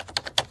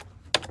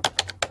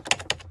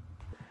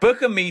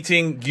 Book a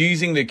meeting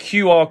using the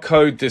QR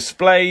code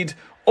displayed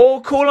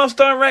or call us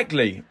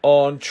directly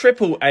on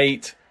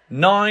 888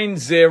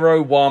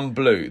 901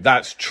 Blue.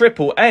 That's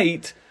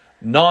 888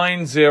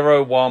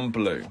 901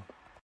 Blue.